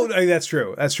meditated. No, that's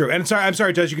true. That's true. And I'm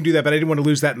sorry, Josh, you can do that, but I didn't want to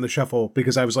lose that in the shuffle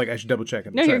because I was like, I should double check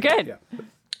it. No, Sorry. you're good. Yeah.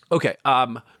 Okay.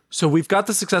 So we've got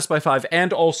the success by 5,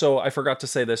 and also I forgot to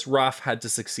say this: Raph had to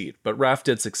succeed, but Raph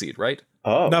did succeed, right?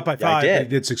 Oh, Not by 5, I but did. he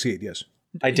did succeed, yes.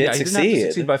 I did Yeah, he succeed. didn't have to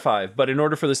succeed by 5, but in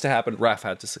order for this to happen, Raph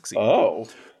had to succeed. Oh.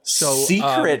 So,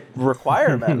 secret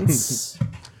requirements.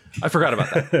 I forgot about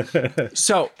that.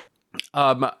 So,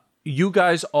 you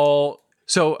guys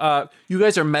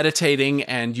are meditating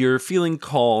and you're feeling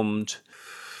calmed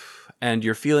and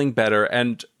you're feeling better.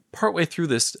 And partway through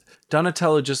this,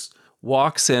 Donatello just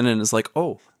walks in and is like,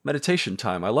 oh, meditation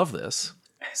time. I love this.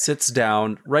 Sits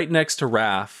down right next to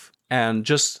Raph and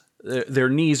just their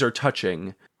knees are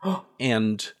touching.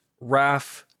 And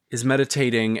Raph is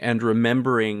meditating and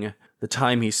remembering the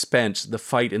time he spent, the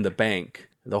fight in the bank,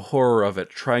 the horror of it,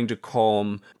 trying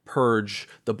to purge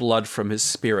the blood from his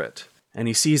spirit. And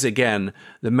he sees again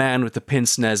the man with the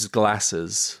pince-nez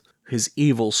glasses, his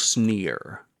evil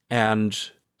sneer. And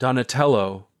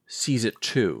Donatello sees it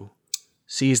too,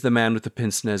 sees the man with the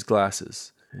pince-nez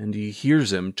glasses, and he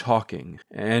hears him talking,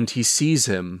 and he sees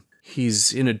him.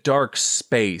 He's in a dark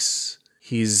space.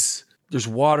 There's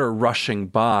water rushing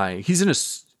by. He's in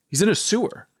a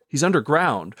sewer. He's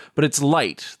underground, but it's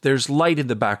light. There's light in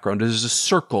the background. There's a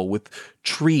circle with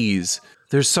trees.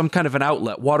 There's some kind of an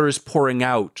outlet. Water is pouring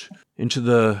out into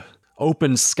the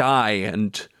open sky,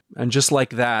 and just like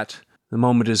that, the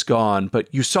moment is gone.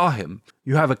 But you saw him.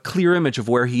 You have a clear image of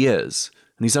where he is,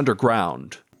 and he's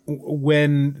underground.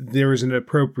 When there is an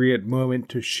appropriate moment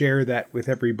to share that with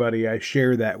everybody, I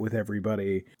share that with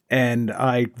everybody. And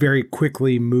I very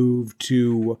quickly move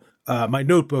to my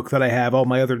notebook that I have all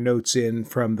my other notes in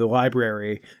from the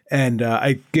library. And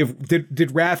did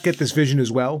Raph get this vision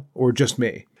as well, or just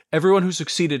me? Everyone who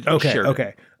succeeded shared it.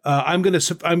 Okay. I'm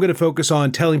gonna focus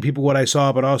on telling people what I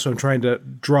saw, but also I'm trying to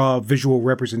draw visual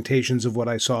representations of what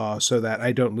I saw so that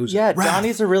I don't lose it. Yeah,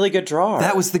 Donnie's a really good drawer.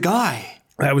 That was the guy.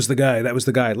 That was the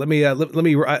guy. Let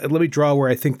me draw where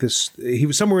I think he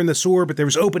was somewhere in the sewer, but there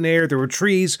was open air, there were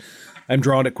trees. I'm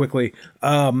drawing it quickly.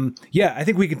 Yeah, I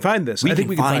think we can find this. I think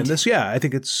we can find this. Yeah, I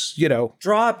think it's,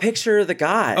 Draw a picture of the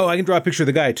guy. Oh, I can draw a picture of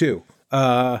the guy too.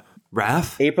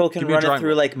 Raph? April can run it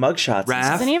through like mugshots.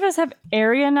 Raph? Does any of us have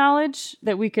area knowledge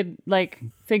that we could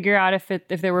figure out if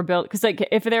they were built? Because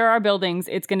if there are buildings,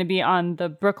 it's going to be on the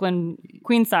Brooklyn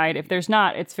Queens side. If there's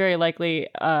not, it's very likely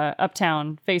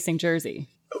uptown facing Jersey.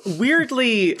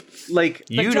 Weirdly, But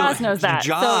Jaws knows that. So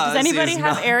does anybody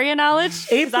have area knowledge?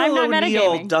 'Cause April I'm not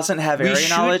O'Neil metagaming. doesn't have area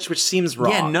knowledge, which seems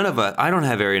wrong. Yeah, none of us. I don't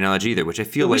have area knowledge either, which I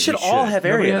feel we like should all have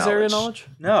Nobody area has knowledge. area knowledge?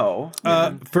 No.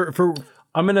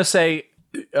 I'm going to say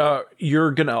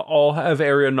you're going to all have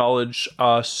area knowledge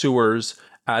sewers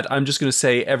I'm just going to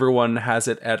say everyone has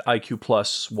it at IQ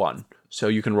 +1. So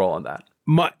you can roll on that.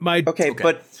 My Okay,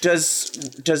 but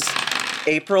does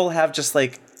April have just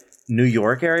like New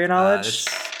York area knowledge?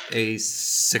 That's a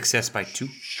success by 2.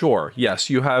 Sure. Yes,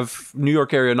 you have New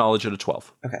York area knowledge at a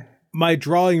 12. Okay. My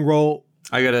drawing roll.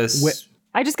 I got a.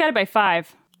 I just got it by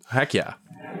 5. Heck yeah.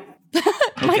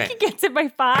 Mikey gets it by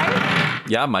 5.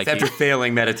 Yeah, Mikey. After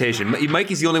failing meditation,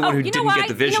 Mikey's the only one who you know didn't why? get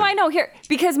the vision. You know, I know here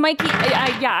because Mikey.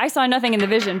 I saw nothing in the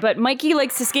vision, but Mikey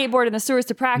likes to skateboard in the sewers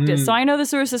to practice, so I know the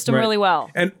sewer system really well.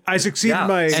 And I succeeded Yeah.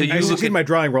 So you I look succeeded at- my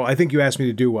drawing roll. I think you asked me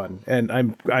to do one, and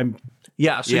I'm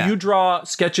Yeah, so Yeah. you draw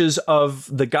sketches of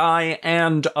the guy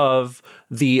and of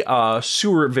the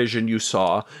sewer vision you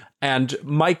saw, and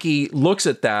Mikey looks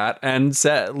at that and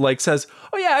says,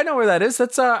 "Oh yeah, I know where that is.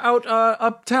 That's out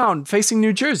uptown, facing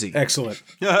New Jersey." excellent.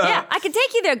 Yeah, I can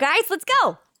take you there, guys. Let's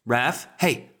go. Raph,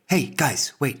 hey,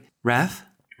 guys, wait, Raph,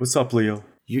 What's up, Leo?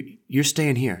 you're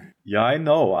staying here. Yeah, I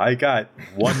know. I got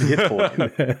one hit for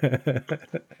you.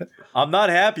 I'm not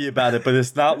happy about it, but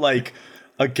it's not like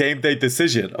a game day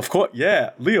decision. Of course,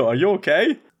 yeah. Leo, are you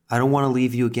okay? I don't want to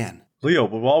leave you again. Leo,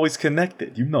 we're always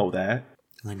connected. You know that.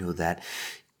 I know that.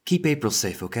 Keep April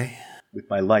safe, okay? With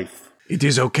my life. It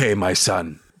is okay, my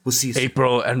son. We'll see you soon.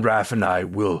 April and Raph and I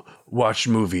will watch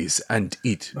movies and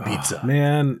eat pizza.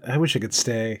 Man, I wish I could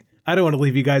stay. I don't want to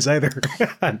leave you guys either.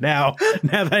 now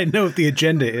that I know what the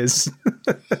agenda is.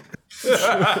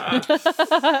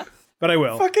 But I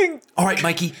will. Fucking, All right,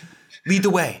 Mikey, lead the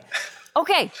way.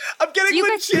 Okay. I'm getting You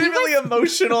guys- legitimately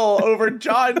emotional over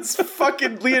John's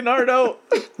fucking Leonardo.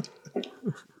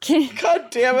 God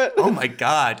damn it. Oh my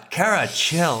God, Kara,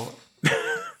 chill.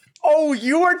 Oh,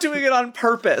 you are doing it on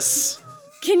purpose.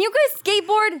 Can you guys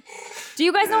skateboard? Do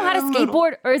you guys know how to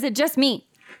skateboard, or is it just me?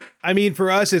 I mean, for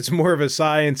us, it's more of a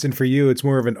science, and for you, it's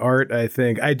more of an art, I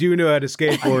think. I do know how to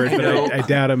skateboard, but I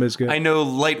doubt I'm as good. I know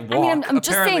light walk. I mean, I'm just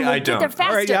Apparently, saying, we'll I get there don't. faster.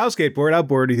 All right, yeah, I'll skateboard. I'll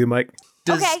board with you, Mike.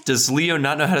 Okay. Does Leo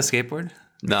not know how to skateboard?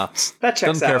 No, That checks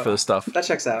doesn't care out. for this stuff. That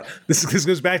checks out. This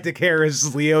goes back to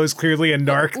Kara's. Leo is clearly a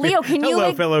narc. Leo, can you, Hello,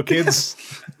 like- fellow kids.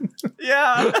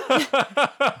 Yeah.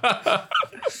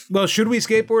 Well, should we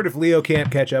skateboard if Leo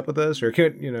can't catch up with us? Or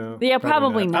can't, Yeah,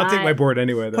 probably I'll take not. my board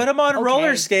anyway, though. Put him on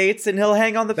roller skates and he'll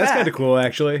hang on the That's back. kind of cool,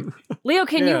 actually. Leo,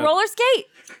 can Yeah. you roller skate?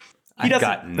 I doesn't-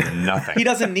 got nothing. He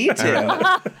doesn't need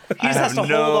to. He just has to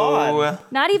hold on.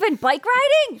 Not even bike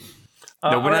riding? No,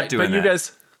 we're All not right, doing but that. you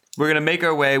guys, We're gonna make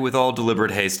our way with all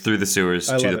deliberate haste through the sewers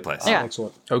I to love the it. place. Yeah.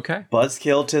 Excellent. okay.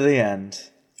 Buzzkill to the end.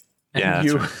 Yeah, that's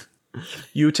you, right.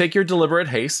 you take your deliberate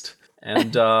haste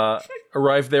and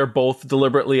arrive there both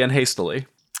deliberately and hastily.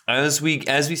 As we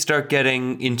start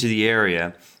getting into the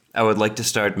area, I would like to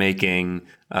start making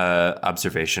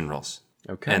observation rolls.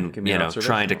 Okay, And give me an observation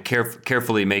trying to roll.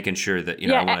 carefully making sure that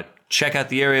Yeah, I want to check out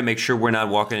the area, make sure we're not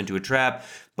walking into a trap,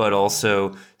 but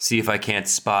also see if I can't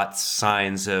spot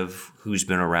signs of who's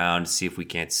been around, see if we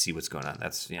can't see what's going on.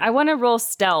 That's I want to roll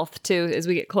stealth too as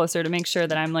we get closer to make sure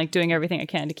that I'm like doing everything I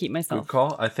can to keep myself. Good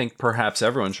call. I think perhaps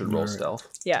everyone should roll stealth.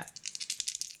 Yeah.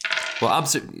 well.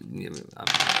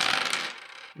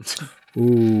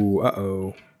 Ooh,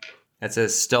 uh-oh. That's a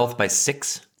stealth by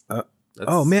 6.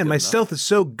 Oh, man, my stealth is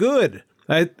so good.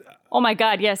 Oh my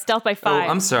God. Yeah. Stealth by 5. Oh,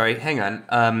 I'm sorry. Hang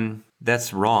on.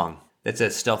 That's wrong. That's a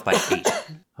stealth by 8.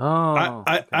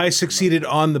 I succeeded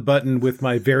on the button with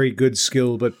my very good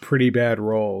skill, but pretty bad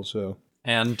roll, so.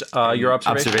 And your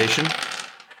observation? Observation?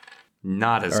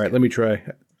 Not as All right, good. let me try.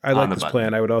 I like the this button.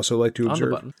 plan. I would also like to the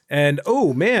observe. button. And,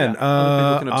 oh, man,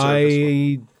 people can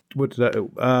observe what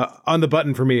did on the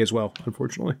button for me as well,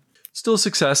 unfortunately. Still a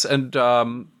success and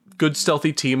good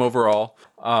stealthy team overall.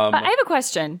 I have a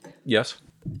question. Yes.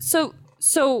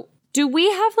 So do we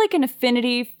have like an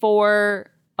affinity for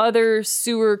other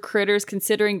sewer critters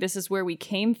considering this is where we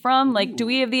came from? Like, do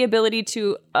we have the ability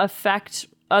to affect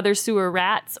other sewer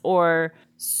rats or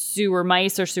sewer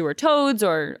mice or sewer toads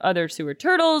or other sewer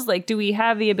turtles? Like, do we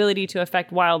have the ability to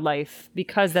affect wildlife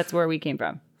because that's where we came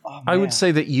from? I would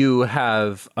say that you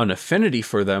have an affinity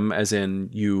for them, as in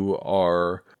you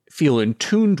feel in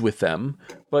tuned with them,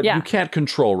 but Yeah. you can't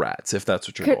control rats if that's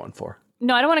what you're going for.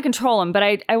 No, I don't want to control them, but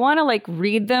I want to like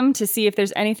read them to see if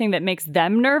there's anything that makes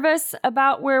them nervous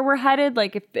about where we're headed.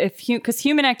 Like because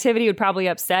human activity would probably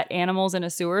upset animals in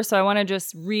a sewer. So I want to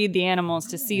just read the animals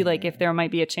to see like if there might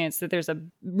be a chance that there's a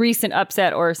recent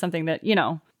upset or something that,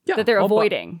 that they're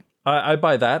avoiding. I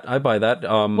buy that.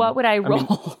 What would I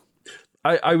roll?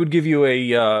 I would give you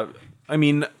a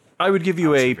I would give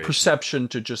you a Observation. perception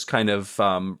to just kind of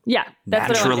Yeah, that's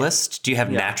what I want. Naturalist? Do you have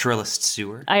naturalist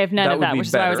sewer? I have none That of would that, be which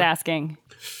is why I was better. asking.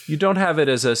 you don't have it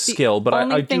as a skill, but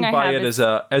only I do thing I buy have it is-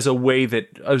 as a way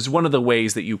that as one of the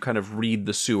ways that you kind of read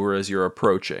the sewer as you're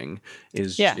approaching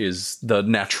is the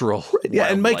natural. Yeah,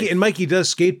 and wildlife. Mikey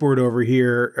does skateboard over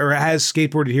here, or has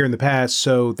skateboarded here in the past,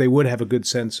 so they would have a good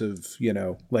sense of,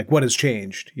 like what has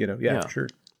changed. Yeah. For sure.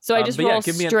 So I just but yeah, roll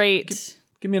give me straight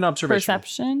give me an observation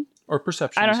perception. or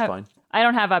perception I don't is have. fine. I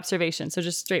don't have observation, so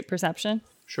just straight perception.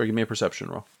 Sure, give me a perception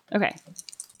roll. Okay.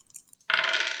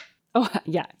 Oh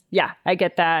yeah, I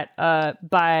get that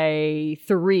by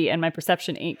 3, and my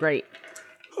perception ain't great.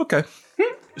 Okay.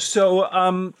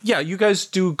 So, you guys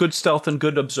do good stealth and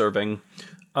good observing.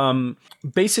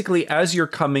 Basically, as you're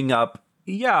coming up,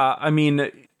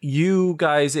 you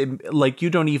guys, you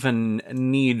don't even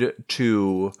need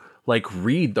to,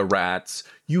 read the rats.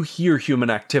 You hear human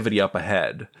activity up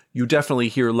ahead. You definitely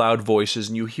hear loud voices,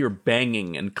 and you hear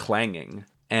banging and clanging.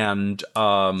 And,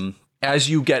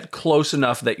 as you get close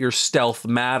enough that your stealth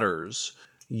matters,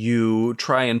 you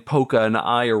try and poke an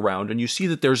eye around, and you see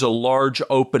that there's a large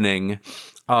opening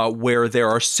where there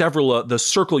are several. The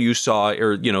circle you saw,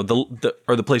 are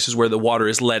the places where the water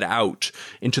is let out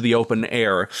into the open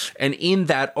air, and in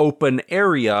that open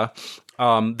area,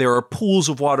 there are pools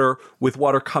of water with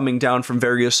water coming down from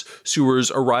various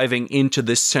sewers arriving into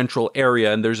this central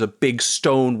area, and there's a big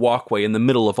stone walkway in the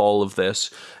middle of all of this.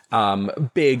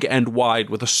 Big and wide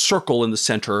with a circle in the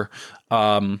center,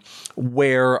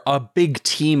 where a big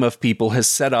team of people has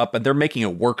set up, and they're making a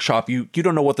workshop. You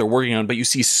don't know what they're working on, but you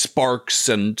see sparks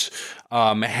and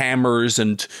hammers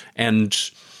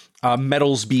and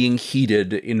metals being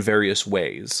heated in various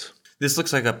ways. This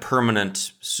looks like a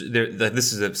permanent.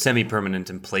 This is a semi-permanent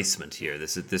emplacement here.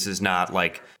 This is not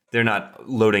like they're not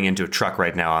loading into a truck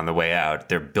right now on the way out.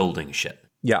 They're building shit.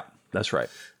 Yeah, that's right.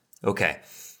 Okay.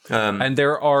 And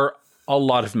there are a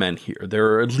lot of men here.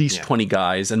 There are at least 20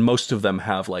 guys, and most of them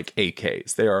have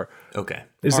AKs. They are Okay.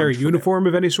 Is there a uniform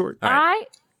of any sort?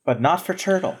 But not for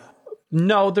Turtle.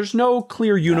 no. There's no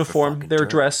clear uniform. They're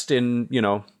dressed in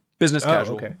business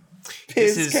casual. Okay.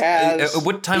 This is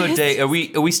what time of day are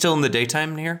we still in the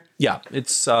daytime here? Yeah,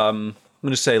 it's I'm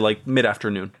gonna say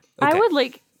mid-afternoon. I would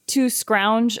like to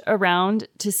scrounge around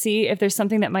to see if there's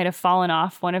something that might have fallen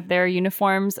off one of their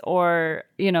uniforms, or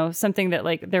something that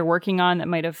they're working on that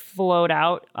might have flowed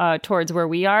out towards where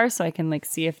we are, so I can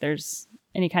see if there's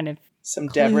any kind of Some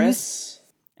clues.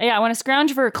 debris. Yeah, I want to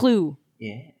scrounge for a clue.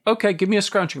 Yeah. Okay, give me a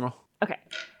scrounging roll. Okay.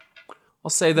 I'll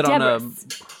say that on a Debris.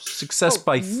 success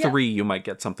by 3, you might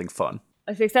get something fun.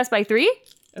 A success by 3?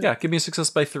 Yeah, give me a success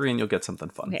by 3 and you'll get something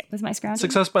fun. Okay, what's my scrounging?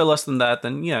 Success by less than that,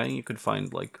 then you could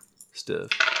find stuff.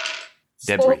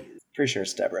 Debris. Pretty sure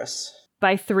it's debris.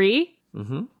 By 3?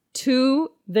 Mm-hmm.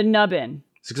 To the nubbin.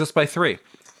 Success by 3.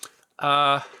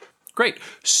 Great.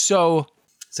 So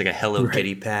It's like a Hello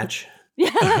Kitty patch.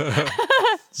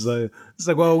 It's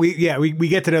like well, we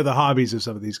get to know the hobbies of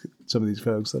some of these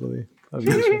folks. That'll be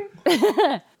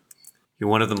useful.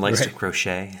 One of them likes to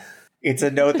crochet. It's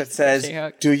a note that says,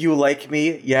 She-Hulk. "Do you like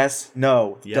me? Yes,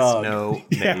 no, Yes, Doug." no,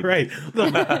 maybe. Yeah, right.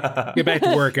 Get back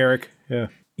to work, Eric. Yeah.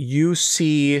 you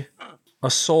see a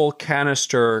soul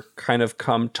canister kind of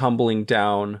come tumbling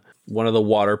down one of the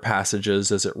water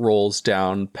passages as it rolls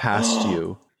down past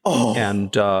you.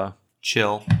 And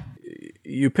Chill.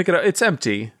 you pick it up. It's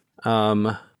empty.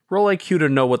 Roll IQ to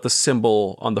know what the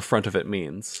symbol on the front of it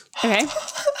means. Okay.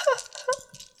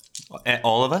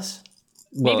 All of us?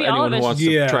 Well, Maybe all anyone of who us. wants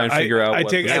to try and figure out I what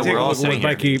take the I Yeah, take we're a all look at sitting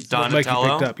what here. Mikey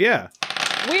Donatello? picked up. Yeah.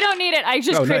 We don't need it. I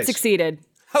just Oh, crit nice. succeeded.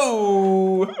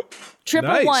 Oh, Triple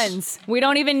Nice. ones. We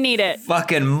don't even need it.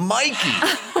 fucking Mikey.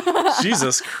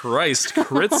 Jesus Christ,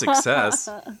 crit success.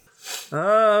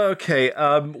 Okay.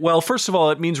 Well, first of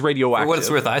all, it means radioactive. For what it's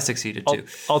worth, I succeeded too.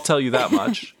 I'll tell you that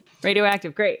much.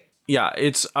 Radioactive. Great. Yeah,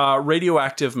 it's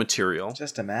radioactive material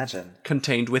Just imagine.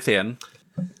 contained within.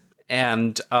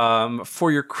 And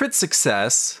for your crit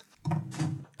success,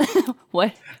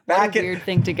 What Back a in- weird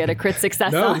thing to get a crit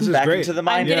success No, on. this is Back great. into the I'm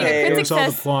mind getting a cave. crit It's all the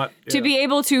success plot. to Yeah. be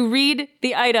able to read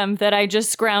the item that I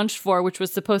just scrounged for, which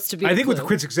was supposed to be. I a think with clue.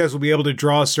 crit success, we'll be able to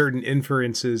draw certain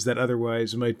inferences that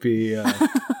otherwise might be.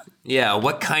 Yeah,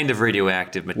 what kind of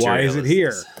radioactive material? Why is it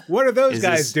here? this? What are those Is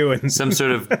guys this doing? Some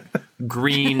sort of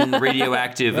green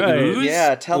radioactive Right. ooze?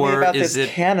 Yeah, tell me Or about is this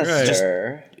it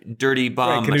canister. dirty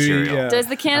bomb Can it be, material? Does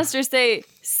the canister say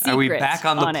secret? Are we back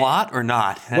on the it? plot or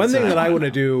not? One That's thing what that I want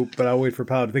to do, but I'll wait for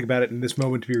Paolo to think about it in this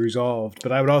moment to be resolved.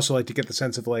 But I would also like to get the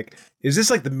sense of is this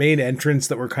the main entrance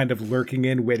that we're kind of lurking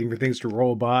in, waiting for things to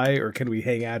roll by, or can we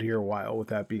hang out here a while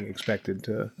without being expected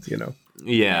to,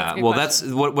 Yeah. good Well, question.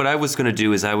 that's what I was going to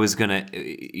do is I was going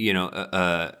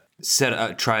to,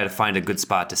 try to find a good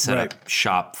spot to set up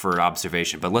shop for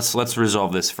observation. But let's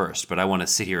resolve this first. But I want to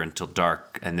sit here until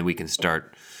dark, and then we can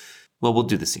start. Well, we'll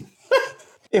do the scene.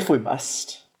 If we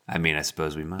must. I mean, I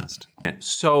suppose we must.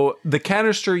 So the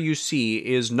canister you see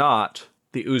is not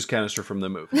the ooze canister from the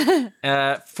movie.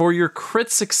 For your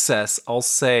crit success, I'll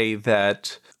say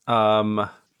that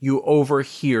you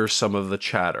overhear some of the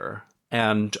chatter,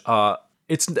 and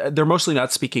they're mostly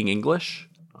not speaking English,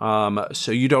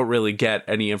 so you don't really get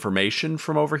any information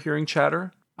from overhearing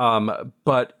chatter.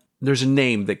 But there's a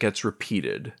name that gets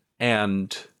repeated,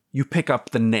 and you pick up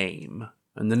the name,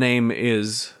 and the name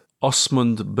is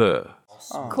Osmund Bø.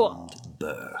 Cool.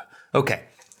 Okay. Can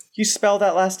you spell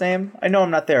that last name? I know I'm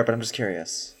not there, but I'm just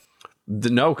curious.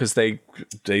 No, because they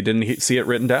didn't see it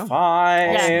written down.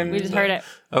 Fine. Yeah, we just heard it.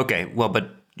 Okay. Well,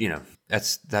 but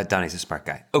that Donnie's a smart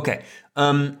guy. Okay.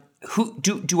 Who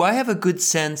do I have a good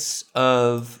sense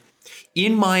of,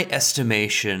 in my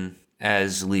estimation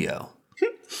as Leo,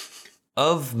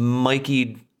 of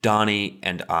Mikey, Donnie,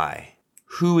 and I,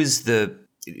 who is the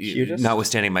Cutest?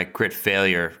 notwithstanding my crit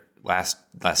failure last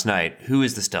night, who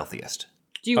is the stealthiest?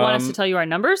 Do you want us to tell you our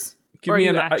numbers? Give Or me you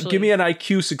an actually- give me an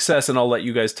IQ success, and I'll let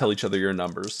you guys tell each other your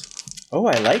numbers. Oh,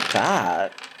 I like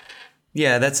that.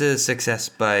 Yeah, that's a success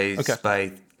by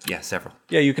several.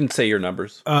 Yeah, you can say your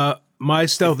numbers. My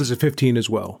stealth is a 15 as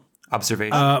well.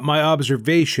 Observation. My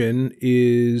observation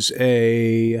is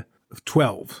a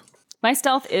 12. My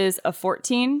stealth is a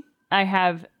 14. I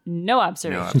have no No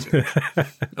observation. observation.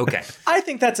 Okay. I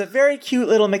think that's a very cute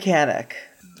little mechanic.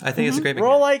 I think it's a great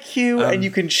Roll mechanic. IQ, and you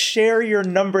can share your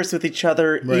numbers with each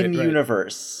other in right.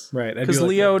 universe. Right. Because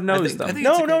Leo knows I think them. it's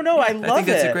No, a great- I I love think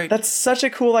that's it. a great- That's such a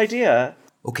cool idea.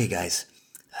 Okay, guys.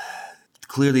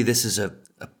 Clearly, this is a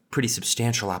pretty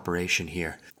substantial operation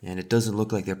here, and it doesn't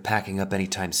look like they're packing up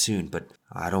anytime soon, but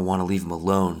I don't want to leave them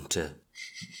alone to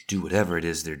do whatever it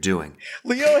is they're doing.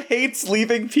 Leo hates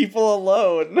leaving people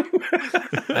alone.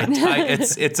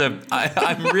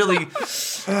 I'm really...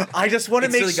 I just want to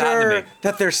It's make really gotten to sure me.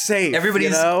 that they're safe.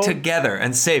 Everybody's you know? together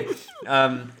and safe.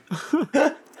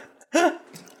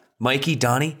 Mikey,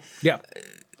 Donnie? Yeah.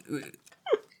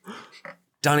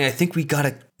 Donnie, I think we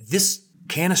gotta... This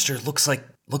canister looks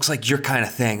like your kind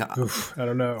of thing. Oof, I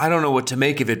don't know. I don't know what to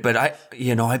make of it, but I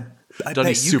bet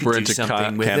Donnie's you super could do into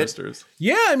something with it. canisters.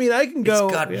 Yeah, I mean, I can go.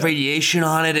 It's got yeah. radiation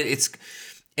on it.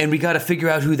 And we got to figure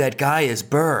out who that guy is,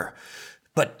 Burr.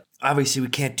 But obviously, we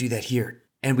can't do that here.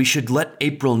 And we should let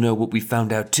April know what we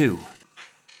found out too.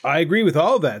 I agree with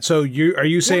all of that. So are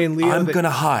you saying, Leo? I'm that-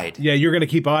 gonna hide. Yeah, you're gonna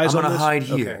keep eyes I'm on gonna this? hide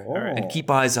Okay, here all right. and keep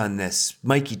eyes on this.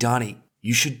 Mikey, Donnie,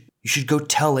 you should go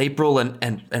tell April and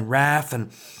Raph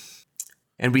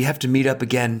and we have to meet up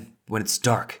again when it's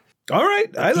dark. All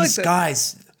right. I like These that.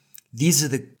 guys,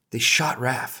 they shot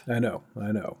Raph. I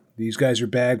know. These guys are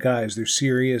bad guys. They're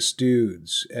serious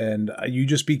dudes. And you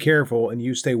just be careful and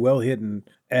you stay well hidden.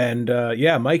 And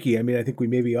yeah, Mikey, I mean, I think we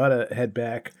maybe ought to head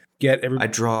back,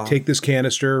 take this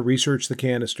canister, research the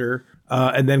canister,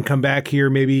 and then come back here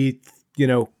maybe,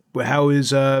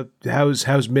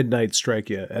 how's midnight strike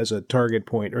you as a target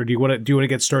point? Or do you want to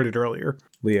get started earlier,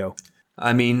 Leo?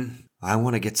 I mean, I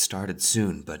want to get started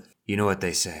soon, but you know what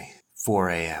they say, 4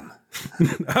 a.m.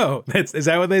 Oh, is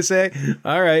that what they say?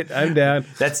 All right, I'm down.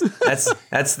 That's the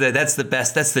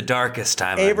best. That's the darkest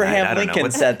time. of night. I Abraham don't know. Lincoln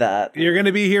What's- said that. You're going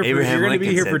to be here Abraham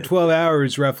Lincoln for said 12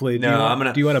 hours roughly. No, I'm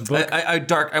gonna. Do you want a book?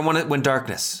 I want it when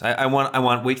darkness. I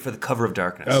want wait for the cover of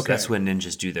darkness. Okay. That's when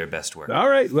ninjas do their best work. All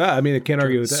right. Well, I mean, I can't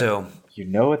argue with that. So, You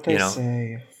know what they You know.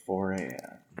 say, 4 a.m.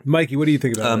 Mikey, what do you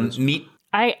think about this? meet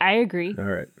I agree. All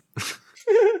right.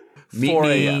 4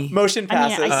 me Motion I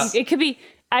mean, passes. it could be.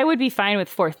 I would be fine with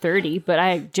 4:30, but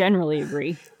I generally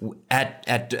agree. at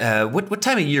what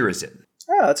time of year is it?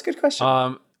 Oh, that's a good question.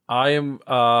 I am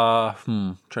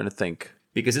trying to think.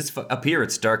 Because it's up here.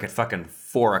 It's dark at fucking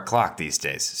 4 o'clock these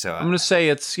days. So I'm gonna say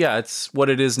it's what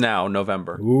it is now,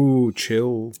 November. Ooh,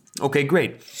 chill. okay,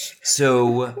 great.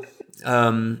 So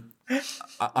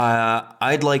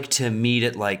I'd like to meet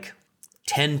at like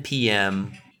 10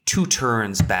 p.m. 2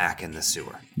 turns back in the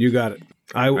sewer. You got it.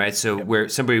 Right, so where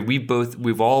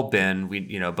we've all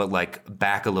been, but like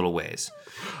back a little ways.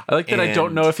 I like that. I don't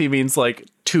And- know if he means like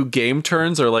 2 game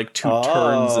turns or like 2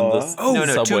 turns in the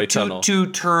subway tunnel. two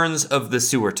turns of the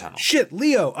sewer tunnel. Shit,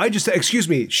 Leo, I just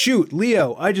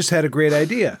had a great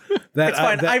idea. That it's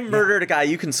fine. I murdered a guy.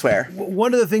 You can swear.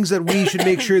 one of the things that we should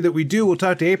make sure that we do, we'll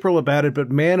talk to April about it, but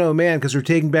man, oh man, because we're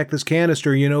taking back this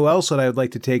canister, you know what else that I would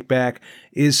like to take back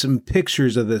is some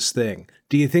pictures of this thing.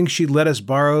 Do you think she'd let us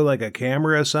borrow like a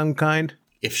camera of some kind?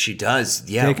 If she does,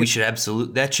 yeah, we should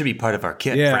absolutely. That should be part of our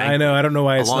kit. Yeah, frankly. I know. I don't know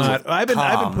why it's Along not. with I've been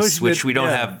comms, pushing which it, we don't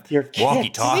yeah. have Your kit.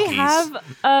 walkie-talkies. Do we have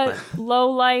a low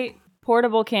light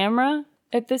portable camera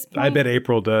at this point? I bet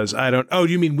April does. I don't. Oh,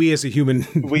 you mean we as a human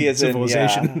We as in,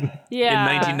 civilization? Yeah.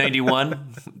 In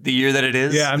 1991, the year that it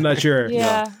is. Yeah, I'm not sure.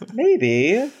 Yeah.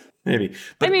 Maybe. Maybe.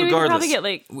 But I mean, we could regardless, probably get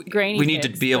like grainy. we need to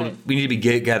pics, be able. but- We need to be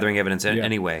gathering evidence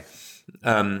anyway.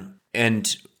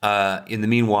 And in the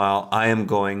meanwhile, I am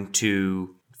going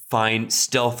to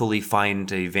stealthily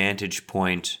find a vantage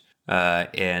point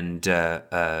and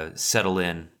settle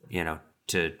in.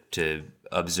 To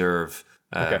observe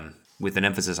with an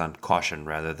emphasis on caution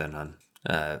rather than on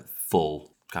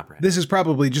full comprehension. This is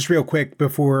probably just real quick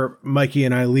before Mikey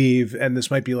and I leave, and this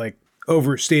might be like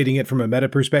overstating it from a meta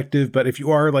perspective, but if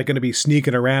you are like going to be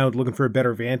sneaking around looking for a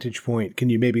better vantage point, can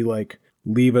you maybe like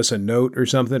leave us a note or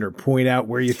something, or point out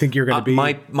where you think you're going to be?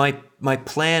 My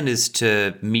plan is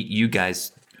to meet you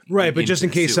guys. Right, but just in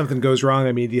case something goes wrong,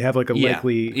 I mean, do you have like a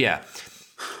likely... Yeah.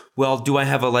 Well, do I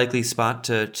have a likely spot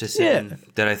to sit in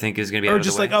that I think is going to be out Or of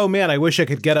just the way? like, oh man, I wish I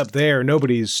could get up there.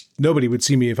 Nobody would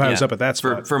see me if I was up at that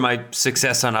spot. For my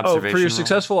success on Oh, observation. for your roll?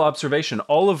 successful observation,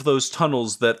 all of those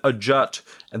tunnels that jut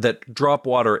that drop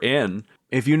water in,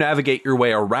 if you navigate your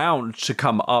way around to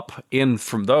come up in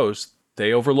from those,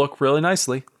 they overlook really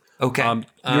nicely. Okay.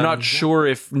 You're not sure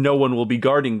if no one will be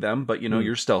guarding them, but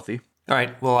you're stealthy. All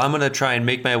right. Well, I'm going to try and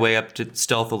make my way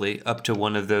stealthily up to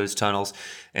one of those tunnels,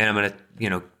 and I'm going to,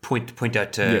 point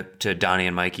out to Donnie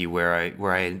and Mikey where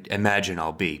I imagine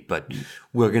I'll be. But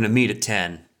we're going to meet at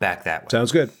 10 back that way.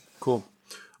 Sounds good. Cool.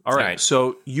 All right.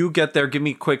 So you get there. Give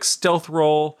me a quick stealth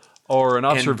roll or an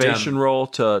observation roll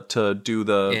to do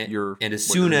your. And as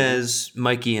soon as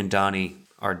Mikey and Donnie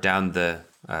are down the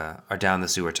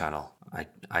sewer tunnel,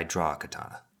 I draw a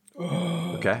katana.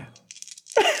 Okay.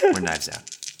 We're knives out.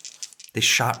 They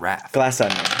shot Raph. Glass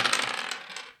onion.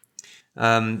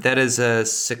 That is a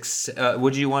 6.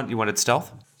 What do you want? You wanted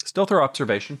stealth? Stealth or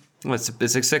observation? Well, it's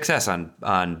a success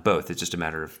on both. It's just a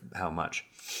matter of how much.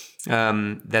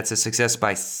 That's a success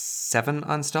by 7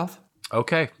 on stealth.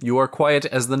 Okay. You are quiet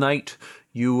as the night.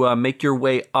 You make your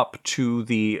way up to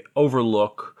the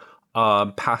overlook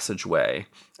passageway,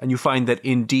 and you find that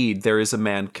indeed there is a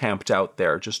man camped out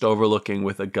there, just overlooking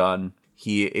with a gun.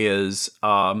 He is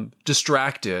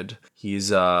distracted. He's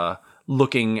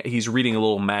he's reading a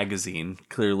little magazine,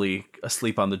 clearly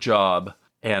asleep on the job.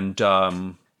 And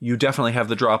you definitely have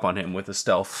the drop on him with a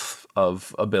stealth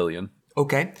of 1 billion.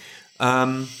 Okay.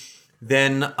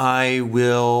 Then I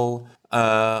will.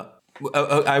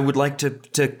 I would like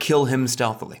to kill him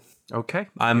stealthily. Okay.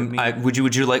 Would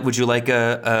you like me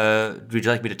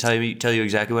to tell you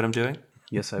exactly what I'm doing?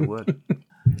 Yes, I would.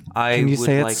 Can you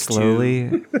say it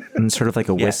slowly and sort of like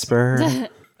a whisper?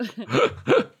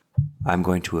 I'm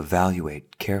going to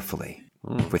evaluate carefully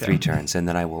for 3 turns, and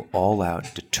then I will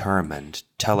all-out, determined,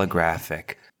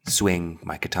 telegraphic swing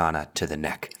my katana to the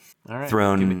neck. All right.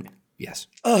 Thrown. Yes.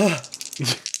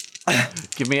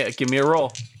 Give me a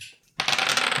roll.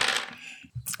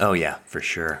 Oh yeah, for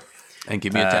sure. And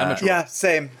give me a damage roll. Yeah,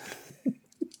 same.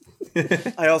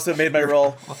 I also made my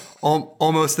roll.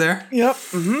 Almost there. Yep.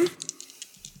 Mm-hmm.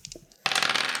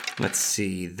 Let's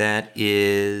see. That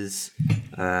is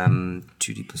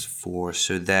 2d plus 4,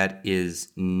 so that is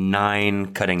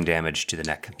 9 cutting damage to the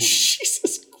neck.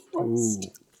 Jesus Christ.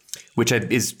 Which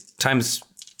is times.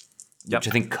 Yep. Which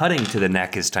I think cutting to the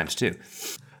neck is times 2.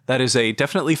 That is a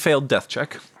definitely failed death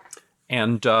check.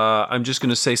 And I'm just going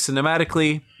to say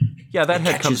cinematically, yeah, that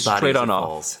head comes straight on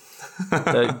off.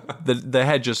 The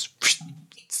head just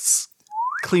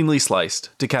cleanly sliced.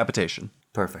 Decapitation.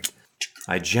 Perfect.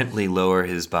 I gently lower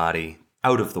his body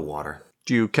out of the water.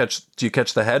 Do you catch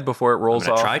the head before it rolls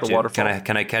off the waterfall?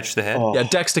 Can I catch the head? Oh. Yeah,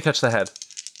 Dex to catch the head.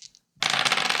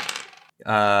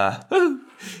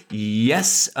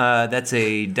 Yes, that's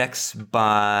a dex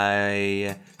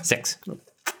by 6.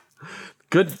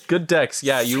 Good Dex.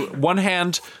 Yeah, you one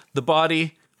hand the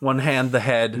body, one hand the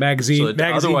head. Magazine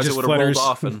otherwise just it would have rolled flutters.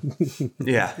 off. And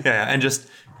Yeah, and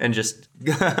just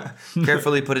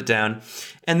carefully put it down.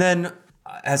 And then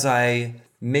as I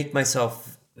make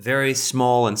myself very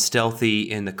small and stealthy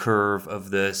in the curve of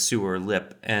the sewer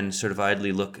lip and sort of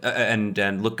idly look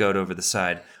and look out over the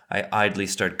side, I idly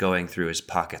start going through his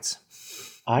pockets.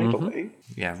 Idly.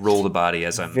 Yeah, roll the body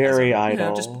as I'm Very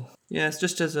idle. idle. It's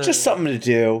just as a Just something to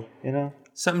do, you know?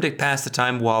 something to pass the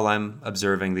time while I'm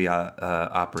observing the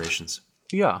operations.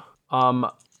 yeah.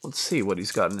 Let's see what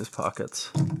he's got in his pockets.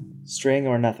 String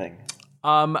or nothing.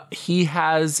 He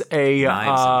has a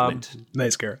Knives and lint.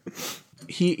 Nice, Garrett.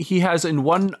 he has in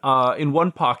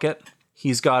one pocket,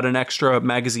 he's got an extra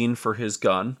magazine for his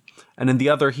gun. and in the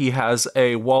other he has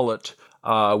a wallet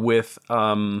with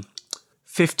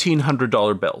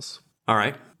 $1,500 bills. All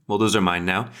right. Well, those are mine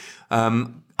now.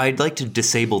 I'd like to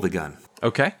disable the gun.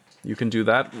 Okay, you can do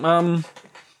that.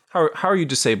 How are you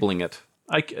disabling it?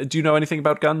 Do you know anything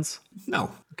about guns?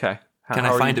 No. Okay. Can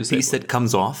I find a piece that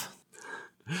comes off?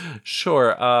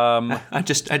 Sure.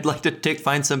 I'd like to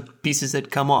find some pieces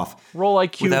that come off. Roll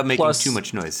IQ without making plus, too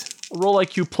much noise. Roll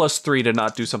IQ +3 to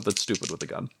not do something stupid with the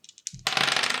gun.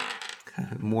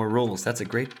 More rolls. That's a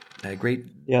great.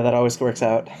 Yeah, that always works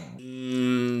out.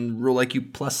 Roll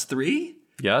IQ +3.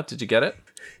 Yeah. Did you get it?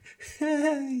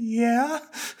 Yeah.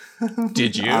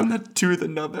 Did you? To the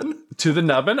nubbin. To the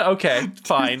nubbin? Okay,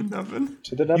 fine. To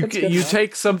the nubbin's good You enough.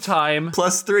 take some time.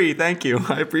 +3. Thank you.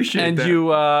 I appreciate that.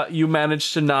 And you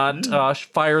manage to not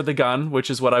fire the gun,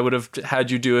 which is what I would have had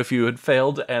you do if you had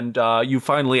failed. And you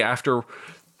finally, after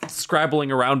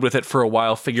scrabbling around with it for a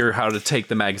while, figure how to take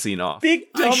the magazine off.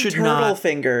 Big dumb should turtle not-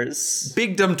 fingers.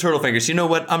 Big dumb turtle fingers. You know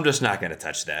what? I'm just not going to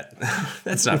touch that.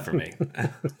 That's not for me.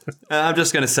 I'm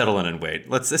just going to settle in and wait.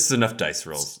 This is enough dice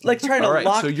rolls. Like trying to All right,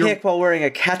 so lockpick while wearing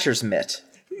a catcher's mitt.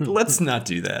 Let's not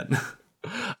do that.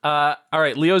 All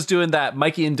right, Leo's doing that.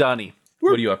 Mikey and Donnie,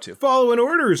 what are you up to? Following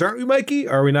orders, aren't we, Mikey?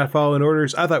 Are we not following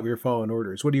orders? I thought we were following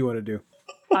orders. What do you want to do?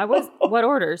 What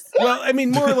orders? Well, I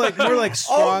mean, more like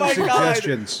strong my God.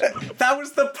 suggestions. That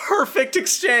was the perfect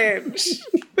exchange.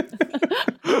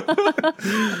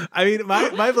 I mean,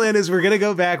 my plan is we're going to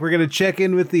go back. We're going to check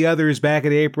in with the others back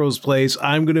at April's place.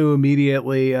 I'm going to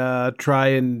immediately try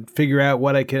and figure out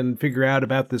what I can figure out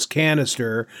about this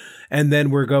canister. And then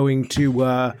we're going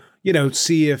to,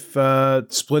 see if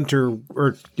Splinter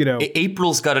or,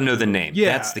 April's got to know the name.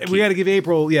 yeah, That's the key. we got to give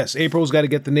April's got to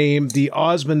get the name, the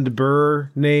Osmond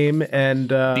Burr name. And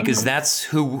because that's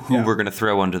who we're going to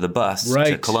throw under the bus to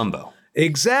Right. Columbo.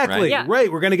 exactly. Right. Yeah.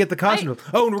 Right. We're going to get the costume.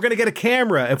 And we're going to get a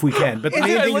camera if we can. But the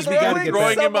main thing is we got to get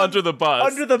Throwing that. him under the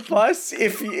bus. Under the bus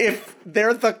if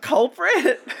they're the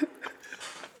culprit.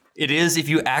 It is if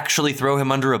you actually throw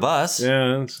him under a bus.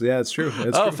 Yeah, it's true.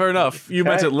 It's Oh, true. fair enough. You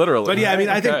meant it literally. But yeah, I mean,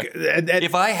 I Okay. think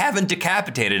If I haven't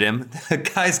decapitated him, the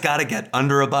guy's got to get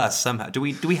under a bus somehow. Do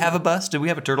we have a bus? Do we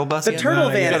have a turtle bus? The yet? turtle No,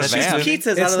 van you is got a just van.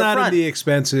 pizzas out it's of the not front. in the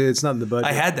expense. It's not in the budget.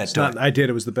 I had that It's toy. not, I did.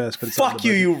 It was the best. But it's not in Fuck the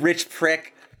you, budget. you rich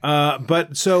prick.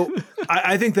 But so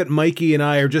I think that Mikey and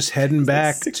I are just heading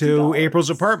back to $60. April's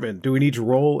apartment. Do we need to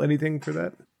roll anything for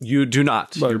that? You do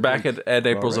not. You're back at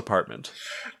April's apartment.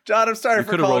 John, I'm sorry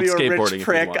for could've calling you rolled a skateboarding if rich you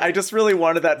prick. wanted. I just really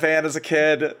wanted that van as a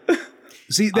kid.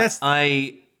 See, that's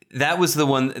That was the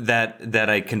one that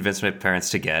I convinced my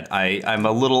parents to get. I'm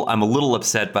a little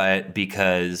upset by it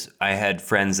because I had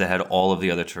friends that had all of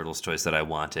the other Turtles toys that I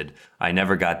wanted. I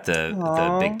never got the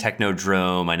big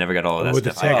Technodrome. I never got all of that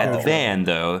the stuff. I had the Technodrome. van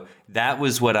though. That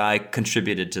was what I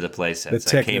contributed to the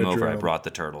playsets. I came over. I brought the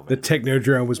turtle. the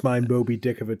Technodrome was my Moby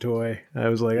Dick of a toy. I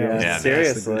was like, oh, Yeah,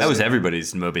 seriously. that was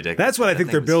everybody's Moby Dick. that's what I That think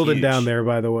thing they're was building huge. down there,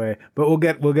 by the way. But we'll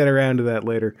get around to that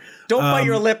later. Don't bite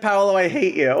your lip, Paolo. I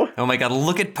hate you. Oh my god!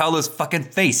 Look at Paolo's fucking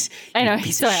face. I know, You he's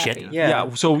piece so of shit. happy.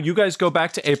 Yeah. So you guys go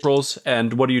back to April's,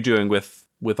 and what are you doing with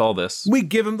all this? We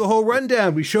give him the whole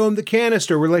rundown. We show him the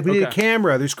canister. We're like, we need a Okay.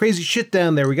 camera. There's crazy shit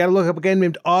down there. We got to look up a guy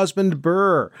named Osmond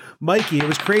Burr. Mikey, it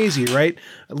was crazy, right?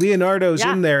 Leonardo's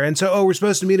Yeah. in there. And so, we're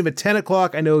supposed to meet him at 10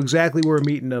 o'clock. I know exactly where we're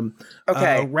meeting him.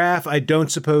 Okay. Raph, I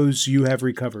don't suppose you have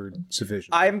recovered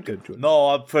sufficient. I'm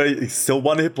still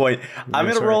one hit point. I'm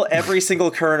gonna sorry. roll every single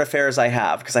current affairs I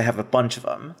have because I have a bunch of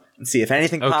them and see if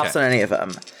anything pops Okay. on any of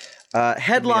them.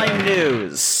 Headline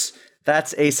news.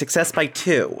 That's a success by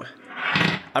 2.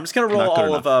 I'm just gonna roll Not good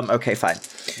all of them. Okay, fine.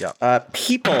 Yeah.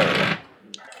 People.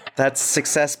 That's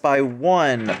success by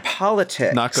 1.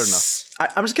 Politics. Not good enough.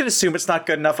 I'm just gonna assume it's not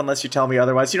good enough unless you tell me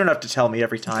otherwise. You don't have to tell me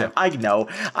every time. Okay. I know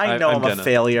I'm I'm a gonna.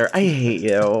 failure. I hate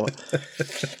you.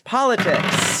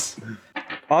 Politics.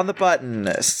 On the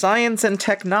button. Science and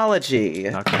technology.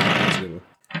 Not gonna-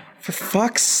 For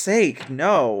fuck's sake,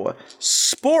 no.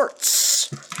 Sports.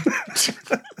 That's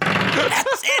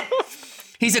it.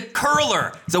 He's a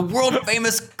curler. He's a world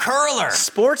famous curler.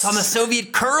 Sports. On the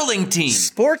Soviet curling team.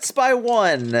 Sports by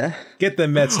 1. Get the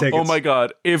Mets tickets. Oh my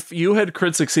god! If you had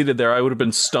crit succeeded there, I would have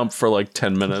been stumped for like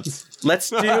 10 minutes.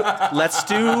 Let's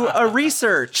do a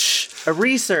research.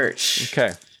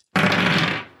 Okay.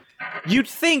 You'd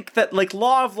think that, like,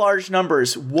 law of large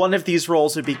numbers, one of these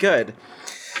rolls would be good.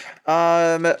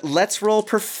 Let's roll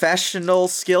professional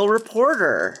skill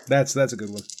reporter. That's a good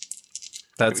one.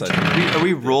 That's it. Are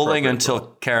we rolling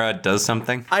until Kara does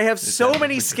something? I have so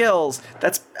many skills.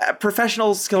 That's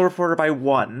professional skill reporter by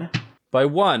 1. By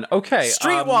 1. Okay.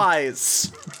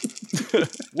 Streetwise.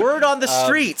 Word on the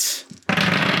street.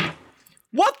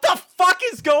 What the fuck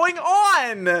is going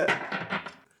on?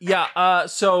 Yeah,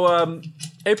 so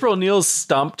April O'Neil's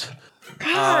stumped.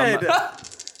 God.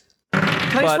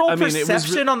 Can I just roll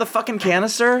perception on the fucking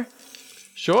canister?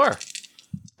 Sure.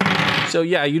 So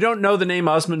yeah, you don't know the name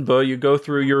Osmond Buh. You go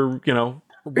through your,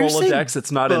 Rolodex.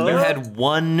 It's not in You there. had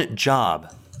one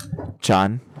job.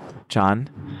 John,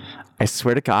 I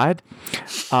swear to God,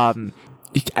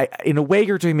 in a way,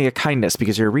 you're doing me a kindness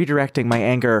because you're redirecting my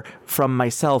anger from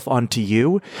myself onto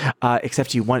you.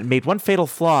 Except you made one fatal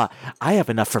flaw. I have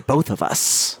enough for both of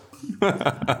us.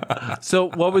 So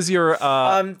what was your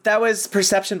That was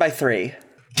perception by 3.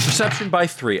 perception by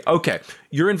 3? Okay,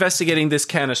 you're investigating this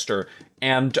canister,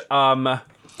 and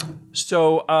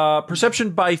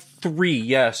perception by 3.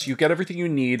 Yes, you get everything you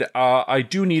need. I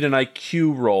do need an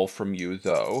IQ roll from you,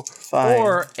 though. Fine.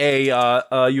 Or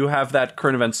you have that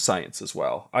current events science as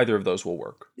well. Either of those will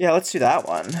work. Yeah, let's do that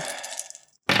one.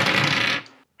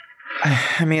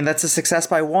 I mean, that's a success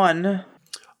by 1.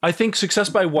 I think success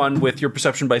by 1 with your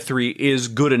perception by 3 is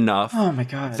good enough. Oh my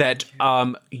God. That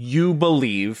you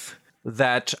believe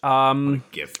that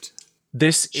Gift.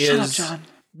 this Shut is. up, John.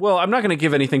 Well, I'm not going to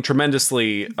give anything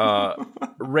tremendously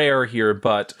rare here,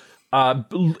 but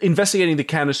investigating the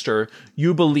canister,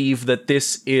 you believe that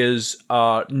this is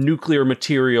nuclear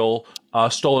material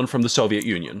stolen from the Soviet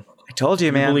Union. I told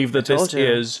you, man. You believe that I told this you.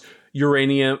 is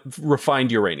uranium,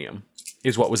 refined uranium,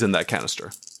 is what was in that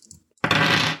canister.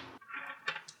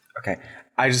 Okay.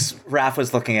 Raph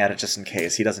was looking at it just in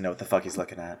case. He doesn't know what the fuck he's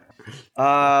looking at.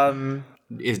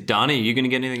 Is Donnie, are you going to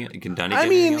get anything? Can Donnie get I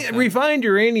mean, anything else? refined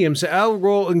uranium. So I'll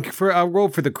roll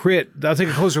for the crit. I'll take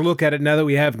a closer look at it now that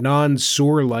we have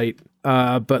non-sewer light.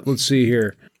 But let's see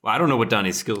here. Well, I don't know what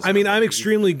Donnie's skills are. I mean, I'm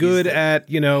extremely good at,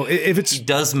 if it's He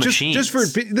does machines. Just for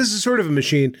this is sort of a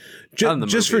machine. Not in the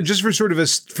Just movies. for sort of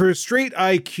for a straight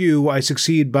IQ, I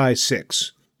succeed by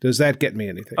 6. Does that get me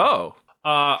anything? Oh,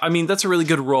 I mean, that's a really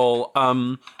good roll.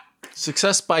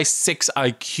 Success by 6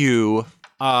 IQ.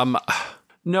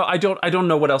 No, I don't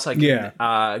know what else I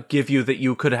can give you that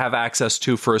you could have access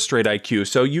to for a straight IQ.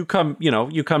 So you come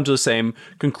to the same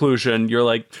conclusion. You're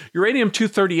like, uranium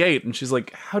 238, and she's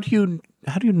like, how do you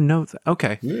know that?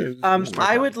 Okay.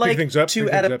 I would like things up, to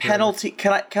pick at things a up, penalty.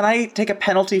 Can I take a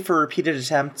penalty for repeated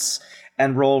attempts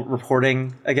and roll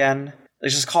reporting again?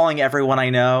 Like just calling everyone I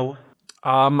know.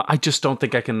 I just don't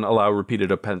think I can allow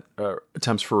repeated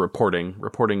attempts for reporting.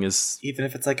 Reporting is Even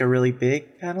if it's like a really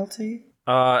big penalty?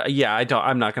 yeah,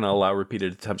 I'm not going to allow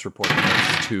repeated attempts reporting.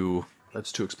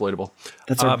 That's too exploitable.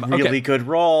 That's a really good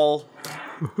roll.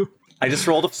 I just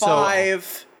rolled a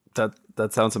 5.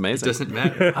 That sounds amazing. It doesn't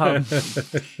matter.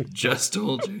 Just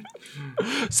told you.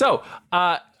 So,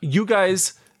 you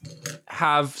guys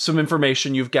have some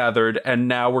information you've gathered, and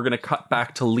now we're going to cut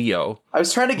back to Leo, I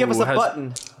was trying to give us a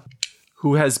button.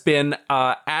 who has been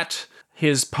at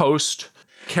his post,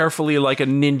 carefully like a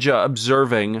ninja,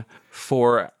 observing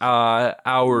for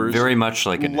hours. Very much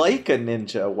like a ninja. Like a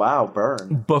ninja. Wow,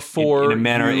 burn. Before in a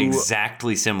manner you,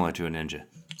 exactly similar to a ninja.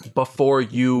 before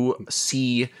you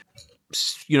see,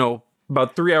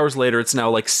 about 3 hours later, it's now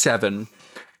like 7,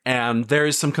 and there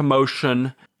is some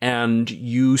commotion, and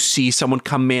you see someone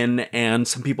come in and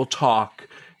some people talk,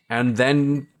 and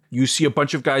then you see a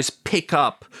bunch of guys pick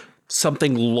up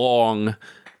something long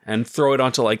and throw it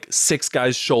onto like 6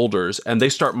 guys' shoulders, and they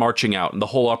start marching out, and the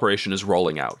whole operation is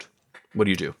rolling out. What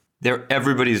do you do?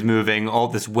 Everybody's moving. All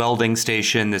this welding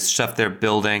station, this stuff they're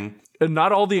building.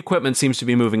 Not all the equipment seems to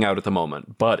be moving out at the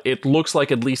moment, but it looks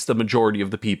like at least the majority of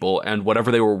the people and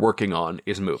whatever they were working on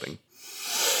is moving.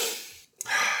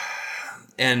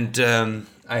 And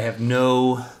I have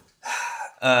no.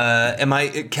 Am I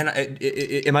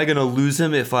going to lose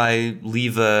him if I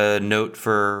leave a note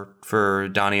for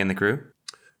Donnie and the crew?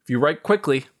 If you write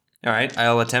quickly. All right,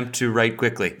 I'll attempt to write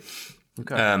quickly.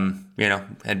 Okay.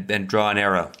 And draw an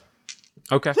arrow.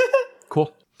 Okay.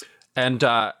 Cool. And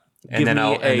then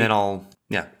I'll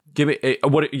give me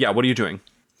what are you doing?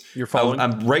 You're following?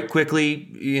 I'm right quickly,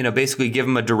 basically give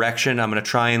them a direction. I'm going to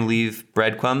try and leave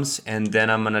breadcrumbs, and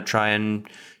then I'm going to try and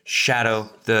shadow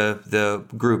the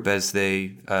group as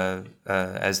they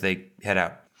head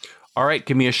out. All right,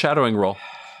 give me a shadowing roll.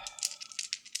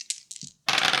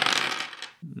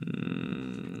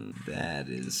 That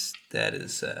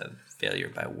is a failure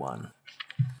by 1.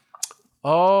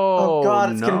 Oh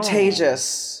God, it's no.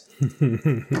 contagious.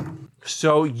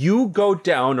 So you go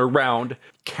down around,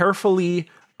 carefully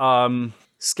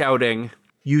scouting.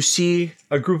 You see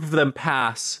a group of them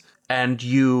pass, and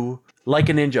you, like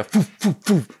a ninja,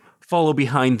 follow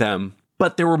behind them.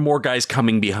 But there were more guys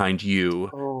coming behind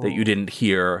you that you didn't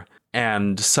hear.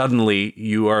 And suddenly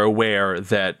you are aware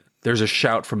that there's a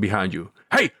shout from behind you.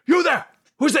 Hey, you there!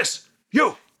 Who's this?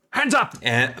 You! Hands up!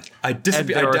 And I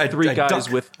disappear. And there are three guys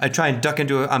duck. with- I try and duck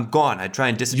into I'm gone. I try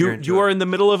and disappear. You are in the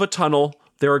middle of a tunnel.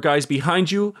 There are guys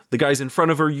behind you. The guys in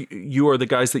front of you are the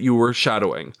guys that you were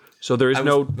shadowing. So there is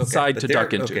no side to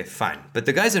duck into. Okay, fine. But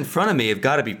the guys in front of me have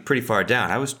got to be pretty far down.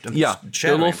 I'm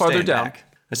they're a little farther down. Back.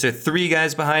 Is there 3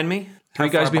 guys behind me? Three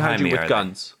guys behind you with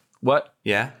guns. What?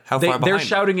 Yeah? How far behind They're me?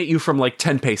 shouting at you from like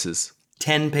 10 paces.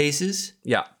 10 paces?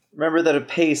 Yeah. Remember that a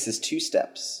pace is 2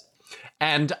 steps.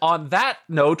 And on that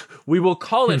note, we will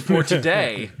call it for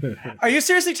today. Are you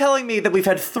seriously telling me that we've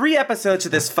had 3 episodes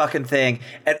of this fucking thing,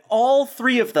 and all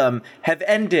 3 of them have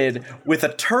ended with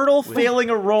a turtle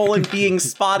failing a roll and being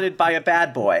spotted by a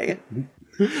bad boy?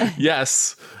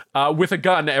 Yes. With a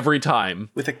gun every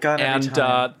time. With a gun every And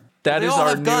time. that They is all our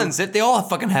have new, guns. They all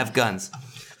fucking have guns.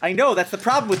 I know, that's the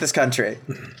problem with this country.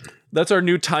 that's our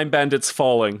new Time Bandits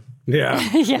Falling. Yeah.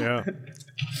 Yeah.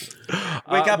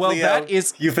 Wake up, well, Leo. that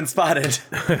is- You've been spotted.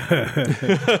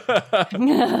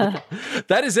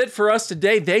 That is it for us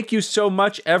today. Thank you so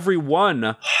much, everyone.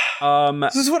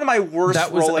 This is one of my worst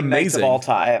That was rolling nights of amazing. all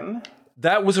time.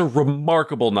 That was a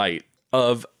remarkable night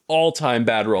of all-time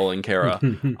bad rolling, Kara.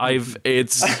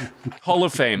 It's Hall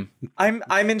of Fame.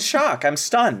 I'm in shock. I'm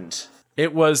stunned.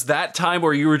 It was that time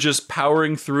where you were just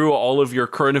powering through all of your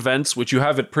current events, which you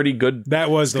have at pretty good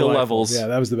That was skill delightful. levels. Yeah,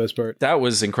 that was the best part. That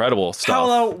was incredible stuff.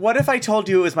 Paolo, what if I told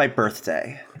you it was my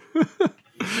birthday?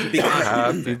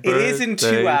 Because it is in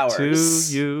 2 hours.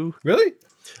 To you. Really?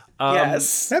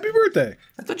 Yes. Happy birthday.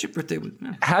 I thought your birthday was...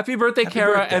 Happy birthday,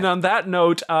 Kara. birthday. And on that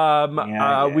note,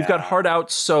 we've got hard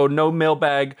outs, so no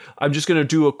mailbag. I'm just going to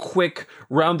do a quick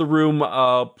round the room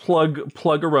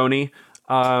plug-a-roni.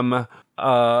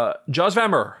 Jaws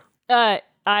Vammer. I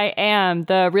am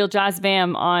the real Jaws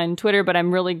Vam on Twitter, but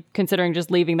I'm really considering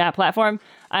just leaving that platform.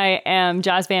 I am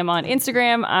Jaws Vam on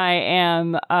Instagram. I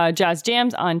am Jaws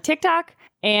Jams on TikTok.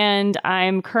 And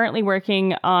I'm currently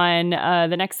working on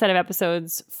the next set of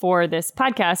episodes for this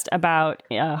podcast about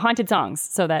haunted songs.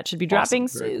 So that should be dropping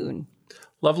soon.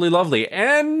 Lovely, lovely.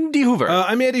 Andy Hoover.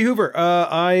 I'm Andy Hoover.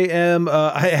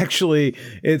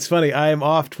 It's funny. I am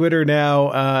off Twitter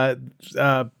now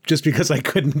just because I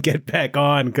couldn't get back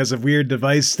on because of weird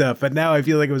device stuff. But now I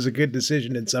feel like it was a good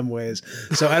decision in some ways.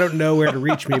 So I don't know where to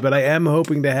reach me, but I am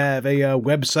hoping to have a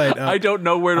website up. I don't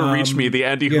know where to reach me, the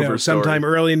Andy Hoover story. sometime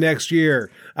early next year.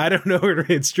 I don't know where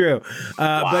to, it's true.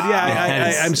 But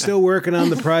yeah, I'm still working on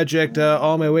the project.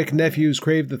 All My Wicked Nephews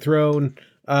Crave the Throne.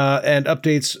 And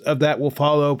updates of that will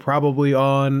follow probably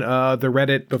on the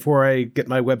Reddit before I get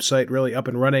my website really up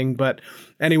and running. But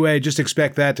anyway, just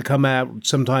expect that to come out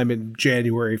sometime in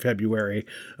January, February,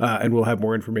 and we'll have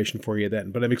more information for you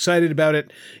then. But I'm excited about it.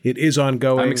 It is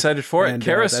ongoing. I'm excited for it.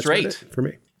 Kara that's Straight. about it for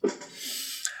me.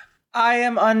 I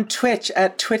am on Twitch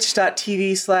at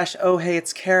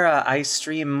twitch.tv/ohheyitskara. I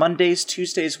stream Mondays,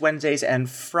 Tuesdays, Wednesdays, and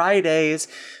Fridays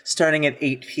starting at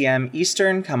 8 p.m.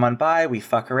 Eastern. Come on by. We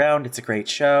fuck around. It's a great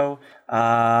show.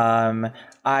 I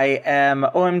am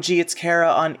OMG It's Kara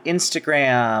on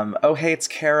Instagram. Oh Hey It's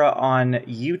Kara on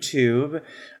YouTube.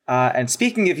 And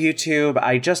speaking of YouTube,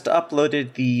 I just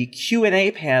uploaded the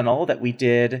Q&A panel that we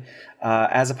did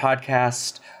as a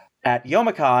podcast at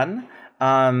Youmacon.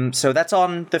 So that's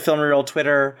on the Film Reroll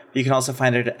Twitter. You can also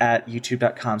find it at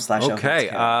youtube.com/.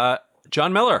 Okay.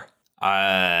 John Miller.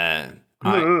 I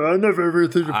never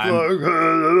everything to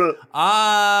plug.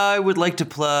 I would like to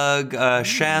plug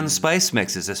Shan spice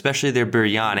mixes, especially their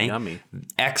biryani. Yummy.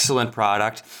 Excellent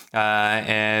product.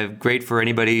 Great for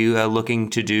anybody looking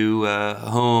to do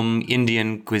home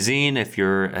Indian cuisine. If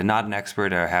you're not an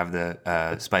expert or have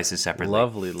the spices separately.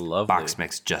 Lovely, lovely. Box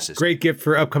mix just as Great gift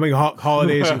for upcoming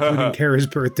holidays, including Kara's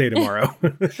birthday tomorrow.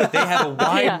 They have a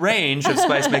wide range of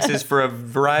spice mixes for a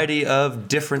variety of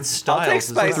different styles. I'll take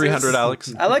as well. spices. 300,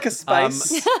 Alex. I like a spice.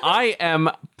 I am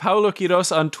Paulo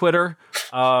Quiros on Twitter.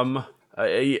 I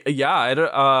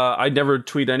never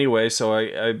tweet anyway, so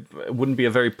I wouldn't be a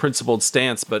very principled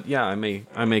stance. But yeah, I may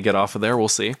get off of there. We'll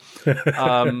see. What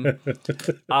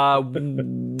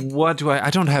do I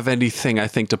don't have anything I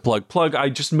think to plug. I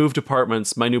just moved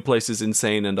apartments. My new place is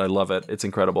insane, and I love it. It's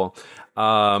incredible.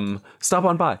 Stop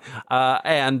on by,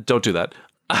 and don't do that.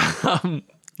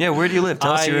 Yeah, where do you live?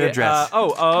 Tell us your address.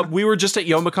 We were just at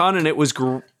Youmacon, and it was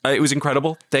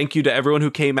incredible. Thank you to everyone who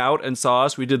came out and saw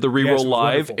us. We did the reroll Yes, it was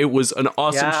live. wonderful. It was an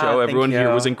awesome Yeah, show. thank Everyone here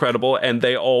you. was incredible, and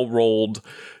they all rolled.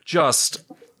 Just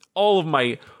all of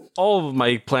my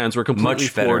plans were completely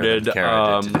Much better thwarted. than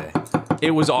Kara did today.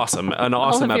 It was awesome. An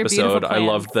awesome of your beautiful episode. I plans.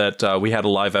 loved that we had a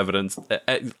live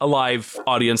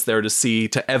audience there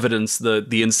to evidence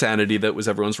the insanity that was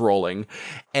everyone's rolling.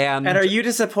 And And are you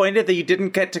disappointed that you didn't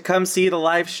get to come see the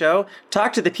live show?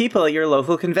 Talk to the people at your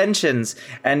local conventions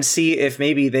and see if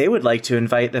maybe they would like to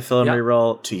invite the film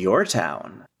reroll to your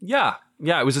town. yeah,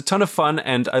 it was a ton of fun,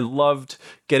 and I loved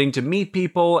getting to meet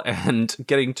people and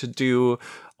getting to do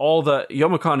all the...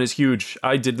 Youmacon is huge.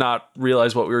 I did not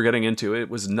realize what we were getting into. It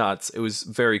was nuts. It was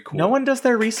very cool. No one does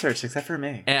their research except for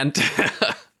me. And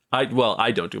I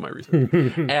don't do my research.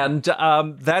 And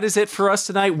that is it for us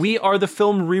tonight. We are the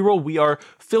Film Reroll. We are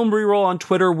Film Reroll on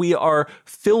Twitter. We are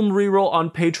Film Reroll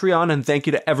on Patreon. And thank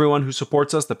you to everyone who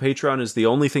supports us. The Patreon is the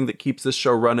only thing that keeps this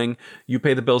show running. You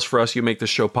pay the bills for us. You make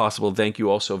this show possible. Thank you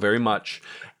all so very much.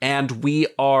 And we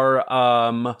are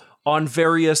on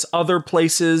various other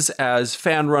places as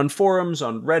fan-run forums,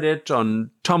 on Reddit, on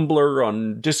Tumblr,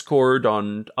 on Discord,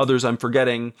 on others I'm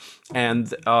forgetting,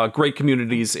 and great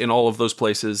communities in all of those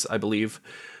places, I believe.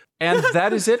 And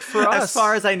that is it for us. As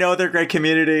far as I know, they're great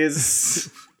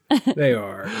communities. They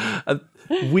are.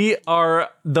 We are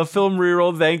the Film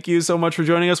Reroll. Thank you so much for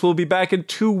joining us. We'll be back in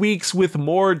 2 weeks with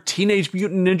more Teenage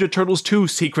Mutant Ninja Turtles 2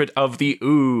 Secret of the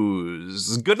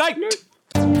Ooze. Good night.